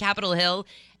day on Capitol Hill,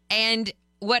 and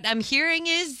what I'm hearing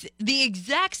is the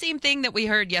exact same thing that we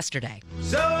heard yesterday.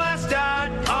 So I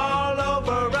start all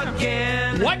over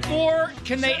again. What more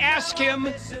can they ask him,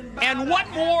 and what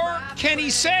more can he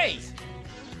say?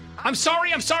 I'm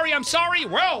sorry, I'm sorry, I'm sorry.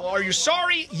 Well, are you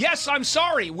sorry? Yes, I'm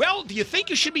sorry. Well, do you think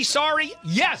you should be sorry?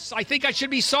 Yes, I think I should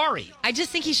be sorry. I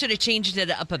just think he should have changed it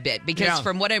up a bit because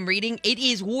from what I'm reading, it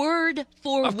is word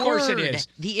for word. Of course it is.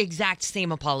 The exact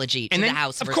same apology to the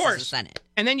House versus the Senate.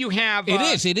 And then you have...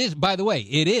 It is. By the way,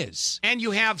 it is. And you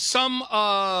have some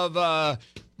of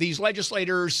these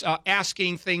legislators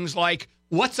asking things like,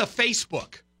 what's a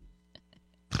Facebook?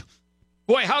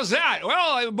 Boy, how's that?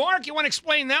 Well, Mark, you want to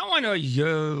explain that one?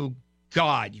 Oh,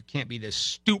 God, you can't be this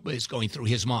stupid is going through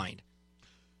his mind.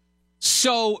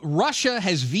 So Russia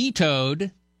has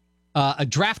vetoed a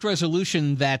draft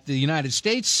resolution that the United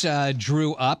States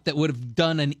drew up that would have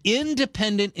done an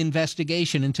independent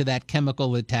investigation into that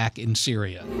chemical attack in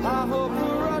Syria. Of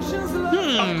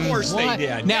course they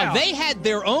did. Now, they had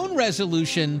their own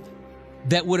resolution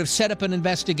that would have set up an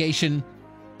investigation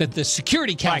that the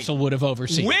Security Council would have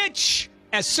overseen. Which,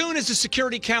 as soon as the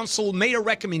Security Council made a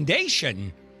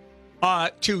recommendation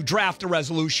to draft a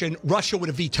resolution, Russia would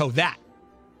have vetoed that.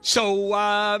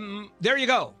 So there you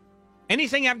go.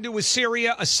 Anything having to do with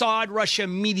Syria, Assad, Russia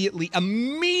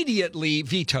immediately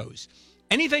vetoes.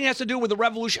 Anything that has to do with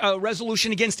the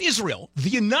resolution against Israel, the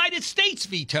United States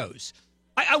vetoes.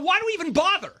 Why do we even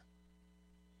bother?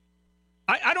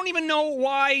 I don't even know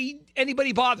why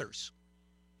anybody bothers.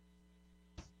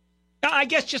 I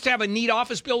guess just to have a neat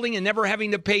office building and never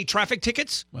having to pay traffic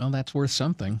tickets. Well, that's worth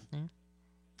something.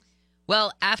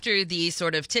 Well, after the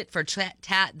sort of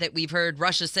tit-for-tat that we've heard,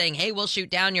 Russia saying, hey, we'll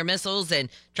shoot down your missiles, and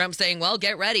Trump saying, well,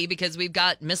 get ready because we've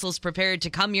got missiles prepared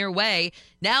to come your way.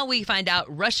 Now we find out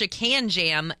Russia can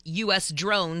jam U.S.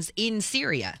 drones in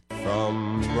Syria.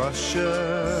 From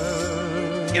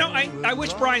Russia. You know, I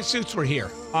wish Brian Suits were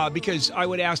here because I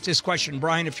would ask this question.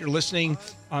 Brian, if you're listening,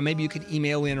 maybe you could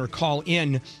email in or call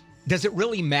in. Does it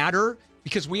really matter?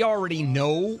 Because we already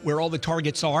know where all the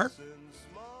targets are.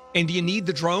 And do you need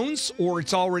the drones, or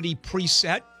it's already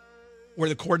preset, where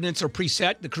the coordinates are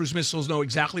preset? The cruise missiles know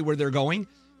exactly where they're going?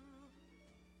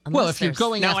 Well, if you're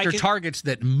going after targets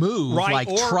that move, like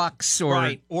trucks or...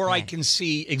 Right, or I can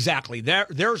see, exactly,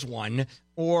 there's one,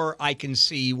 or I can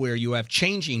see where you have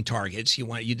changing targets.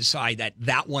 You decide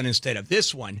that one instead of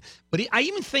this one. But I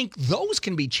even think those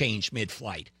can be changed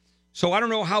mid-flight. So I don't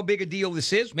know how big a deal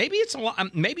this is. Maybe it's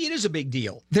maybe it is a big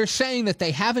deal. They're saying that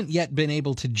they haven't yet been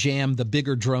able to jam the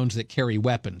bigger drones that carry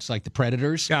weapons, like the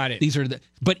Predators. Got it.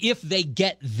 But if they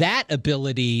get that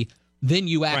ability, then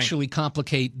you actually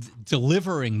complicate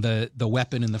delivering the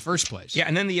weapon in the first place. Yeah,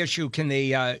 and then the issue, can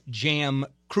they jam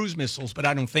cruise missiles? But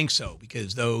I don't think so,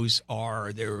 because there's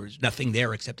nothing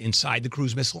there except inside the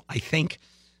cruise missile, I think.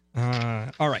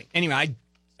 All right. Anyway,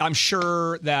 I'm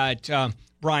sure that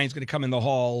Brian's going to come in the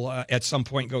hall at some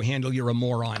point and go, Handel, you're a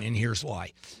moron, and here's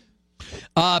why.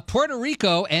 Puerto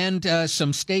Rico and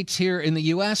some states here in the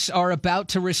U.S. are about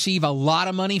to receive a lot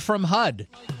of money from HUD.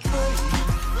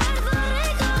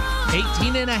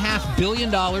 $18.5 billion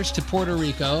to Puerto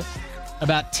Rico,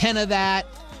 about 10 of that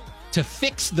to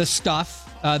fix the stuff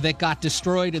that got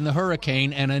destroyed in the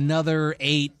hurricane, and another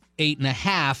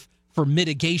 8.5 for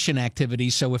mitigation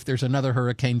activities. So if there's another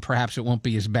hurricane, perhaps it won't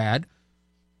be as bad.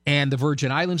 And the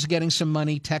Virgin Islands are getting some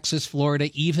money, Texas,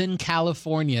 Florida, even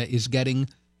California is getting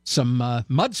some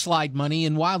mudslide money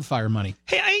and wildfire money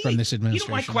from this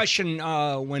administration. My question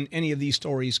when any of these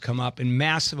stories come up and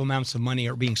massive amounts of money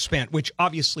are being spent, which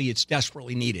obviously it's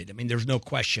desperately needed. I mean, there's no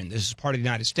question. This is part of the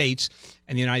United States,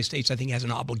 and the United States, I think, has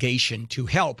an obligation to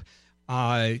help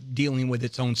dealing with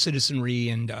its own citizenry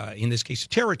and, in this case,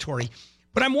 territory.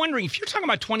 But I'm wondering, if you're talking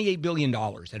about $28 billion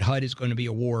that HUD is going to be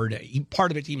awarded,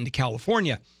 part of it even to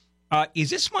California, is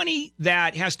this money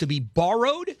that has to be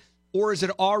borrowed, or is it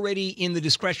already in the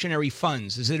discretionary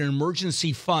funds? Is it an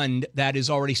emergency fund that is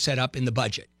already set up in the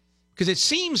budget? Because it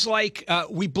seems like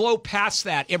we blow past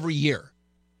that every year,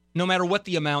 no matter what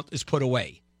the amount is put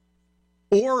away.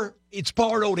 Or it's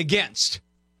borrowed against.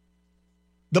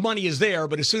 The money is there,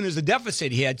 but as soon as the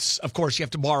deficit hits, of course, you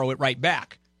have to borrow it right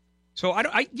back. So,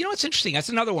 it's interesting. That's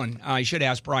another one I should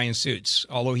ask Brian Suits,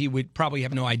 although he would probably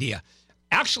have no idea.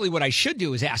 Actually, what I should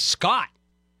do is ask Scott,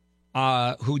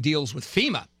 who deals with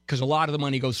FEMA, because a lot of the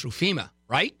money goes through FEMA,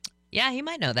 right? Yeah, he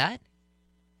might know that.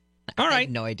 All right. I have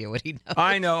no idea what he knows.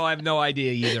 I know. I have no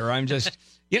idea either. I'm just,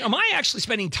 am I actually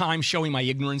spending time showing my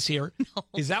ignorance here? No.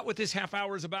 Is that what this half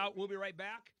hour is about? We'll be right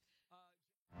back.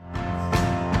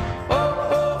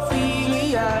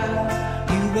 Ophelia,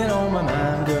 you've been on my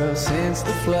mind, girl, since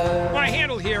the flood. My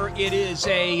handle here, it is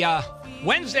a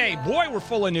Wednesday. Boy, we're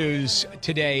full of news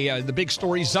today. The big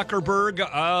story, Zuckerberg.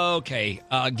 Okay,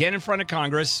 again in front of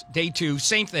Congress. Day 2,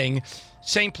 same thing,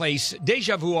 same place.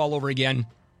 Deja vu all over again.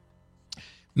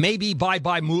 Maybe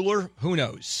bye-bye Mueller. Who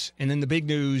knows? And then the big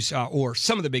news, or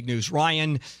some of the big news,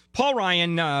 Paul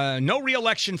Ryan, no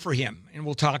re-election for him. And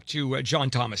we'll talk to John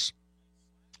Thomas,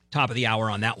 top of the hour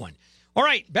on that one. All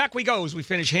right, back we go as we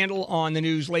finish Handel on the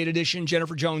News Late Edition.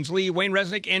 Jennifer Jones-Lee, Wayne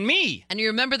Resnick, and me. And you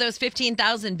remember those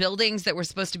 15,000 buildings that were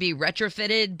supposed to be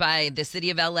retrofitted by the city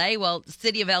of L.A.? Well, the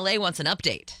city of L.A. wants an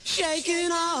update. Shaking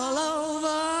all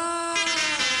over.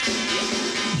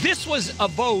 This was a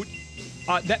vote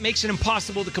that makes it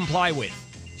impossible to comply with.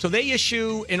 So they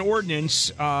issue an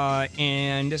ordinance,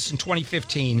 and this is in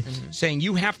 2015, saying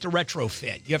you have to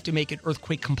retrofit. You have to make it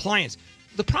earthquake compliance.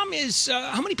 The problem is,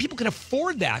 how many people can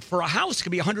afford that? For a house, it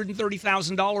could be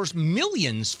 $130,000,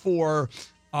 millions for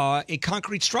a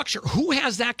concrete structure. Who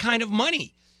has that kind of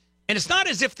money? And it's not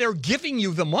as if they're giving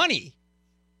you the money.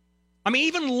 I mean,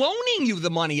 even loaning you the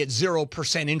money at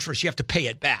 0% interest, you have to pay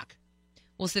it back.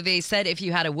 Well, so they said if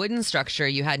you had a wooden structure,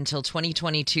 you had until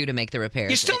 2022 to make the repairs.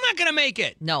 You're still not going to make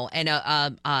it. No, and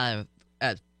a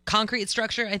concrete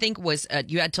structure, I think, was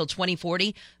you had till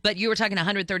 2040, but you were talking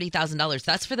 $130,000.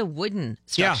 That's for the wooden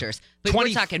structures. Yeah. But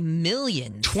we're talking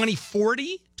millions.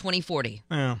 2040? 2040.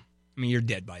 Well, I mean, you're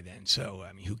dead by then, so,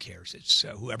 I mean, who cares? It's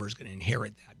whoever's going to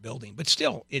inherit that building. But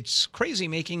still, it's crazy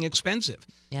making expensive.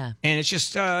 Yeah. And it's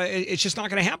just not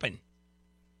going to happen.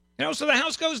 So the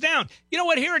house goes down. You know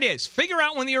what? Here it is. Figure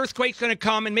out when the earthquake's going to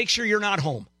come and make sure you're not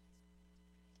home.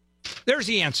 There's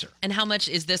the answer. And how much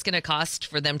is this going to cost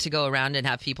for them to go around and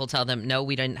have people tell them, no,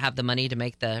 we didn't have the money to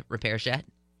make the repairs yet?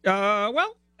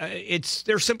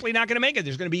 They're simply not going to make it.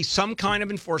 There's going to be some kind of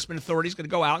enforcement authority is going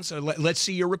to go out and say, let's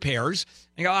see your repairs.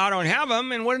 And go, I don't have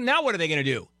them. And what are they going to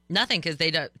do? Nothing, because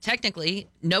they don't. Technically,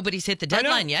 nobody's hit the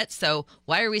deadline yet. So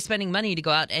why are we spending money to go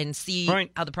out and see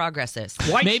how the progress is?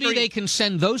 Maybe they can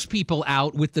send those people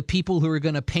out with the people who are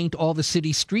going to paint all the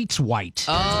city streets white.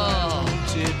 Oh.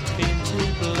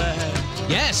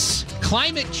 Yes,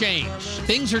 climate change.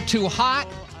 Things are too hot.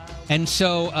 And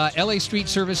so LA Street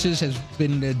Services has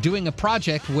been doing a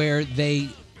project where they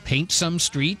paint some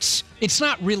streets. It's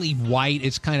not really white.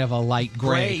 It's kind of a light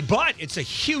gray. But it's a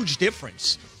huge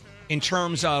difference in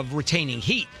terms of retaining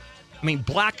heat. I mean,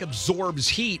 black absorbs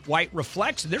heat, white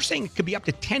reflects. They're saying it could be up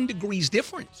to 10 degrees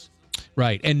difference.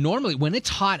 Right. And normally when it's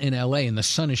hot in LA and the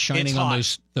sun is shining on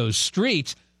those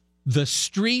streets,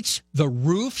 the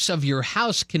roofs of your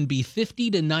house can be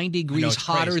 50 to 90 degrees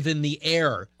hotter than the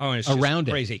air around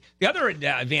it. Crazy. The other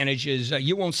advantage is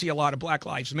you won't see a lot of Black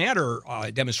Lives Matter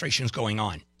demonstrations going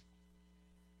on.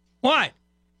 What?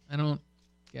 I don't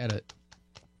get it.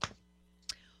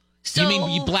 So, you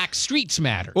mean black streets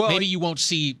matter? Well, maybe you won't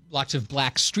see lots of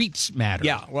black streets matter.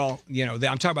 Yeah, well, I'm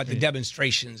talking about the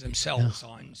demonstrations themselves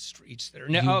on streets that are...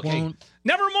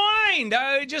 Never mind.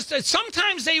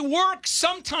 Sometimes they work,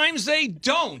 sometimes they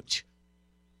don't.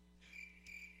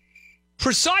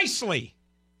 Precisely.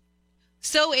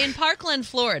 So in Parkland,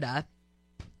 Florida,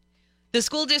 the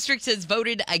school district has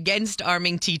voted against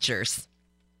arming teachers.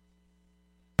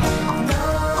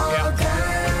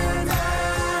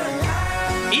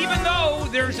 Even though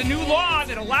there's a new law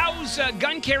that allows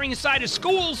gun carrying inside of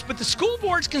schools, but the school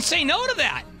boards can say no to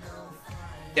that.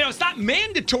 It's not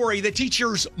mandatory that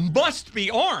teachers must be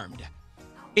armed.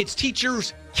 It's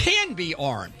teachers can be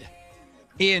armed.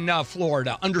 in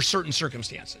Florida under certain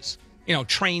circumstances.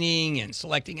 Training and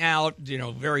selecting out,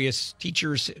 various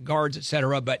teachers, guards,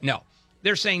 etc. But no,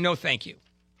 they're saying no, thank you.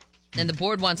 And the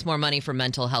board wants more money for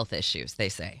mental health issues, they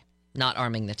say, not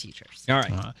arming the teachers. All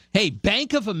right. Hey,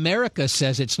 Bank of America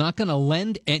says it's not going to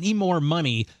lend any more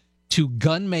money to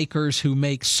gun makers who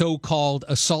make so-called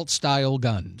assault-style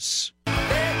guns.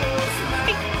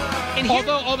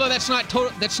 Although that's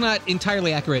not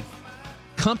entirely accurate.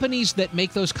 Companies that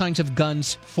make those kinds of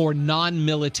guns for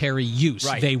non-military use,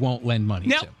 they won't lend money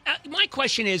now, to. My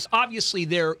question is, obviously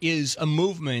there is a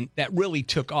movement that really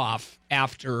took off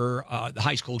after the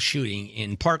high school shooting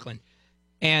in Parkland.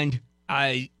 And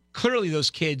clearly those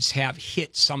kids have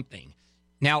hit something.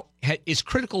 Now, is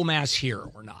critical mass here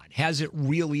or not? Has it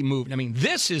really moved? I mean,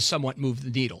 this has somewhat moved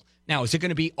the needle. Now, is it going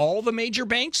to be all the major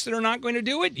banks that are not going to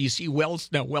do it? Do you see Wells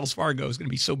Fargo is going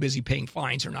to be so busy paying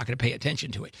fines, they're not going to pay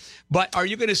attention to it. But are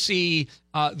you going to see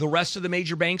the rest of the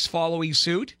major banks following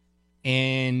suit?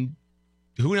 And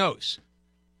who knows?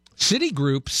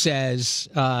 Citigroup says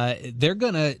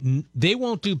they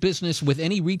won't do business with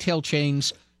any retail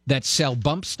chains that sell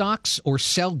bump stocks or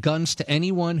sell guns to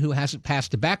anyone who hasn't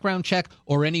passed a background check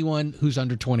or anyone who's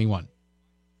under 21.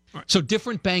 Right. So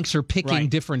different banks are picking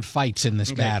different fights in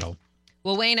this battle.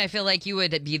 Well, Wayne, I feel like you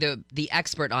would be the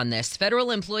expert on this. Federal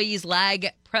employees lag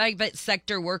private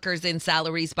sector workers in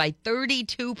salaries by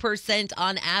 32%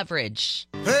 on average.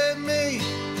 Pay me.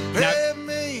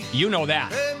 You know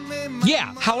that.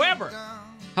 Yeah.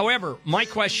 However, my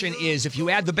question is, if you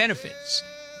add the benefits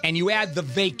and you add the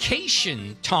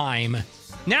vacation time,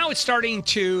 now it's starting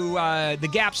to, the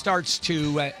gap starts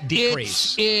to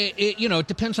decrease. It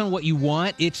depends on what you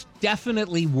want. It's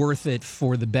definitely worth it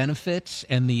for the benefits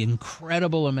and the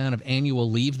incredible amount of annual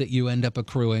leave that you end up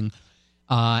accruing,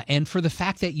 and for the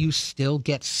fact that you still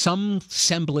get some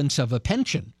semblance of a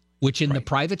pension, which in the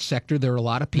private sector, there are a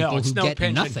lot of people who get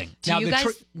nothing. Do you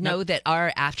guys know that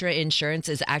our AFTRA insurance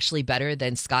is actually better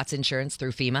than Scott's insurance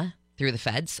through FEMA? Through the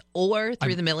feds or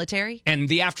through the military? And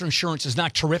the after insurance is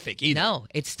not terrific either. No,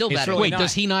 it's still better. Wait,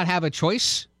 does he not have a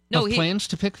choice of plans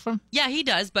to pick from? Yeah, he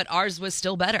does, but ours was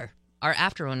still better. Our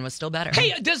after one was still better.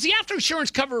 Hey, does the after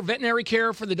insurance cover veterinary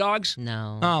care for the dogs?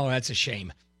 No. Oh, that's a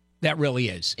shame. That really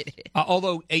is.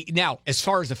 Although, now, as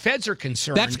far as the feds are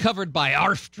concerned... That's covered by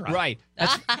ARFTRA. Right.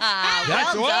 That's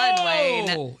well done,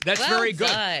 Wayne. That's well very good.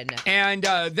 Done. And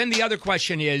then the other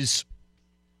question is...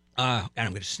 and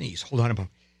I'm going to sneeze. Hold on a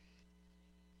moment.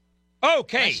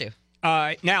 Okay.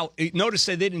 Now, notice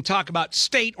that they didn't talk about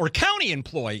state or county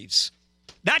employees.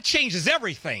 That changes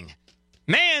everything.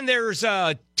 Man, there's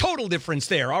a total difference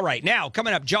there. All right. Now,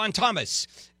 coming up, John Thomas.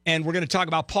 And we're going to talk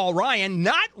about Paul Ryan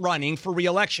not running for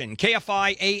re-election.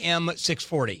 KFI AM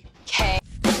 640. Okay.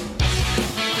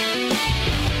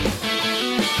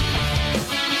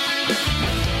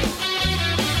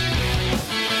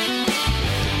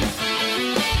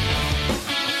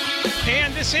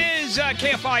 And this is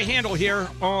KFI Handel here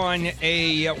on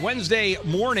a Wednesday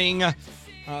morning.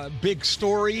 Big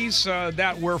stories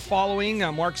that we're following.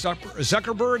 Mark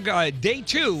Zuckerberg, day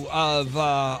 2 of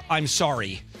I'm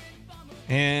Sorry.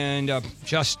 And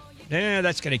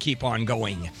that's going to keep on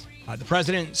going. The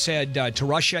president said to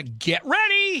Russia, get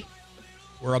ready.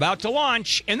 We're about to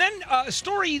launch. And then a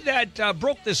story that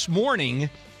broke this morning,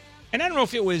 and I don't know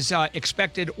if it was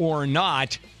expected or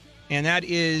not, and that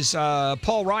is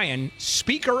Paul Ryan,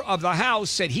 Speaker of the House,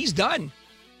 said he's done.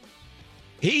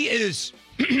 He is,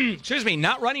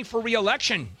 not running for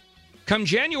re-election. Come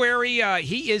January,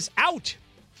 he is out.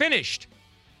 Finished.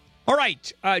 All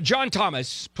right, John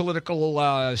Thomas,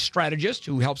 political strategist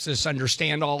who helps us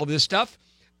understand all of this stuff.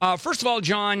 First of all,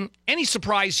 John, any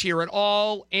surprise here at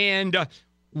all? And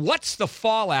what's the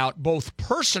fallout, both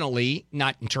personally,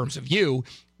 not in terms of you,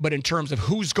 but in terms of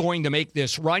who's going to make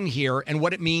this run here and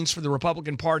what it means for the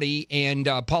Republican Party and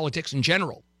politics in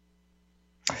general?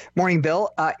 Morning,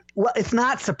 Bill. Well, it's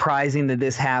not surprising that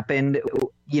this happened.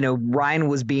 Ryan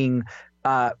was being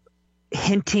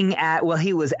hinting at, well,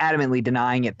 he was adamantly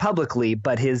denying it publicly,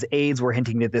 but his aides were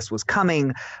hinting that this was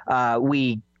coming.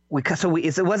 It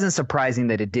wasn't surprising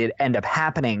that it did end up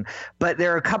happening, but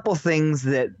there are a couple things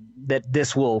that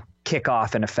this will kick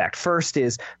off in effect. First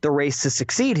is the race to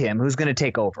succeed him, who's going to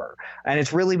take over. And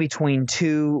it's really between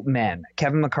two men,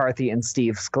 Kevin McCarthy and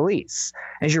Steve Scalise.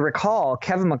 As you recall,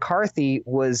 Kevin McCarthy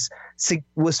was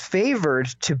favored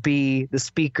to be the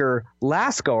speaker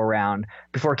last go around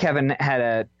before Kevin had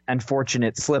an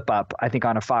unfortunate slip up, I think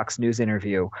on a Fox News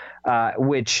interview,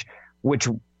 which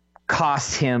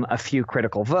cost him a few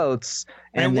critical votes.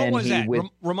 And what was that?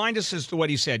 Remind us as to what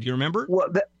he said. Do you remember? Well,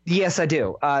 Yes, I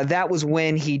do. That was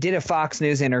when he did a Fox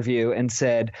News interview and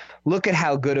said, look at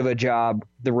how good of a job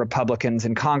the Republicans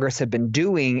in Congress have been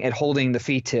doing at holding the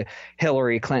feet to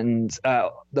Hillary Clinton's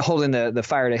holding the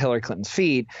fire to Hillary Clinton's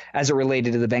feet as it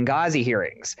related to the Benghazi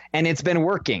hearings. And it's been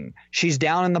working. She's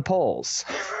down in the polls.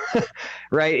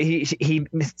 Right. He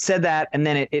said that. And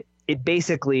then it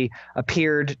basically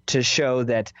appeared to show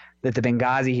that the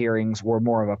Benghazi hearings were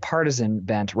more of a partisan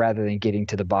bent rather than getting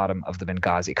to the bottom of the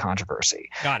Benghazi controversy.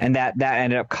 And that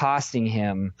ended up costing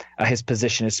him his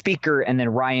position as speaker. And then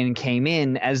Ryan came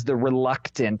in as the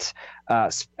reluctant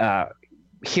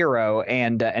hero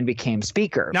and became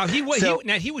speaker. Now he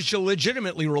was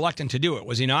legitimately reluctant to do it,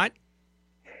 was he not?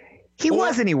 He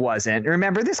was and he wasn't.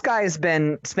 Remember, this guy has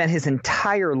spent his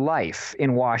entire life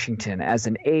in Washington as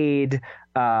an aide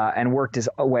and worked his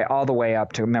way all the way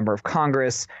up to a member of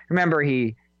Congress. Remember,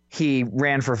 he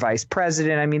ran for vice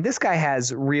president. I mean, this guy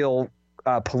has real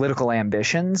political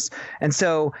ambitions. And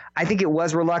so I think it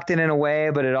was reluctant in a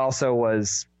way, but it also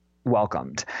was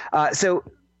welcomed. So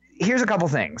here's a couple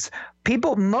things.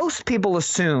 Most people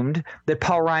assumed that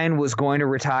Paul Ryan was going to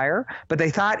retire, but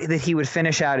they thought that he would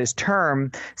finish out his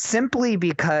term simply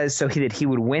because he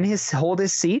would hold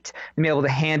his seat and be able to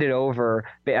hand it over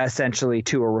essentially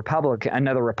to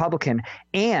another Republican.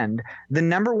 And the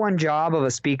number one job of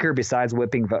a speaker, besides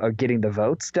getting the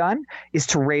votes done, is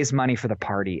to raise money for the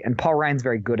party. And Paul Ryan's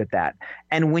very good at that.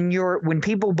 And when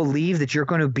people believe that you're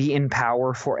going to be in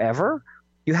power forever,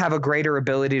 you have a greater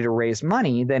ability to raise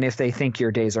money than if they think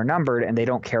your days are numbered and they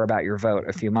don't care about your vote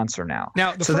a few months from now.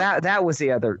 That was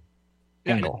the other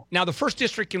angle. Now, the first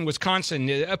district in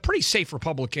Wisconsin, a pretty safe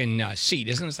Republican seat,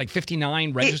 isn't it? It's like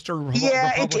 59 registered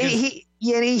Republicans.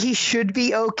 He should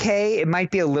be okay. It might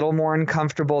be a little more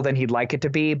uncomfortable than he'd like it to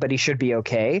be, but he should be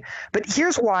okay. But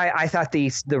here's why I thought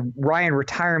the Ryan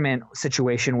retirement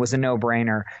situation was a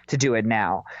no-brainer to do it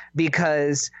now,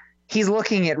 because he's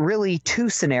looking at really two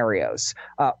scenarios.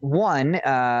 One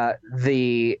is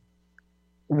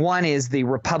the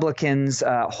Republicans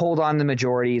hold on the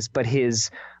majorities, but his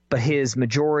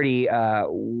majority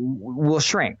will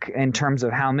shrink in terms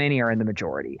of how many are in the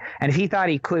majority. And if he thought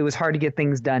it was hard to get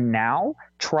things done now,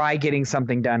 try getting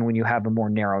something done when you have a more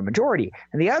narrow majority.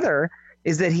 And the other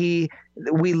is that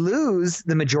we lose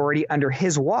the majority under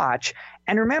his watch.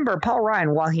 And remember, Paul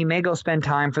Ryan, while he may go spend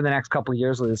time for the next couple of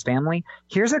years with his family,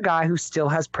 here's a guy who still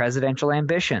has presidential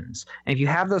ambitions. And if you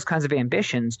have those kinds of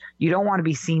ambitions, you don't want to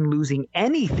be seen losing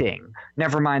anything,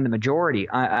 never mind the majority,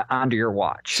 under your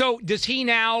watch. So does he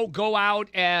now go out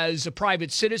as a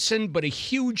private citizen, but a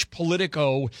huge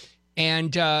politico,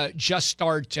 and just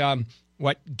start,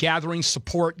 gathering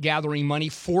support, gathering money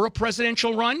for a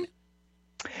presidential run?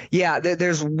 Yeah,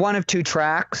 there's one of two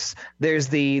tracks. There's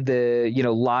the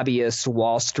lobbyist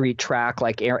Wall Street track,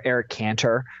 like Eric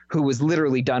Cantor, who was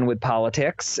literally done with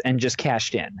politics and just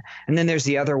cashed in. And then there's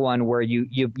the other one where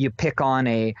you pick on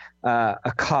a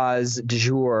cause du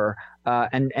jour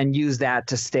and use that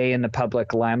to stay in the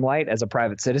public limelight as a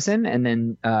private citizen, and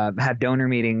then have donor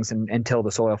meetings and till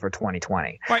the soil for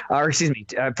 2020, right.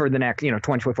 For the next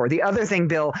 2024. The other thing,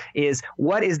 Bill, is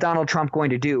what is Donald Trump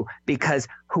going to do? Because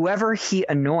whoever he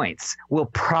anoints will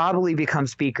probably become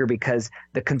speaker, because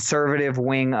the conservative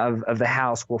wing of the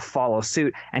House will follow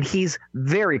suit, and he's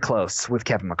very close with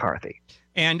Kevin McCarthy.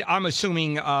 And I'm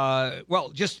assuming,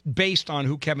 just based on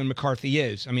who Kevin McCarthy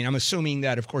is, I mean, I'm assuming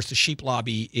that, of course, the sheep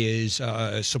lobby is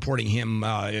supporting him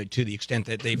to the extent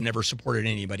that they've never supported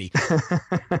anybody.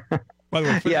 By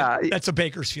the way, that's a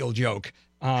Bakersfield joke,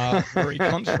 where he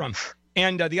comes from.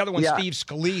 And the other one, Steve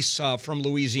Scalise from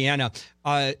Louisiana.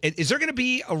 Is there going to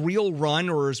be a real run,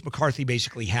 or does McCarthy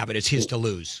basically have it? It's his to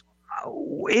lose.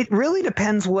 It really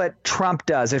depends what Trump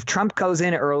does. If Trump goes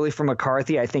in early for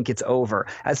McCarthy, I think it's over.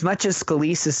 As much as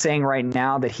Scalise is saying right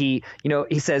now that he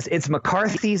says it's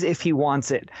McCarthy's if he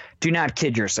wants it. Do not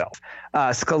kid yourself.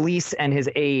 Scalise and his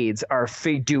aides are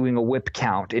doing a whip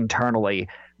count internally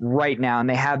right now, and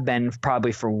they have been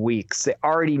probably for weeks. They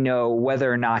already know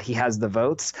whether or not he has the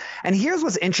votes. And here's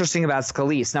what's interesting about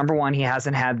Scalise. Number one, he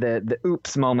hasn't had the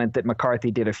oops moment that McCarthy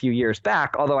did a few years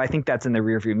back, although I think that's in the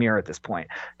rearview mirror at this point.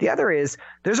 The other is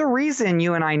there's a reason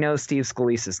you and I know Steve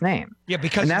Scalise's name. Yeah,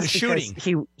 because of the shooting.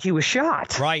 He was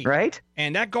shot. Right.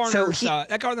 And that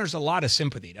garners a lot of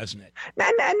sympathy, doesn't it?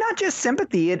 And not just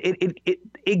sympathy.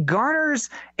 It garners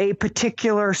a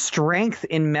particular strength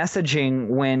in messaging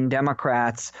when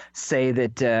Democrats say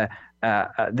that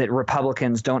that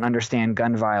Republicans don't understand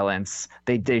gun violence.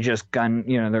 They just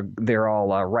they're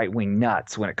all right-wing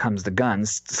nuts when it comes to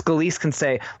guns. Scalise can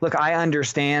say, look, I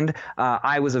understand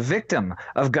I was a victim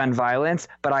of gun violence,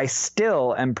 but I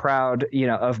still am proud,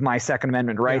 of my Second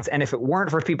Amendment rights. Yeah. And if it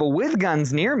weren't for people with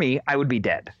guns near me, I would be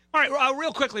dead. All right,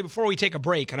 real quickly before we take a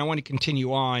break, and I want to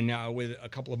continue on with a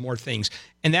couple of more things,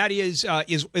 and that is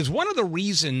one of the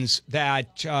reasons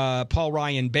that Paul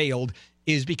Ryan bailed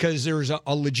is because there's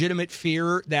a legitimate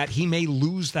fear that he may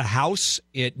lose the House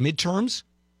at midterms?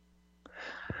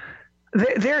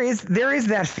 There is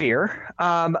that fear.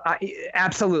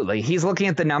 Absolutely. He's looking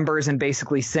at the numbers and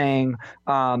basically saying,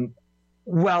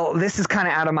 well, this is kind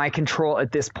of out of my control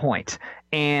at this point.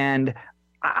 And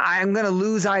I'm going to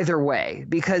lose either way,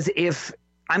 because if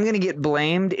I'm going to get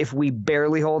blamed if we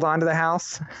barely hold on to the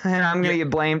House, and I'm going to get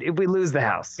blamed if we lose the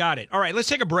House. Got it. All right, let's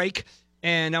take a break.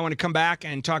 And I want to come back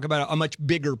and talk about a much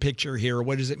bigger picture here.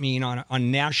 What does it mean on a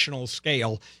national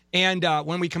scale? And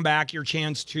when we come back, your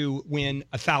chance to win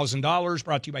 $1,000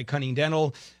 brought to you by Cunning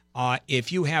Dental.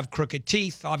 If you have crooked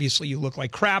teeth, obviously you look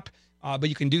like crap, but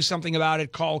you can do something about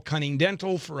it. Call Cunning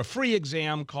Dental for a free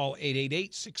exam. Call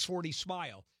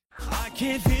 888-640-SMILE. I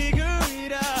can't figure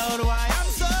it out why I'm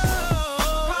so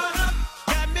caught up.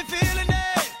 Got me feeling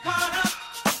it. Caught up.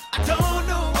 I don't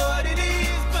know what it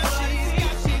is, but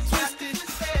she's twisted.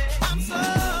 I'm so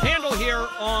Handel here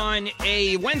on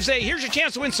a Wednesday. Here's your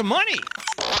chance to win some money.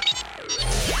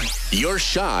 Your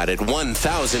shot at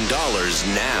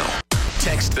 $1,000 now.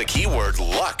 Text the keyword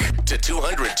luck to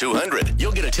 200-200.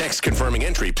 You'll get a text confirming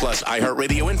entry plus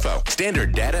iHeartRadio info.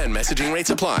 Standard data and messaging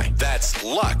rates apply. That's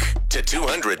luck to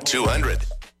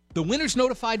 200-200. The winner's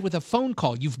notified with a phone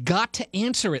call. You've got to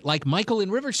answer it like Michael in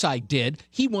Riverside did.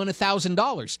 He won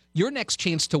 $1,000. Your next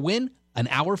chance to win an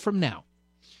hour from now.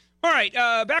 All right,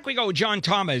 back we go with John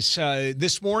Thomas.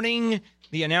 This morning,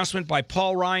 the announcement by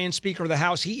Paul Ryan, Speaker of the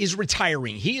House, he is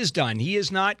retiring. He is done. He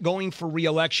is not going for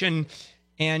re-election.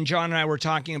 And John and I were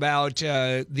talking about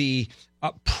the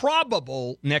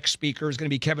probable next speaker is going to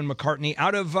be Kevin McCarthy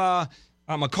out of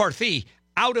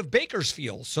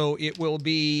Bakersfield. So it will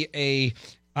be a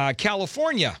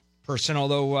California person.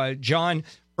 Although, John,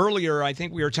 earlier I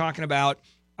think we were talking about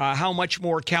how much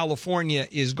more California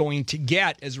is going to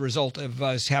get as a result of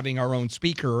us having our own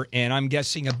speaker. And I'm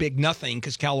guessing a big nothing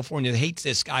because California hates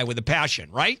this guy with a passion,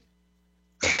 right?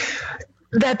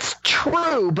 That's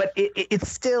true, but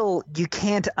it's still, you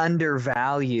can't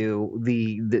undervalue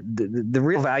the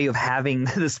real value of having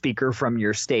the speaker from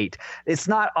your state. It's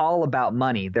not all about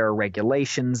money. There are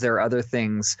regulations, there are other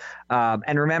things,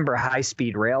 and remember,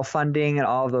 high-speed rail funding and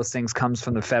all of those things comes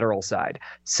from the federal side.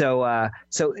 So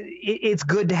it's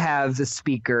good to have the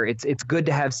speaker. It's good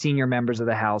to have senior members of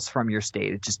the House from your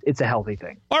state. It's a healthy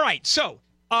thing. All right, so.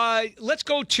 Let's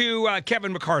go to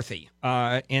Kevin McCarthy,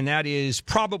 and that is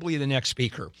probably the next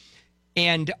speaker.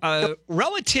 And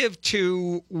relative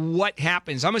to what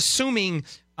happens, I'm assuming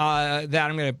that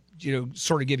I'm going to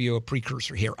sort of give you a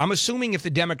precursor here. I'm assuming if the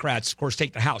Democrats, of course,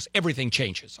 take the House, everything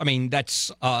changes. I mean,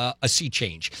 that's a sea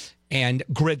change, and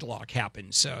gridlock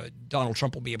happens. Donald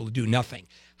Trump will be able to do nothing.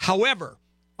 However,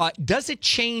 does it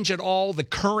change at all the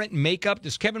current makeup?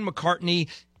 Does Kevin McCarthy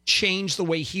change the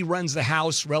way he runs the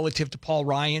House relative to Paul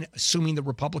Ryan, assuming the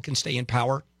Republicans stay in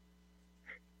power?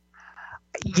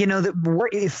 We're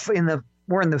in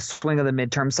the swing of the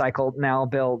midterm cycle now,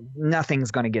 Bill. Nothing's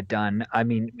going to get done. I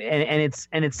mean, and it's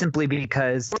simply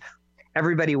because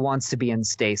everybody wants to be in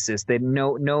stasis.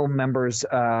 No members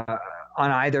on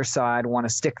either side want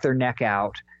to stick their neck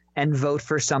out and vote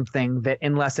for something that,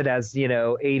 unless it has,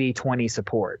 80-20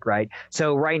 support, right?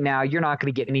 So right now, you're not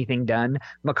going to get anything done.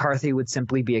 McCarthy would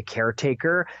simply be a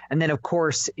caretaker. And then, of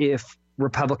course, if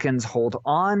Republicans hold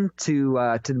on to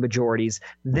the majorities,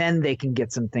 then they can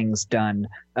get some things done.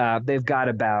 They've got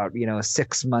about a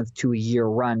 6 month to a year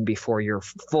run before your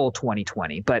full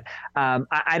 2020. But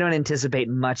I don't anticipate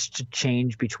much to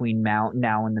change between now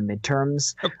and the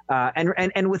midterms.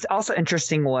 And what's also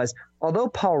interesting was, although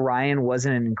Paul Ryan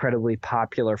wasn't an incredibly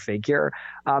popular figure,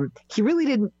 he really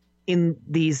didn't in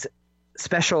these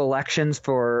special elections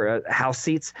for House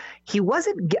seats. He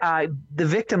wasn't the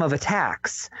victim of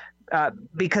attacks.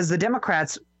 Because the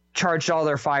Democrats charged all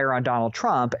their fire on Donald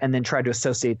Trump and then tried to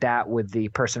associate that with the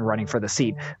person running for the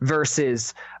seat,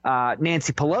 versus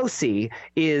Nancy Pelosi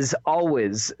is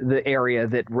always the area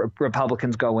that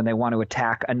Republicans go when they want to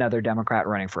attack another Democrat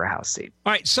running for a House seat.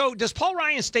 All right. So does Paul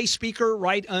Ryan stay speaker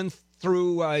right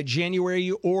through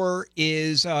January, or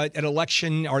is an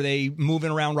election, are they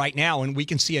moving around right now and we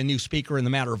can see a new speaker in the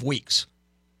matter of weeks?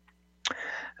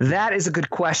 That is a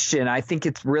good question. I think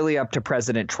it's really up to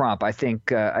President Trump. I think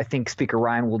Speaker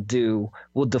Ryan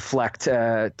will deflect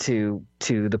to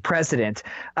the president.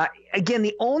 Again,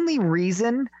 the only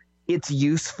reason it's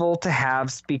useful to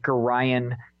have Speaker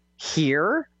Ryan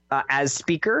here as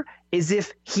Speaker is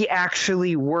if he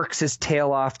actually works his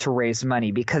tail off to raise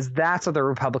money, because that's what the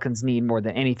Republicans need more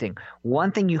than anything.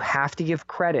 One thing you have to give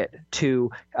credit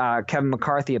to Kevin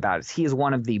McCarthy about is he is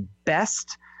one of the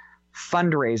best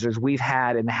fundraisers we've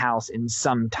had in the House in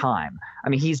some time. I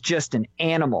mean, he's just an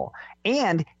animal,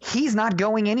 and he's not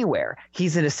going anywhere.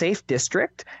 He's in a safe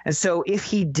district, and so if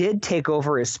he did take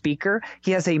over as Speaker,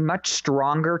 he has a much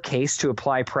stronger case to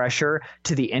apply pressure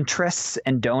to the interests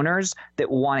and donors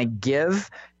that want to give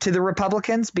to the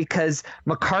Republicans, because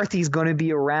McCarthy's going to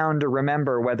be around to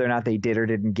remember whether or not they did or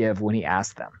didn't give when he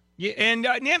asked them. Yeah, and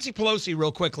Nancy Pelosi,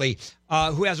 real quickly,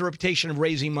 who has a reputation of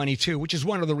raising money, too, which is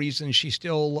one of the reasons she's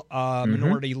still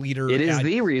minority leader. It is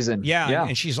the reason. Yeah,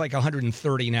 and she's like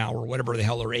 130 now or whatever the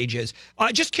hell her age is.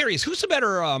 Just curious, who's the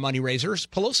better money raiser? Is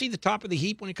Pelosi the top of the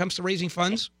heap when it comes to raising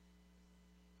funds?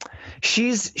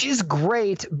 She's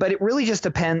great, but it really just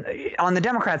depends. On the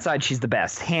Democrat side, she's the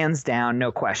best, hands down,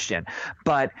 no question.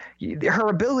 But her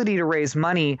ability to raise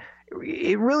money,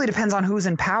 it really depends on who's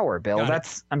in power, Bill.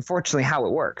 That's unfortunately how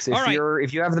it works.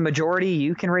 If you have the majority,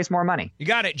 you can raise more money. You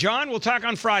got it, John. We'll talk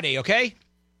on Friday, okay?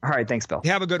 All right, thanks, Bill.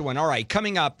 Have a good one. All right,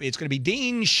 coming up, it's going to be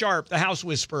Dean Sharp, the House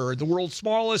Whisperer, the world's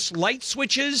smallest light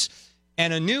switches,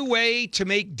 and a new way to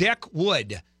make deck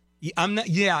wood. I'm not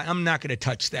going to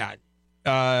touch that.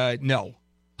 No.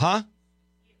 Huh?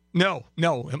 No.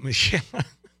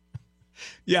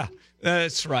 Yeah,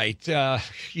 that's right.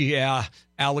 Yeah,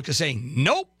 Alec is saying,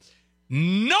 nope,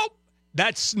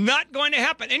 that's not going to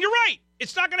happen. And you're right,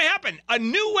 it's not going to happen. A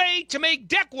new way to make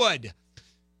deck wood.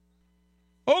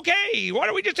 Okay, why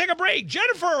don't we just take a break?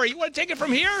 Jennifer, you want to take it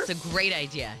from here? It's a great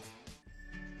idea.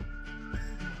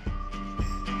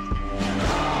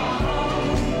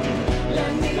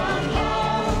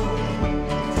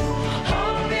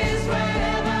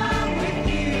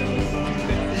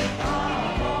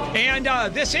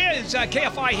 And this is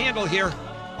KFI Handel here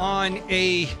on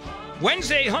a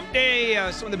Wednesday hump day.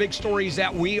 Some of the big stories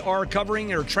that we are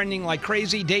covering are trending like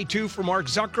crazy. Day 2 for Mark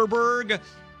Zuckerberg.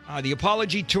 The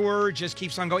apology tour just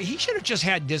keeps on going. He should have just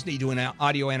had Disney do an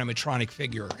audio animatronic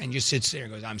figure and just sits there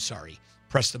and goes, I'm sorry.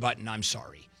 Press the button. I'm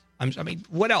sorry. I mean,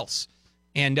 what else?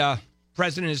 And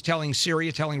President is telling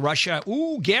Syria, telling Russia,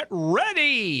 ooh, get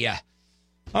ready. All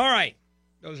right.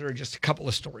 Those are just a couple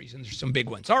of stories, and there's some big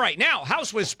ones. All right, now,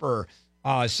 House Whisperer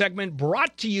segment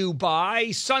brought to you by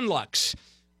Sunlux,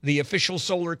 the official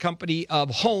solar company of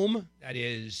Home. That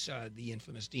is the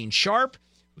infamous Dean Sharp,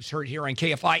 who's heard here on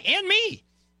KFI, and me,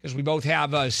 because we both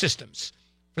have systems.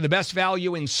 For the best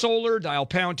value in solar, dial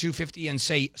pound 250 and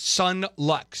say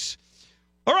Sunlux.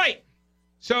 All right,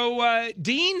 so,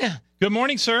 Dean. Good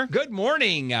morning, sir. Good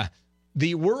morning.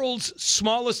 The world's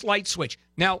smallest light switch.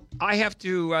 Now, I have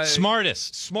to...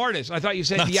 Smartest. I thought you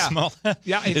said, Not yeah. Small.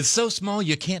 Yeah, it's so small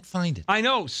you can't find it. I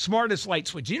know, smartest light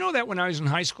switch. Do you know that when I was in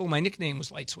high school, my nickname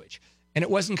was Light Switch? And it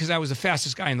wasn't because I was the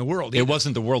fastest guy in the world. It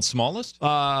wasn't the world's smallest?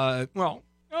 Not. What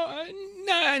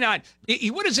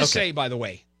does this say, by the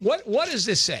way? What does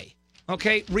this say?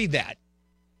 Okay, read that.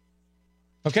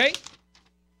 Okay?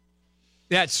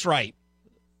 That's right.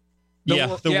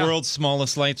 The world's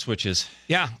smallest light switches.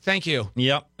 Yeah, thank you.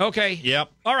 Yep. Okay.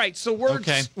 Yep. All right, so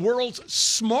world's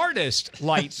smartest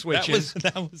light switches.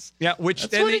 that was yeah,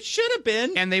 that's what it should have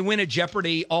been. And they win at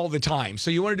Jeopardy all the time.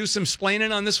 So you want to do some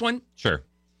splaining on this one? Sure.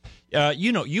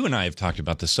 You and I have talked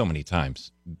about this so many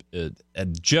times.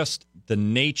 Just the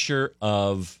nature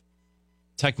of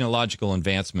technological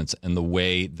advancements and the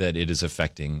way that it is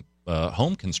affecting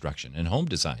home construction and home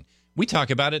design. We talk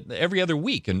about it every other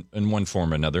week in one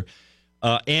form or another.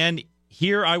 And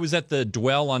here I was at the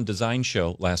Dwell on Design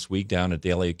show last week down at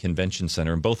the LA Convention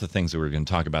Center, and both the things that we're going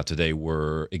to talk about today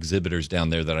were exhibitors down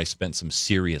there that I spent some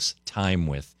serious time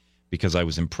with because I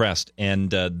was impressed. And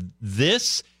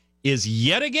this is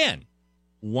yet again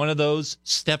one of those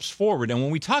steps forward. And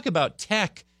when we talk about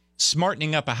tech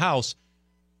smartening up a house,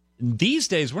 these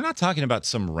days, we're not talking about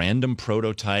some random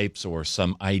prototypes or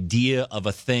some idea of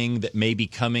a thing that may be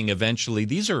coming eventually.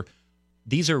 These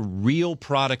are real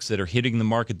products that are hitting the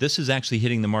market. This is actually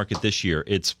hitting the market this year.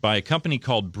 It's by a company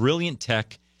called Brilliant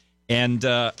Tech, and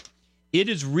it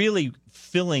is really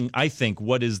filling, I think,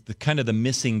 what is the kind of the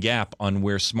missing gap on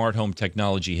where smart home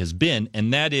technology has been,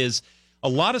 and that is a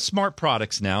lot of smart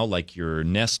products now, like your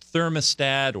Nest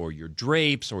thermostat or your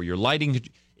drapes or your lighting.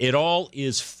 It all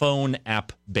is phone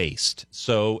app based.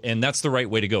 So, and that's the right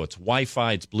way to go. It's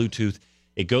Wi-Fi, it's Bluetooth.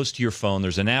 It goes to your phone.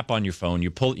 There's an app on your phone.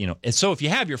 You pull, and so if you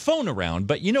have your phone around,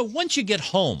 but once you get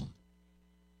home,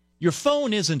 your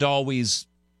phone isn't always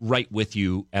right with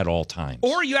you at all times.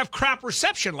 Or you have crap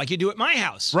reception like you do at my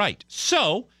house. Right.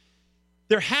 So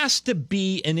there has to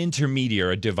be an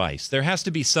intermediary device. There has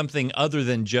to be something other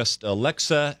than just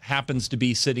Alexa happens to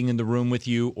be sitting in the room with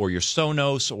you, or your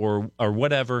Sonos, or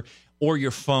whatever, or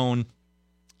your phone.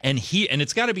 And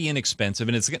it's got to be inexpensive,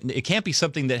 and it can't be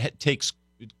something that takes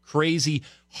crazy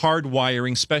hard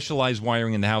wiring, specialized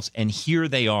wiring in the house. And here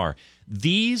they are.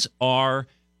 These are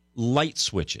light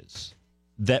switches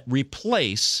that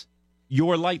replace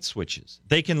your light switches.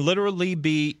 They can literally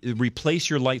replace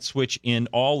your light switch in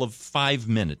all of 5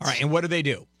 minutes. All right, and what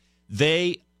do?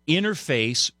 They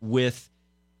interface with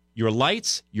your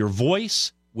lights, your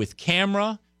voice, with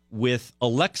camera, with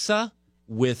Alexa,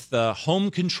 with home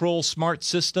control smart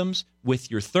systems,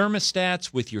 with your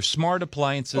thermostats, with your smart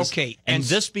appliances. Okay. And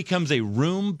this becomes a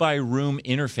room-by-room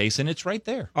interface, and it's right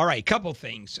there. All right, couple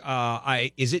things.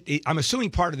 I'm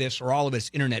assuming part of this or all of it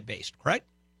is internet-based, correct?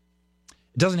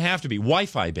 It doesn't have to be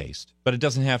Wi-Fi based, but it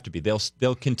doesn't have to be.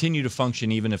 They'll continue to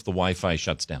function even if the Wi-Fi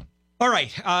shuts down. All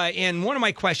right. And one of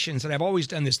my questions, and I've always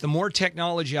done this, the more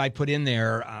technology I put in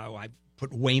there, I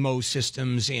put Waymo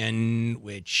systems in,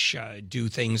 which do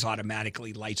things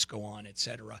automatically, lights go on, et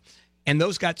cetera. And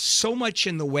those got so much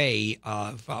in the way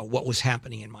of what was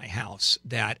happening in my house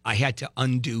that I had to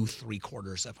undo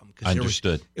 3/4 of them.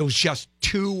 Understood. It was just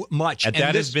too much. And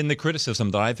that has been the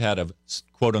criticism that I've had of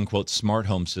quote-unquote smart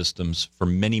home systems for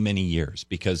many, many years,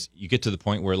 because you get to the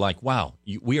point where, like, wow,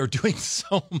 we are doing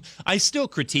so. I still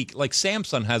critique, like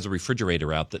Samsung has a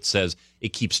refrigerator out that says it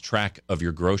keeps track of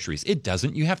your groceries. It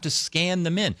doesn't. You have to scan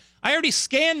them in. I already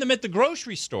scanned them at the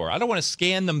grocery store. I don't want to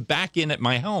scan them back in at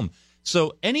my home.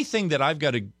 So anything that I've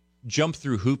got to jump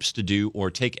through hoops to do or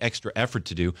take extra effort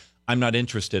to do, I'm not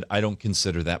interested. I don't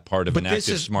consider that part of an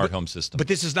active smart home system. But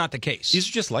this is not the case. These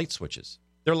are just light switches.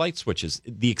 They're light switches.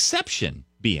 The exception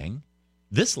being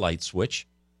this light switch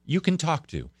you can talk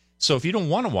to. So if you don't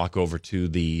want to walk over to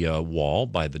the wall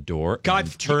by the door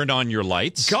and turn on your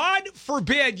lights. God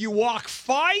forbid you walk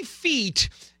 5 feet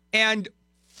and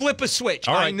flip a switch.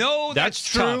 All right. I know that's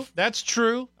true. tough. That's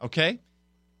true. Okay.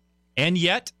 And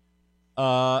yet,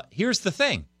 here's the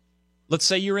thing. Let's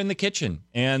say you're in the kitchen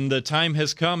and the time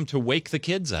has come to wake the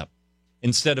kids up.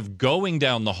 Instead of going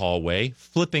down the hallway,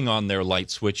 flipping on their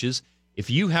light switches, if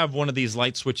you have one of these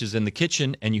light switches in the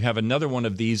kitchen and you have another one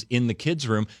of these in the kids'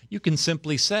 room, you can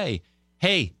simply say,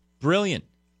 hey, brilliant,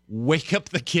 wake up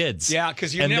the kids. Yeah,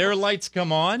 because their lights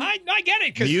come on. I get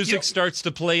it. Music starts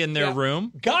to play in their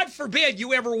room. God forbid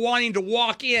you ever wanting to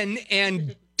walk in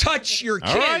and touch your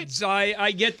kids. Right.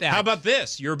 I get that. How about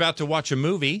this? You're about to watch a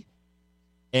movie,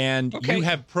 and you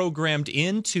have programmed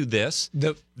into this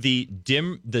the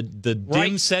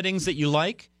dim settings that you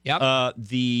like. Yep.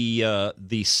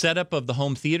 The setup of the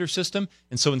home theater system.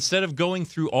 And so instead of going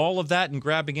through all of that and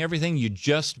grabbing everything, you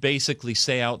just basically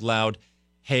say out loud,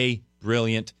 hey,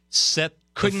 brilliant, set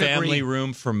the family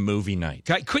room for movie night.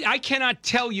 I cannot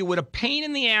tell you what a pain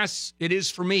in the ass it is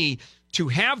for me to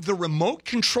have the remote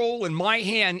control in my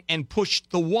hand and push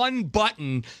the one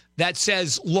button that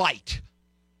says light.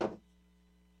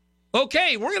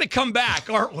 Okay, we're going to come back,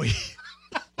 aren't we?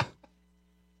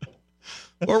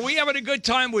 Are we having a good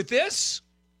time with this?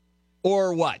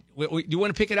 Or what? Do you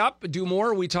want to pick it up, do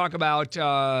more? We talk about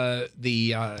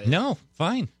the... no,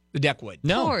 fine. The deckwood.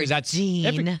 No. Poor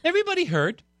Dean. Everybody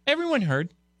heard. Everyone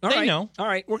heard. They know. All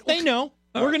right. They know.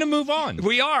 We're going to move on.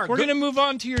 We are. We're going to move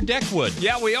on to your deckwood.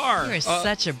 Yeah, we are. You're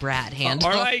such a brat, Handel.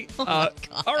 All right. Oh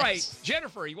all right.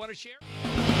 Jennifer, you want to share?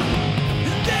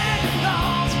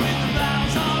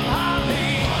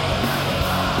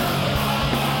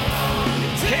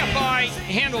 KFI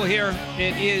Handel here.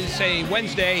 It is a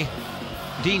Wednesday.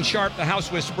 Dean Sharp, the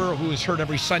House Whisperer, who is heard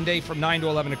every Sunday from 9 to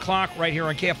 11 o'clock right here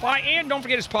on KFI. And don't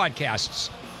forget his podcasts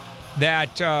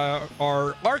that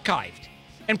are archived.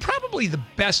 And probably the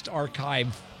best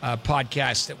archive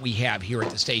podcast that we have here at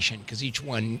the station, because each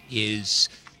one is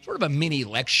sort of a mini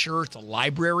lecture. It's a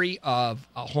library of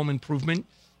home improvement,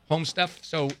 home stuff.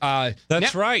 So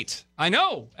that's right. I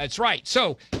know. That's right.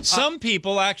 So some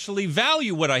people actually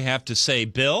value what I have to say,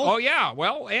 Bill. Oh, yeah.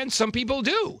 Well, and some people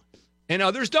do, and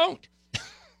others don't.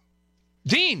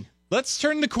 Dean. Let's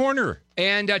turn the corner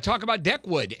and talk about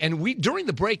deckwood. And during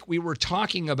the break, we were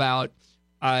talking about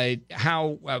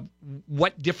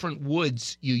what different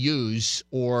woods you use,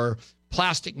 or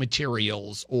plastic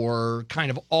materials, or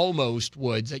kind of almost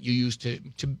woods that you use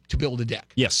to build a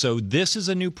deck. Yes. So this is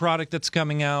a new product that's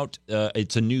coming out.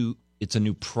 It's a new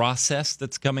process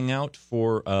that's coming out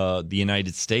for the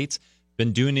United States.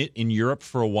 Been doing it in Europe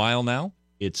for a while now.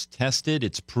 It's tested.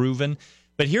 It's proven.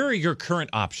 But here are your current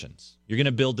options. You're going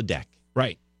to build a deck.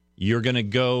 Right. You're going to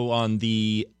go on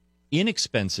the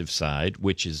inexpensive side,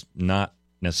 which is not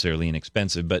necessarily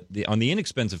inexpensive, but on the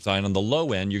inexpensive side, on the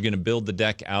low end, you're going to build the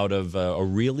deck out of a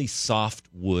really soft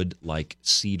wood like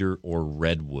cedar or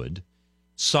redwood.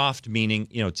 Soft meaning,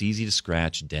 it's easy to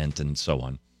scratch, dent, and so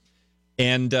on.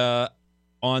 And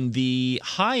on the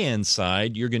high-end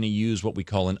side, you're going to use what we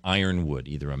call an ironwood,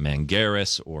 either a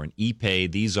mangaris or an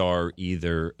ipe. These are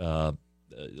either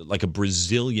like a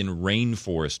Brazilian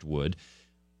rainforest wood.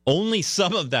 Only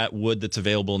some of that wood that's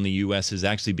available in the U.S. is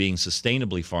actually being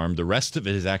sustainably farmed. The rest of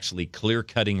it is actually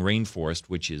clear-cutting rainforest,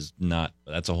 which is not –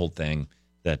 that's a whole thing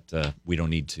that we don't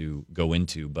need to go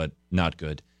into, but not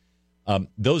good.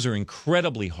 Those are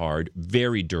incredibly hard,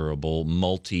 very durable,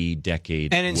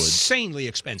 multi-decade and wood. insanely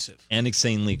expensive. And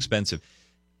insanely expensive.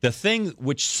 The thing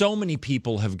which so many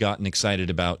people have gotten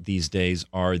excited about these days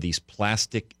are these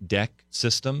plastic deck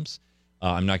systems.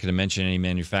 I'm not going to mention any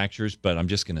manufacturers, but I'm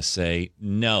just going to say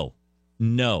no,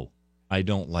 I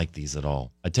don't like these at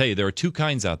all. I tell you, there are two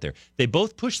kinds out there. They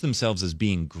both push themselves as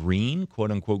being green,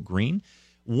 quote-unquote green.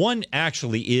 One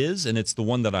actually is, and it's the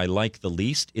one that I like the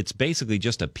least. It's basically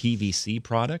just a PVC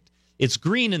product. It's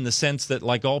green in the sense that,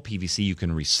 like all PVC, you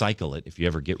can recycle it if you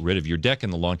ever get rid of your deck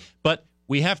in the long. But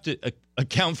we have to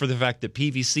account for the fact that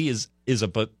PVC is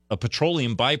a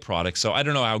petroleum byproduct, so I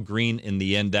don't know how green in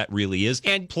the end that really is.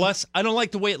 And plus, I don't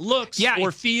like the way it looks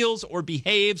or feels or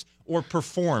behaves or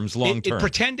performs long term. It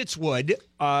pretend it's wood,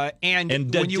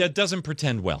 and that doesn't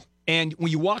pretend well. And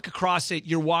when you walk across it,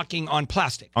 you're walking on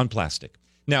plastic. On plastic.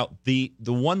 Now, the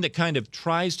one that kind of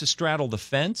tries to straddle the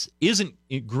fence isn't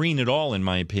green at all, in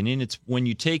my opinion. It's when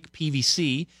you take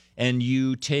PVC and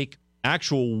you take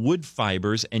actual wood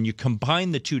fibers and you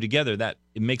combine the two together, that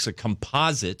it makes a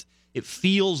composite. It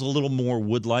feels a little more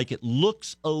wood-like. It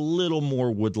looks a little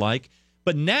more wood-like.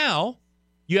 But now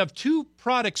you have two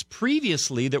products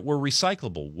previously that were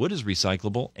recyclable. Wood is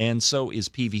recyclable, and so is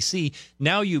PVC.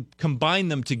 Now you combine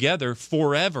them together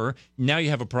forever. Now you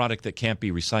have a product that can't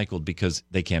be recycled because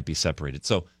they can't be separated.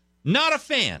 So not a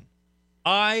fan.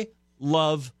 I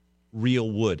love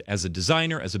real wood as a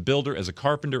designer, as a builder, as a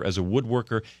carpenter, as a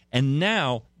woodworker. And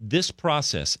now this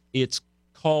process, it's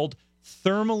called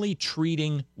thermally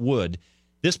treating wood.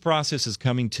 This process is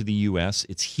coming to the U.S.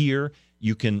 It's here.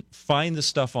 You can find the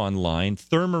stuff online.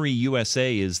 Thermery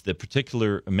USA is the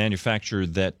particular manufacturer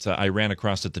that I ran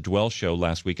across at the Dwell Show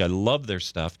last week. I love their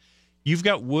stuff. You've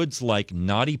got woods like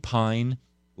knotty pine,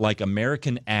 like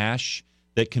American ash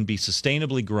that can be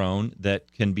sustainably grown,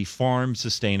 that can be farmed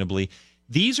sustainably.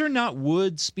 These are not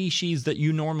wood species that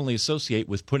you normally associate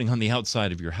with putting on the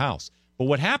outside of your house. But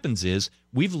what happens is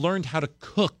we've learned how to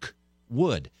cook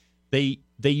wood. They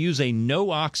use a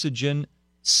no oxygen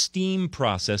steam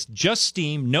process, just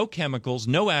steam, no chemicals,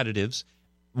 no additives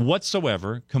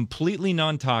whatsoever, completely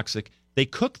non-toxic. They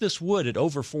cook this wood at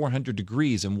over 400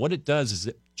 degrees, and what it does is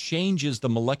it changes the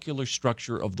molecular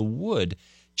structure of the wood,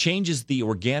 changes the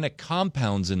organic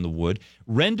compounds in the wood,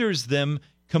 renders them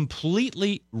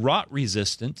completely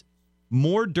rot-resistant,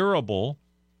 more durable.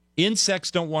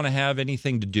 Insects don't want to have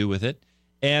anything to do with it.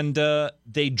 And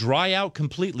they dry out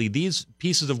completely. These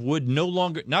pieces of wood no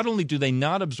longer, not only do they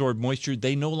not absorb moisture,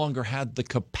 they no longer have the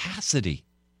capacity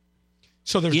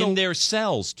in their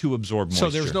cells to absorb moisture. So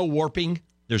there's no warping?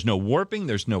 There's no warping.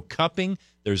 There's no cupping.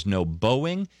 There's no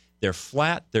bowing. They're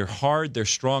flat. They're hard. They're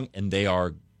strong. And they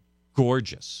are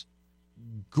gorgeous,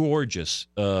 gorgeous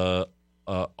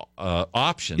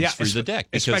options for the deck.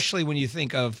 Especially when you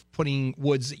think of putting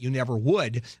woods that you never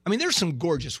would. I mean, there's some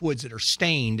gorgeous woods that are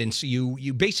stained, and so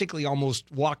you basically almost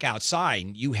walk outside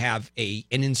and you have an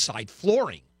inside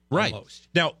flooring. Right. Almost.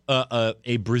 Now,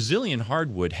 a Brazilian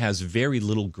hardwood has very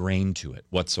little grain to it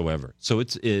whatsoever. So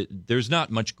there's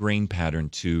not much grain pattern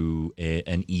to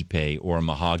an ipe or a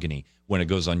mahogany when it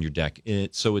goes on your deck.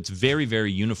 So it's very,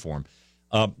 very uniform.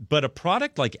 But a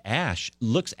product like ash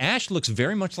looks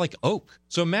very much like oak.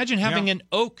 So imagine having an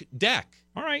oak deck.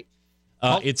 All right.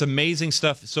 It's amazing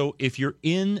stuff. So if you're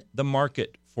in the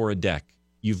market for a deck,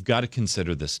 you've got to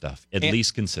consider this stuff. At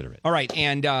least consider it. All right.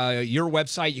 And your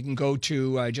website, you can go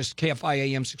to just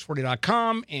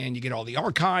KFIAM640.com, and you get all the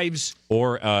archives.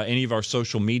 Or any of our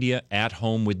social media, At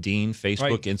Home with Dean,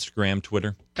 Facebook, Instagram,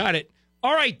 Twitter. Got it.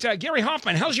 All right, Gary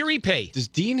Hoffman, how's your e-pay? Does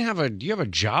Dean do you have a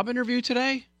job interview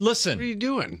today? Listen. What are you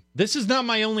doing? This is not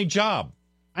my only job.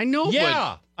 I know,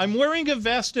 Yeah, I'm wearing a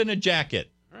vest and a jacket.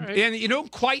 All right. And you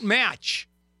don't quite match.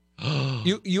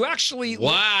 You actually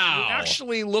wow. You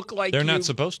actually look like they're not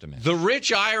supposed to match. The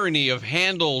rich irony of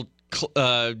Handel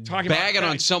bagging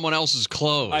on someone else's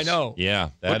clothes. I know. Yeah,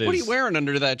 What are you wearing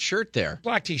under that shirt there?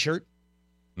 Black T-shirt.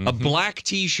 A black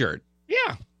T-shirt.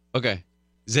 Yeah. Okay.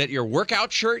 Is that your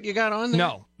workout shirt you got on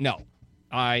there? No.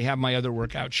 I have my other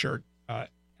workout shirt at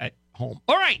home.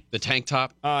 All right. The tank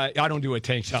top? I don't do a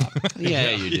tank top. Yeah,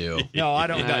 you do. No, I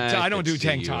don't. I don't do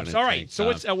tank tops. All right.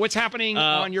 So what's happening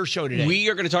on your show today? We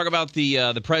are going to talk about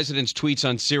the president's tweets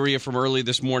on Syria from early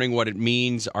this morning, what it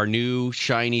means, our new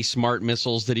shiny smart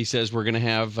missiles that he says we're going to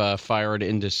have fired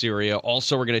into Syria.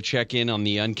 Also, we're going to check in on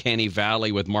the uncanny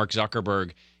valley with Mark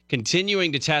Zuckerberg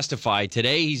continuing to testify.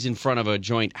 Today, he's in front of a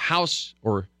joint House,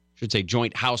 or I should say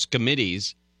joint House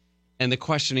committees, and the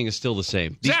questioning is still the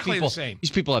same. Exactly the same.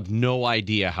 These people have no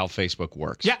idea how Facebook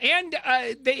works. Yeah,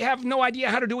 and they have no idea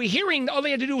how to do a hearing. All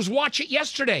they had to do was watch it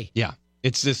yesterday. Yeah,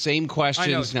 it's the same questions.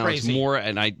 I know, it's now crazy. It's more,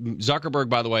 and Zuckerberg,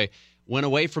 by the way, went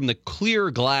away from the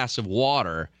clear glass of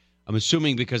water. I'm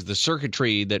assuming because the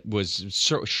circuitry that was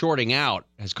shorting out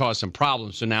has caused some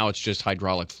problems, so now it's just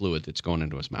hydraulic fluid that's going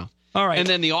into his mouth. All right. And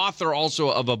then the author also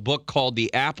of a book called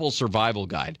The Apple Survival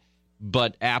Guide.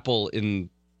 But Apple, in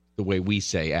the way we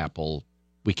say Apple,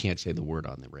 we can't say the word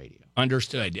on the radio.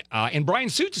 Understood. And Brian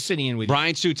Suits is sitting in with you.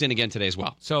 Brian Suits in again today as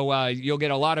well. So you'll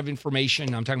get a lot of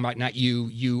information. I'm talking about not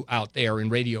you out there in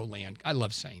Radio Land. I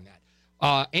love saying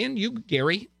that. And you,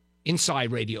 Gary,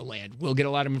 inside Radio Land. We'll get a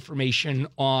lot of information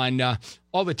on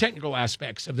all the technical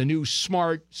aspects of the new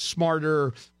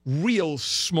smarter, real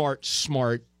smart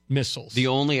missiles. The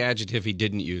only adjective he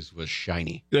didn't use was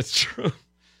shiny. That's true.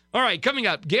 All right, coming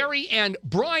up, Gary and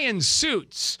Brian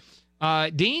Suits.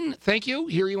 Dean, thank you.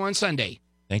 Hear you on Sunday.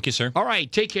 Thank you, sir. All right,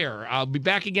 take care. I'll be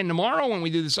back again tomorrow when we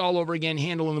do this all over again.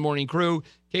 Handel in the Morning Crew.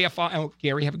 KFI. Oh,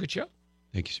 Gary, have a good show.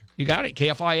 Thank you, sir. You got it.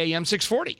 KFI AM 640.